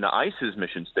what happened to ICE's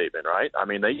mission statement, right? I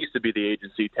mean, they used to be the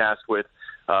agency tasked with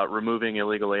removing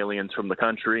illegal aliens from the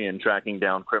country and tracking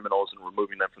down criminals and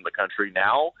removing them from the country.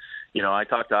 Now, I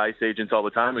talk to ICE agents all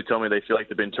the time who tell me they feel like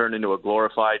they've been turned into a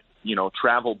glorified,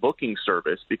 travel booking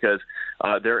service because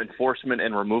their enforcement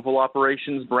and removal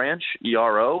operations branch,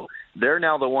 ERO, they're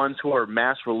now the ones who are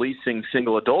mass releasing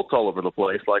single adults all over the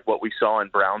place, like what we saw in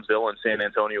Brownsville and San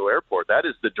Antonio Airport. That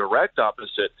is the direct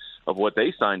opposite of what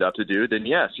they signed up to do. Then,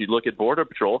 yes, you look at Border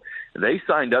Patrol. They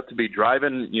signed up to be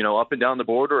driving, up and down the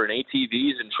border in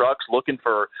ATVs and trucks looking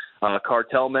for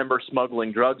cartel members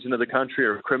smuggling drugs into the country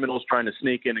or criminals trying to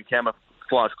sneak in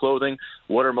camouflage clothing.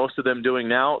 What are most of them doing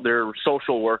now? They're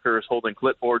social workers holding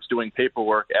clipboards, doing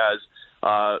paperwork as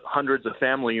hundreds of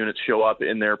family units show up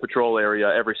in their patrol area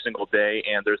every single day,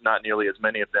 and there's not nearly as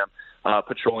many of them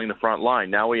patrolling the front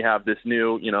line. Now we have this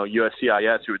new,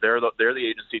 USCIS, who they're the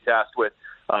agency tasked with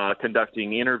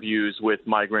conducting interviews with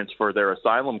migrants for their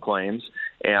asylum claims,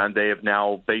 and they have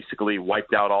now basically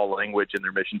wiped out all language in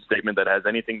their mission statement that has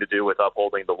anything to do with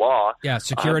upholding the law. Yeah,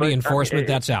 security enforcement,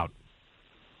 that's out.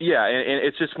 Yeah, and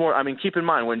it's just more, keep in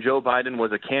mind, when Joe Biden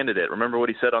was a candidate, remember what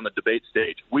he said on the debate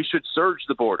stage? We should surge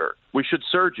the border. We should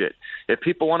surge it. If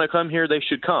people want to come here, they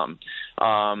should come.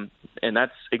 And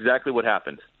that's exactly what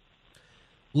happened.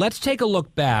 Let's take a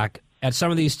look back at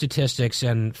some of these statistics,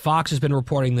 and Fox has been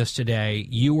reporting this today.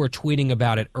 You were tweeting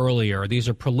about it earlier. These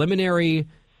are preliminary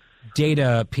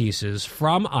data pieces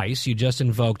from ICE. You just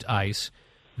invoked ICE.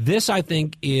 This, I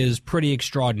think, is pretty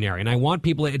extraordinary, and I want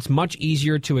people, it's much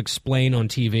easier to explain on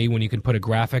TV when you can put a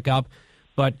graphic up,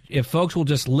 but if folks will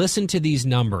just listen to these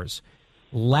numbers.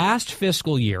 Last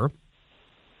fiscal year,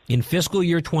 in fiscal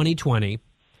year 2020,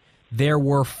 there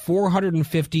were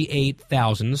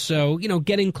 458,000, so,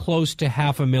 getting close to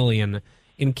 500,000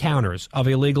 encounters of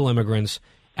illegal immigrants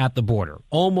at the border,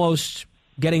 almost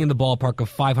getting in the ballpark of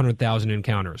 500,000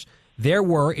 encounters. There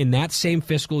were, in that same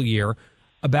fiscal year,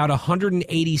 about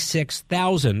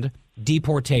 186,000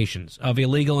 deportations of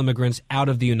illegal immigrants out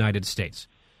of the United States.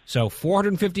 So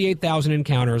 458,000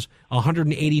 encounters,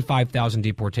 185,000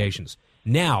 deportations.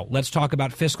 Now, let's talk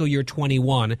about fiscal year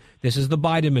 21. This is the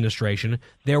Biden administration.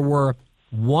 There were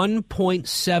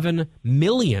 1.7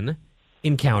 million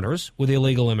encounters with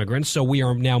illegal immigrants, so we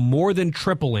are now more than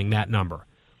tripling that number.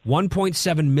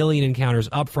 1.7 million encounters,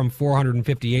 up from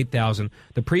 458,000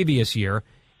 the previous year,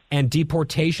 and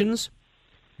deportations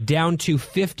down to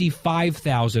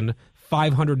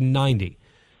 55,590.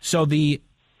 So the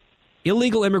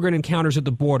illegal immigrant encounters at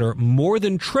the border more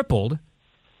than tripled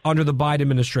under the Biden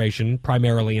administration,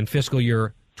 primarily in fiscal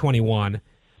year 21.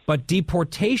 But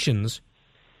deportations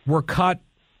were cut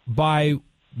by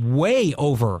way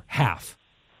over half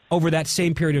over that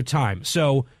same period of time.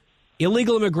 So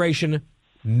illegal immigration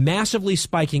massively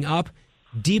spiking up,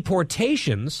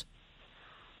 deportations,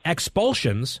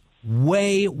 expulsions,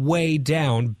 way, way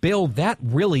down. Bill, that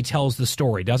really tells the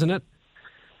story, doesn't it?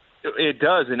 It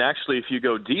does. And actually, if you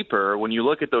go deeper, when you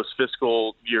look at those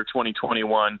fiscal year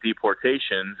 2021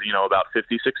 deportations, about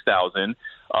 56,000,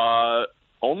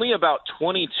 only about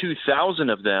 22,000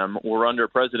 of them were under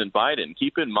President Biden.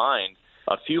 Keep in mind,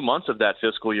 a few months of that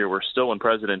fiscal year were still when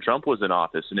President Trump was in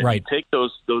office. And if you take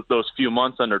those few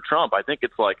months under Trump, I think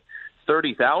it's like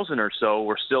 30,000 or so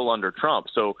were still under Trump.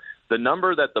 So the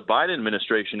number that the Biden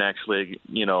administration actually,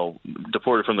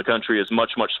 deported from the country is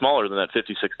much, much smaller than that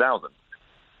 56,000.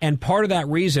 And part of that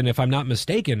reason, if I'm not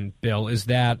mistaken, Bill, is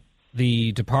that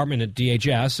the department at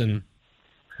DHS and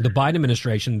the Biden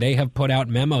administration, they have put out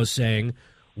memos saying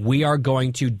we are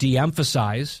going to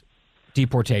de-emphasize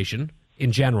deportation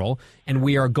in general, and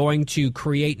we are going to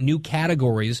create new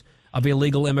categories of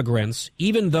illegal immigrants,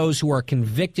 even those who are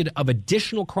convicted of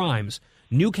additional crimes,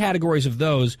 new categories of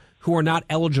those who are not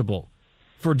eligible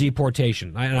for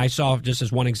deportation. And I saw, just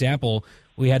as one example,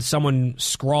 we had someone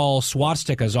scrawl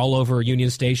swastikas all over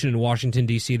Union Station in Washington,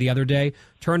 D.C. the other day.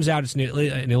 Turns out it's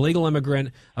an illegal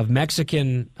immigrant of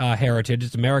Mexican heritage.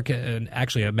 It's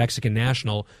actually a Mexican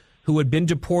national who had been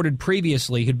deported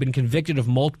previously, who'd been convicted of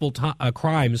multiple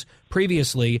crimes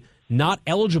previously, not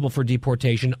eligible for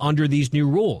deportation under these new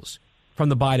rules from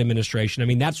the Biden administration. I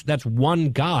mean, that's one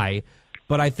guy,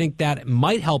 but I think that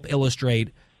might help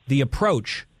illustrate the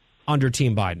approach under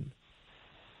Team Biden.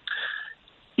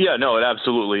 Yeah, no, it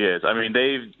absolutely is. I mean,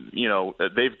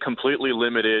 they've completely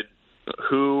limited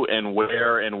who and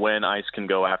where and when ICE can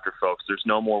go after folks. There's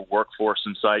no more workforce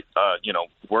site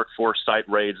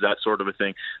raids, that sort of a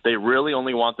thing. They really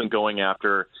only want them going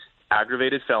after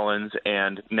aggravated felons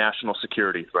and national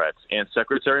security threats. And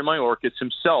Secretary Mayorkas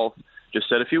himself just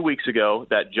said a few weeks ago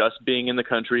that just being in the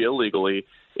country illegally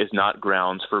is not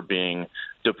grounds for being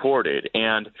deported.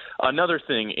 And another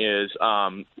thing is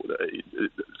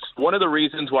One of the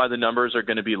reasons why the numbers are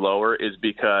going to be lower is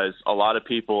because a lot of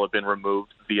people have been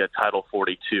removed via Title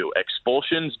 42.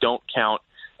 Expulsions don't count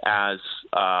as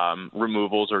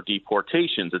removals or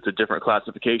deportations. It's a different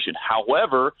classification.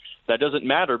 However, that doesn't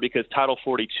matter because Title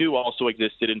 42 also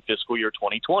existed in fiscal year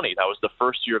 2020. That was the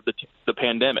first year of the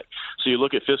pandemic. So you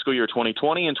look at fiscal year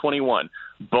 2020 and 21.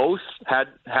 Both had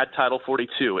Title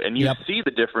 42, and you see the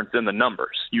difference in the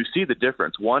numbers. You see the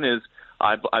difference. One is,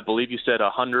 I believe you said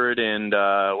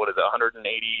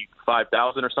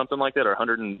 185,000 or something like that, or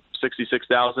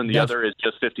 166,000. The other is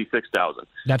just 56,000.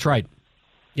 That's right.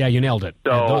 Yeah, you nailed it.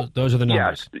 So those are the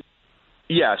numbers.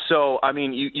 Yeah. So I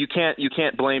mean, you can't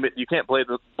blame it. You can't blame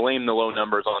the low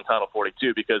numbers on Title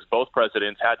 42 because both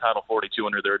presidents had Title 42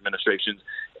 under their administrations,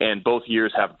 and both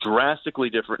years have drastically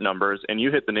different numbers. And you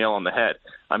hit the nail on the head.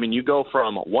 I mean, you go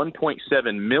from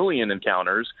 1.7 million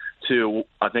encounters to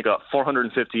I think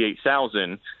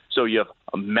 458,000. So you have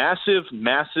a massive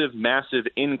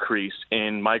increase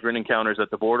in migrant encounters at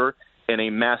the border and a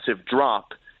massive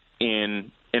drop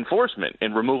in enforcement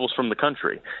and removals from the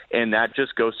country. And that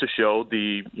just goes to show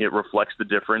it reflects the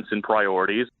difference in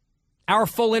priorities. Our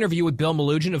full interview with Bill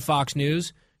Melugin of Fox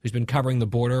News, who's been covering the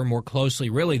border more closely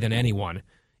really than anyone,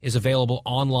 is available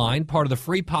online, part of the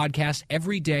free podcast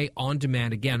every day on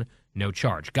demand. Again, no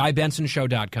charge.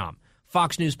 GuyBensonShow.com,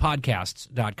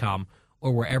 FoxNewsPodcasts.com,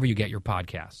 or wherever you get your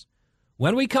podcasts.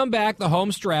 When we come back, the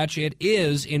home stretch, it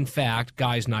is, in fact,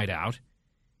 Guy's Night Out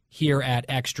here at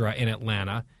Extra in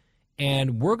Atlanta.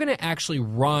 And we're going to actually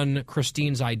run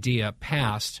Christine's idea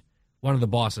past one of the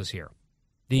bosses here.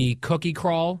 The cookie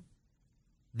crawl,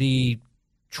 the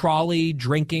trolley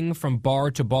drinking from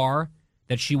bar to bar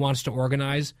that she wants to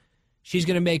organize. She's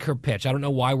going to make her pitch. I don't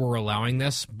know why we're allowing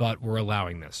this, but we're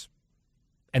allowing this.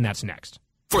 And that's next.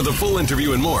 For the full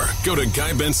interview and more, go to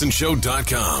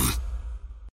GuyBensonShow.com.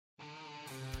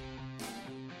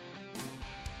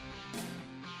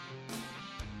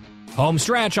 Home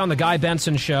stretch on the Guy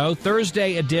Benson Show,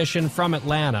 Thursday edition from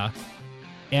Atlanta.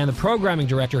 And the programming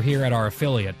director here at our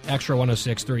affiliate, Extra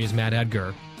 106.3, is Matt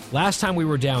Edgar. Last time we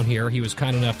were down here, he was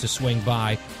kind enough to swing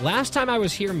by. Last time I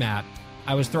was here, Matt,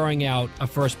 I was throwing out a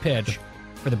first pitch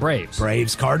for the Braves.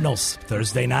 Braves-Cardinals,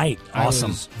 Thursday night.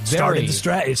 Awesome.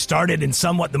 It started in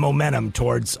somewhat the momentum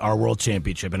towards our World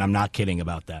Championship, and I'm not kidding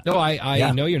about that. No,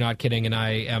 I know you're not kidding, and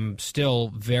I am still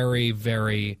very,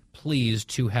 very pleased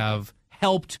to have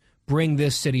helped bring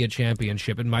this city a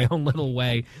championship in my own little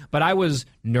way. But I was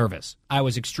nervous. I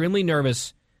was extremely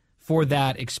nervous for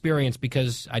that experience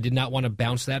because I did not want to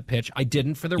bounce that pitch. I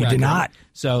didn't, for the record. You did not.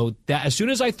 So that, as soon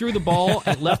as I threw the ball,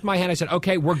 it left my hand. I said,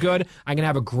 okay, we're good. I'm going to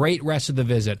have a great rest of the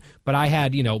visit. But I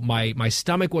had, my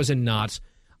stomach was in knots.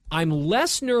 I'm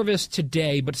less nervous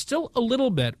today, but still a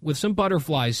little bit with some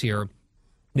butterflies here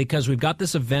because we've got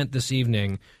this event this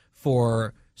evening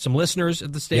for some listeners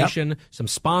at the station, some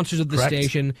sponsors of the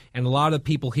station, and a lot of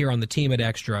people here on the team at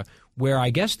Extra, where I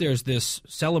guess there's this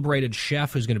celebrated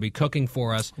chef who's going to be cooking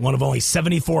for us. One of only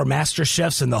 74 master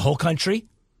chefs in the whole country.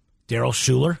 Daryl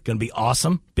Schuler, going to be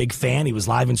awesome. Big fan. He was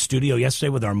live in studio yesterday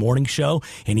with our morning show,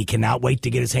 and he cannot wait to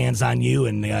get his hands on you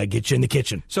and get you in the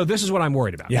kitchen. So this is what I'm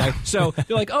worried about. Yeah. Right? So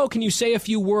they're like, oh, can you say a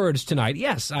few words tonight?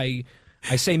 Yes, I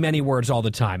say many words all the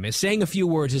time. Saying a few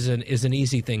words is an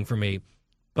easy thing for me.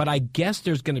 But I guess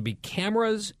there's going to be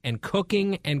cameras and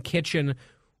cooking and kitchen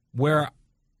where,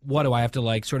 what do I have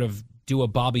to sort of do a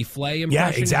Bobby Flay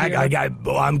impression? Yeah, exactly.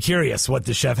 I'm curious what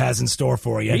the chef has in store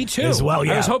for you. Me too. As well,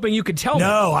 yeah. I was hoping you could tell me.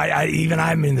 No,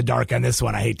 I'm in the dark on this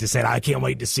one. I hate to say it. I can't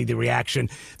wait to see the reaction.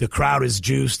 The crowd is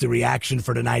juiced. The reaction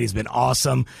for tonight has been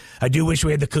awesome. I do wish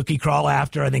we had the cookie crawl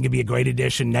after. I think it'd be a great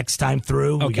addition next time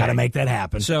through. Okay. We got to make that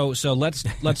happen. So let's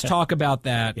talk about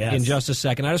that in just a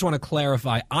second. I just want to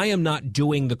clarify. I am not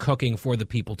doing the cooking for the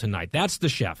people tonight. That's the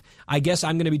chef. I guess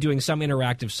I'm going to be doing some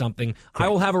interactive something. Correct. I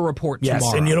will have a report tomorrow.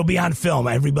 Yes, and it'll be on film.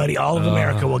 Everybody, all of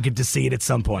America will get to see it at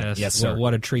some point. Yes sir.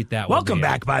 What a treat that will be. Welcome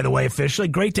back, by the way, officially.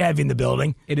 Great to have you in the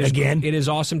building again. It is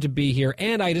awesome to be here.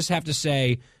 And I just have to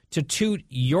say, to toot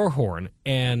your horn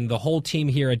and the whole team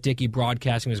here at Dickey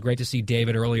Broadcasting, it was great to see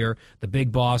David earlier, the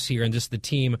big boss here, and just the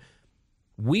team.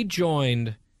 We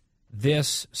joined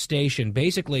this station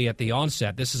basically at the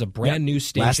onset. This is a brand new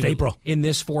station. Last April. In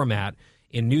this format,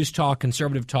 in News Talk,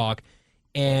 Conservative Talk.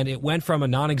 And it went from a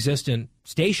non-existent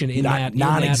station in that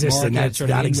market, sort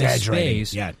of in this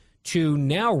space, to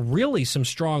now really some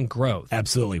strong growth.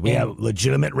 Absolutely. We have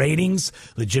legitimate ratings,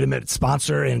 legitimate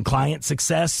sponsor and client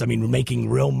success. I mean, we're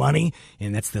making real money,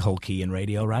 and that's the whole key in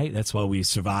radio, right? That's why we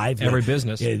survive. Every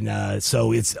business. And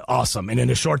so it's awesome. And in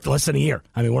less than a year.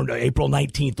 I mean, April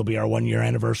 19th will be our 1-year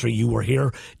anniversary. You were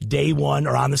here day one,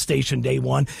 or on the station day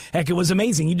one. Heck, it was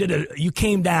amazing. You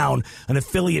came down an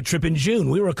affiliate trip in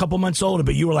June. We were a couple months older,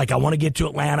 but you were like, I want to get to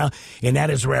Atlanta, and that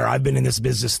is rare. I've been in this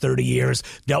business 30 years,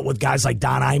 dealt with guys like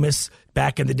Don Imus.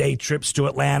 Back in the day, trips to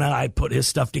Atlanta, I put his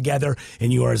stuff together,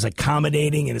 and you are as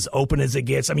accommodating and as open as it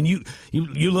gets. I mean, you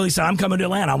literally said, I'm coming to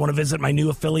Atlanta. I want to visit my new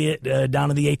affiliate down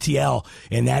in the ATL,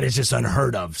 and that is just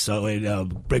unheard of. So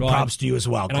big props to you as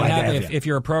well. Glad to have you. If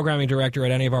you're a programming director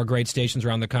at any of our great stations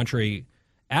around the country,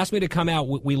 ask me to come out.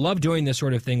 We love doing this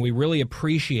sort of thing. We really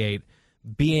appreciate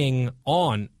being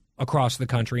on across the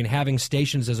country and having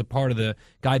stations as a part of the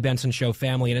Guy Benson Show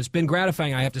family. And it's been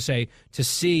gratifying, I have to say, to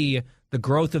see the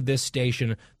growth of this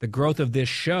station, the growth of this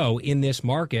show in this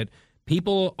market.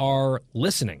 People are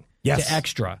listening to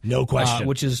Extra. No question.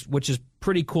 Which is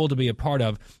pretty cool to be a part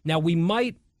of. Now, we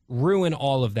might ruin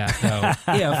all of that,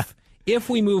 though, if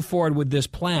we move forward with this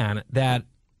plan that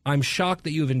I'm shocked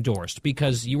that you've endorsed,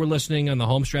 because you were listening on the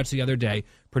home stretch the other day.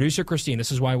 Producer Christine,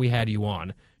 this is why we had you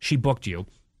on. She booked you.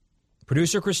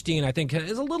 Producer Christine, I think,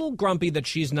 is a little grumpy that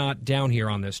she's not down here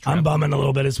on this trip. I'm bumming a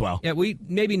little bit as well. Yeah,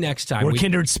 maybe next time. We're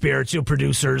kindred spirits,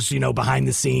 producers, behind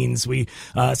the scenes.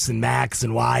 Us and Max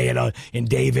and Wyatt and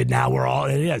David. Now we're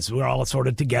all sort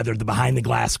of together, the behind the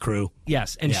glass crew.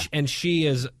 Yes, and she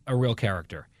is a real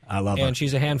character. I love her. And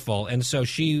she's a handful. And so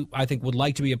she, I think, would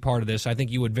like to be a part of this. I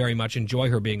think you would very much enjoy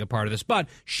her being a part of this. But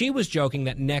she was joking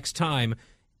that next time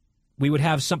we would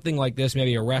have something like this,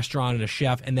 maybe a restaurant and a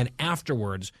chef, and then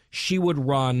afterwards she would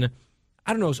run,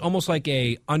 I don't know, it's almost like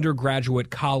a undergraduate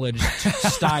college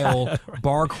style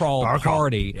bar crawl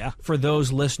party for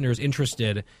those listeners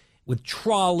interested, with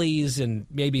trolleys and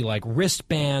maybe like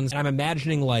wristbands. And I'm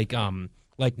imagining like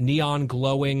neon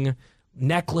glowing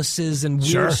necklaces and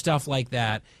weird stuff like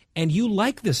that. And you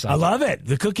like this idea. I love it.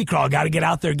 The cookie crawl. Got to get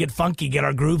out there, get funky, get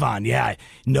our groove on. Yeah,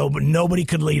 nobody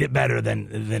could lead it better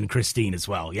than Christine as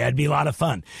well. Yeah, it'd be a lot of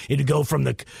fun. It'd go from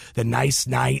the nice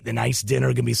night, the nice dinner.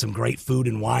 Going to be some great food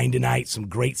and wine tonight, some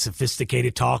great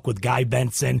sophisticated talk with Guy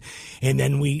Benson. And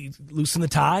then we loosen the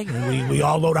tie, and we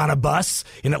all load on a bus.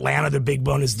 In Atlanta, the big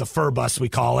one is the fur bus, we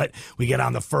call it. We get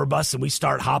on the fur bus, and we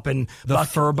start hopping. The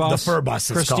fur bus? The fur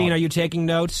bus, Christine, called. Are you taking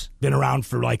notes? Been around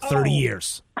for like 30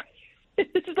 years.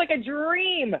 This is like a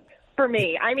dream for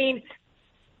me. I mean,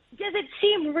 does it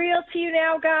seem real to you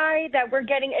now, Guy, that we're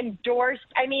getting endorsed?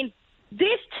 I mean,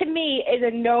 this to me is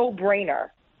a no-brainer.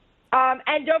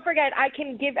 And don't forget, I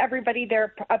can give everybody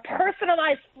a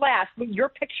personalized flask with your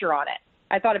picture on it.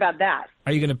 I thought about that.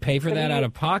 Are you going to pay for that out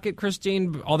of pocket,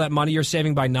 Christine? All that money you're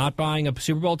saving by not buying a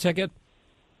Super Bowl ticket?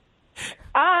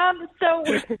 So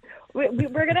we're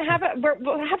going to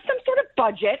we'll have some sort of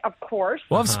budget, of course.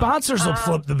 Well, if sponsors will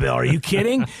flip the bill. Are you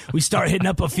kidding? We start hitting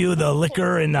up a few of the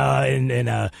liquor and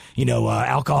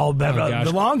alcohol beverage.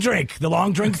 The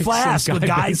long drink flask with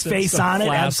Guy's face on it.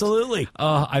 Absolutely.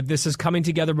 This is coming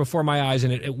together before my eyes,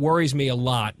 and it worries me a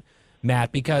lot,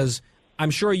 Matt, because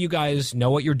I'm sure you guys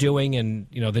know what you're doing, and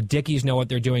the Dickies know what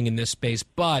they're doing in this space.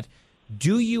 But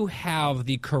do you have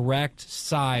the correct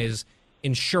size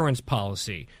insurance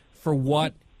policy for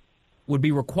what would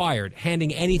be required,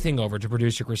 handing anything over to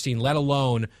producer Christine, let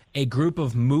alone a group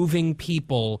of moving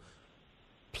people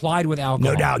plied with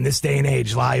alcohol? No doubt. In this day and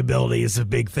age, liability is a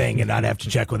big thing, and I'd have to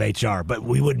check with HR. But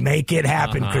we would make it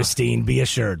happen, Christine. Be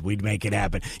assured. We'd make it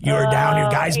happen. You are down here.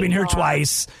 Guy's been here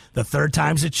twice. The third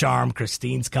time's a charm.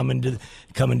 Christine's coming to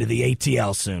the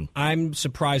ATL soon. I'm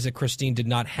surprised that Christine did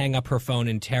not hang up her phone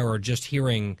in terror just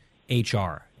hearing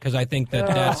HR, because I think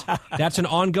that's an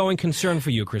ongoing concern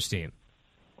for you, Christine.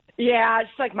 Yeah, it's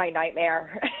like my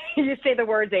nightmare. You say the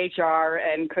words HR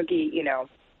and cookie,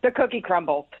 the cookie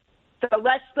crumbles. So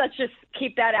let's just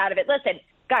keep that out of it. Listen,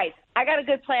 guys, I got a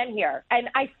good plan here, and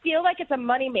I feel like it's a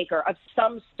moneymaker of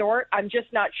some sort. I'm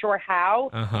just not sure how.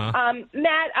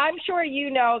 Matt, I'm sure you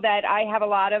know that I have a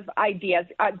lot of ideas.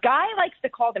 Guy likes to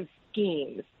call them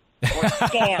schemes or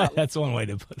scams. That's one way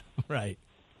to put them, right.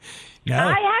 No.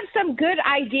 I have some good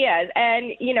ideas,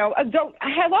 and,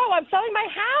 hello, I'm selling my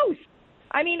house.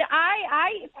 I mean,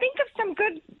 I think of some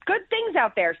good things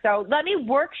out there. So let me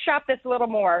workshop this a little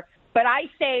more. But I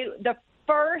say the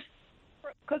first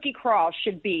cookie crawl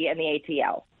should be in the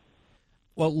ATL.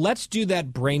 Well, let's do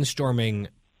that brainstorming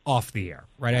off the air,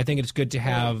 right? I think it's good to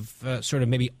have sort of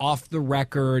maybe off the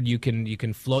record. You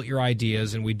can float your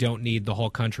ideas, and we don't need the whole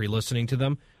country listening to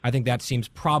them. I think that seems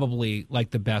probably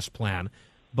like the best plan.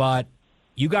 But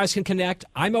You guys can connect.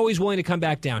 I'm always willing to come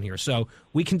back down here, so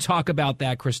we can talk about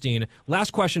that, Christine.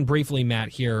 Last question briefly, Matt,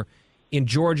 here. In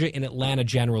Georgia, in Atlanta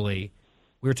generally,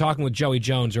 we were talking with Joey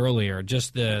Jones earlier,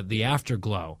 just the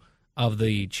afterglow of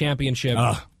the championship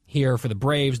here for the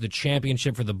Braves, the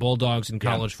championship for the Bulldogs in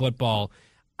college football.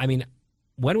 I mean,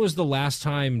 when was the last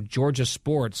time Georgia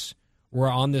sports were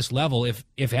on this level, if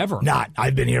ever? Not.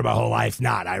 I've been here my whole life.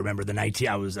 Not. I remember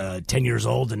I was 10 years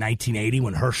old in 1980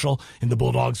 when Herschel and the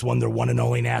Bulldogs won their one and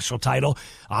only national title.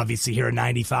 Obviously here in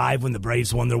 95 when the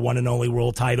Braves won their one and only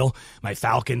world title. My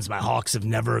Falcons, my Hawks have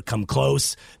never come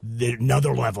close. They're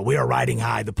another level. We are riding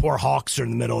high. The poor Hawks are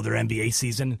in the middle of their NBA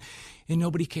season. And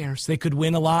nobody cares. They could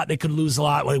win a lot. They could lose a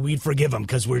lot. Well, we'd forgive them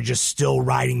because we're just still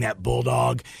riding that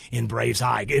Bulldog in Braves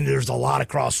high. And there's a lot of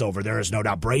crossover. There is no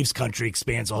doubt. Braves country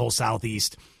expands the whole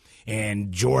Southeast.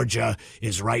 And Georgia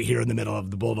is right here in the middle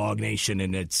of the Bulldog Nation.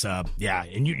 And it's,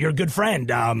 and you're a good friend.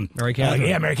 Mary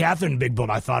Catherine. Mary Catherine, big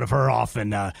Bulldog. I thought of her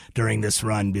often during this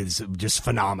run. Is just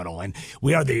phenomenal. And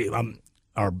we are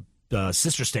our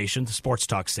sister station, the Sports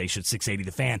Talk station, 680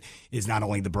 The Fan, is not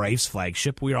only the Braves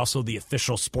flagship, we are also the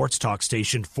official sports talk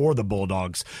station for the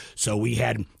Bulldogs. So we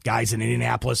had guys in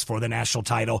Indianapolis for the national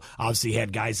title. Obviously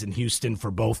had guys in Houston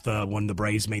for both when the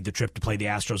Braves made the trip to play the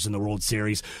Astros in the World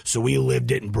Series. So we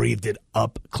lived it and breathed it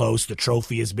up close. The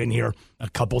trophy has been here a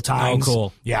couple times. Oh,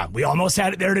 cool. Yeah, we almost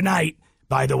had it there tonight.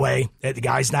 By the way, at the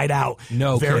guys' night out.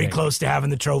 No Very kidding. close to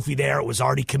having the trophy there. It was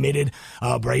already committed.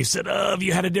 Braves said, if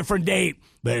you had a different date.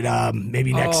 But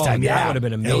maybe next time, that would have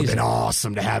been amazing. It would have been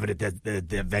awesome to have it at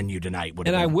the venue tonight.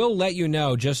 And I will let you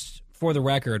know, just for the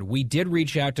record, we did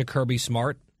reach out to Kirby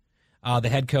Smart, the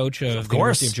head coach of the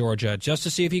University of Georgia, just to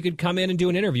see if he could come in and do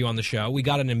an interview on the show. We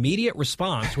got an immediate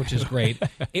response, which is great.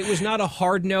 It was not a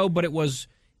hard no, but it was...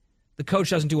 The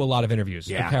coach doesn't do a lot of interviews,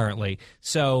 apparently.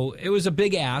 So it was a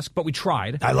big ask, but we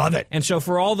tried. I love it. And so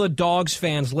for all the Dogs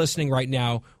fans listening right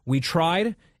now, we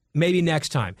tried. Maybe next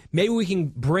time. Maybe we can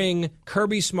bring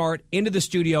Kirby Smart into the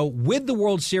studio with the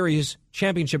World Series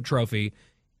championship trophy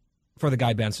for the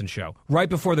Guy Benson Show, right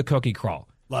before the cookie crawl.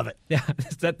 Love it. Yeah,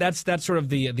 that's sort of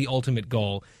the ultimate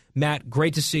goal. Matt,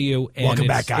 great to see you. And Welcome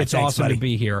back, guys. It's Thanks, awesome buddy. to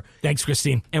be here. Thanks,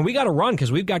 Christine. And we got to run because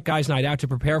we've got Guys Night Out to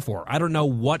prepare for. I don't know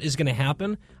what is going to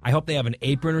happen. I hope they have an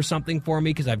apron or something for me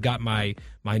because I've got my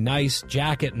nice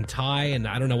jacket and tie, and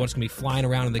I don't know what's going to be flying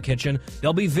around in the kitchen.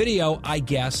 There'll be video, I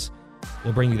guess.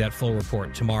 We'll bring you that full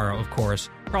report tomorrow, of course,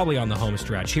 probably on the home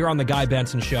stretch. Here on The Guy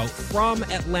Benson Show from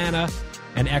Atlanta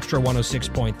and Extra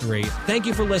 106.3. Thank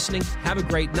you for listening. Have a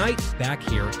great night. Back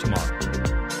here tomorrow.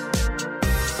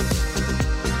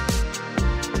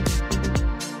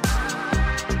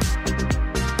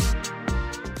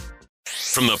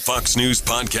 From the Fox News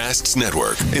Podcasts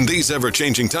Network. In these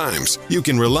ever-changing times, you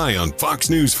can rely on Fox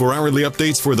News for hourly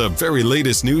updates for the very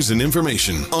latest news and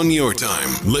information on your time.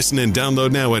 Listen and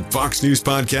download now at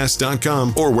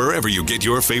foxnewspodcast.com or wherever you get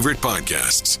your favorite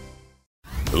podcasts.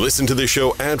 Listen to the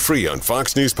show ad-free on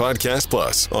Fox News Podcast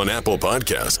Plus, on Apple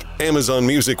Podcast, Amazon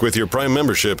Music with your Prime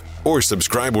membership, or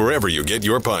subscribe wherever you get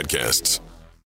your podcasts.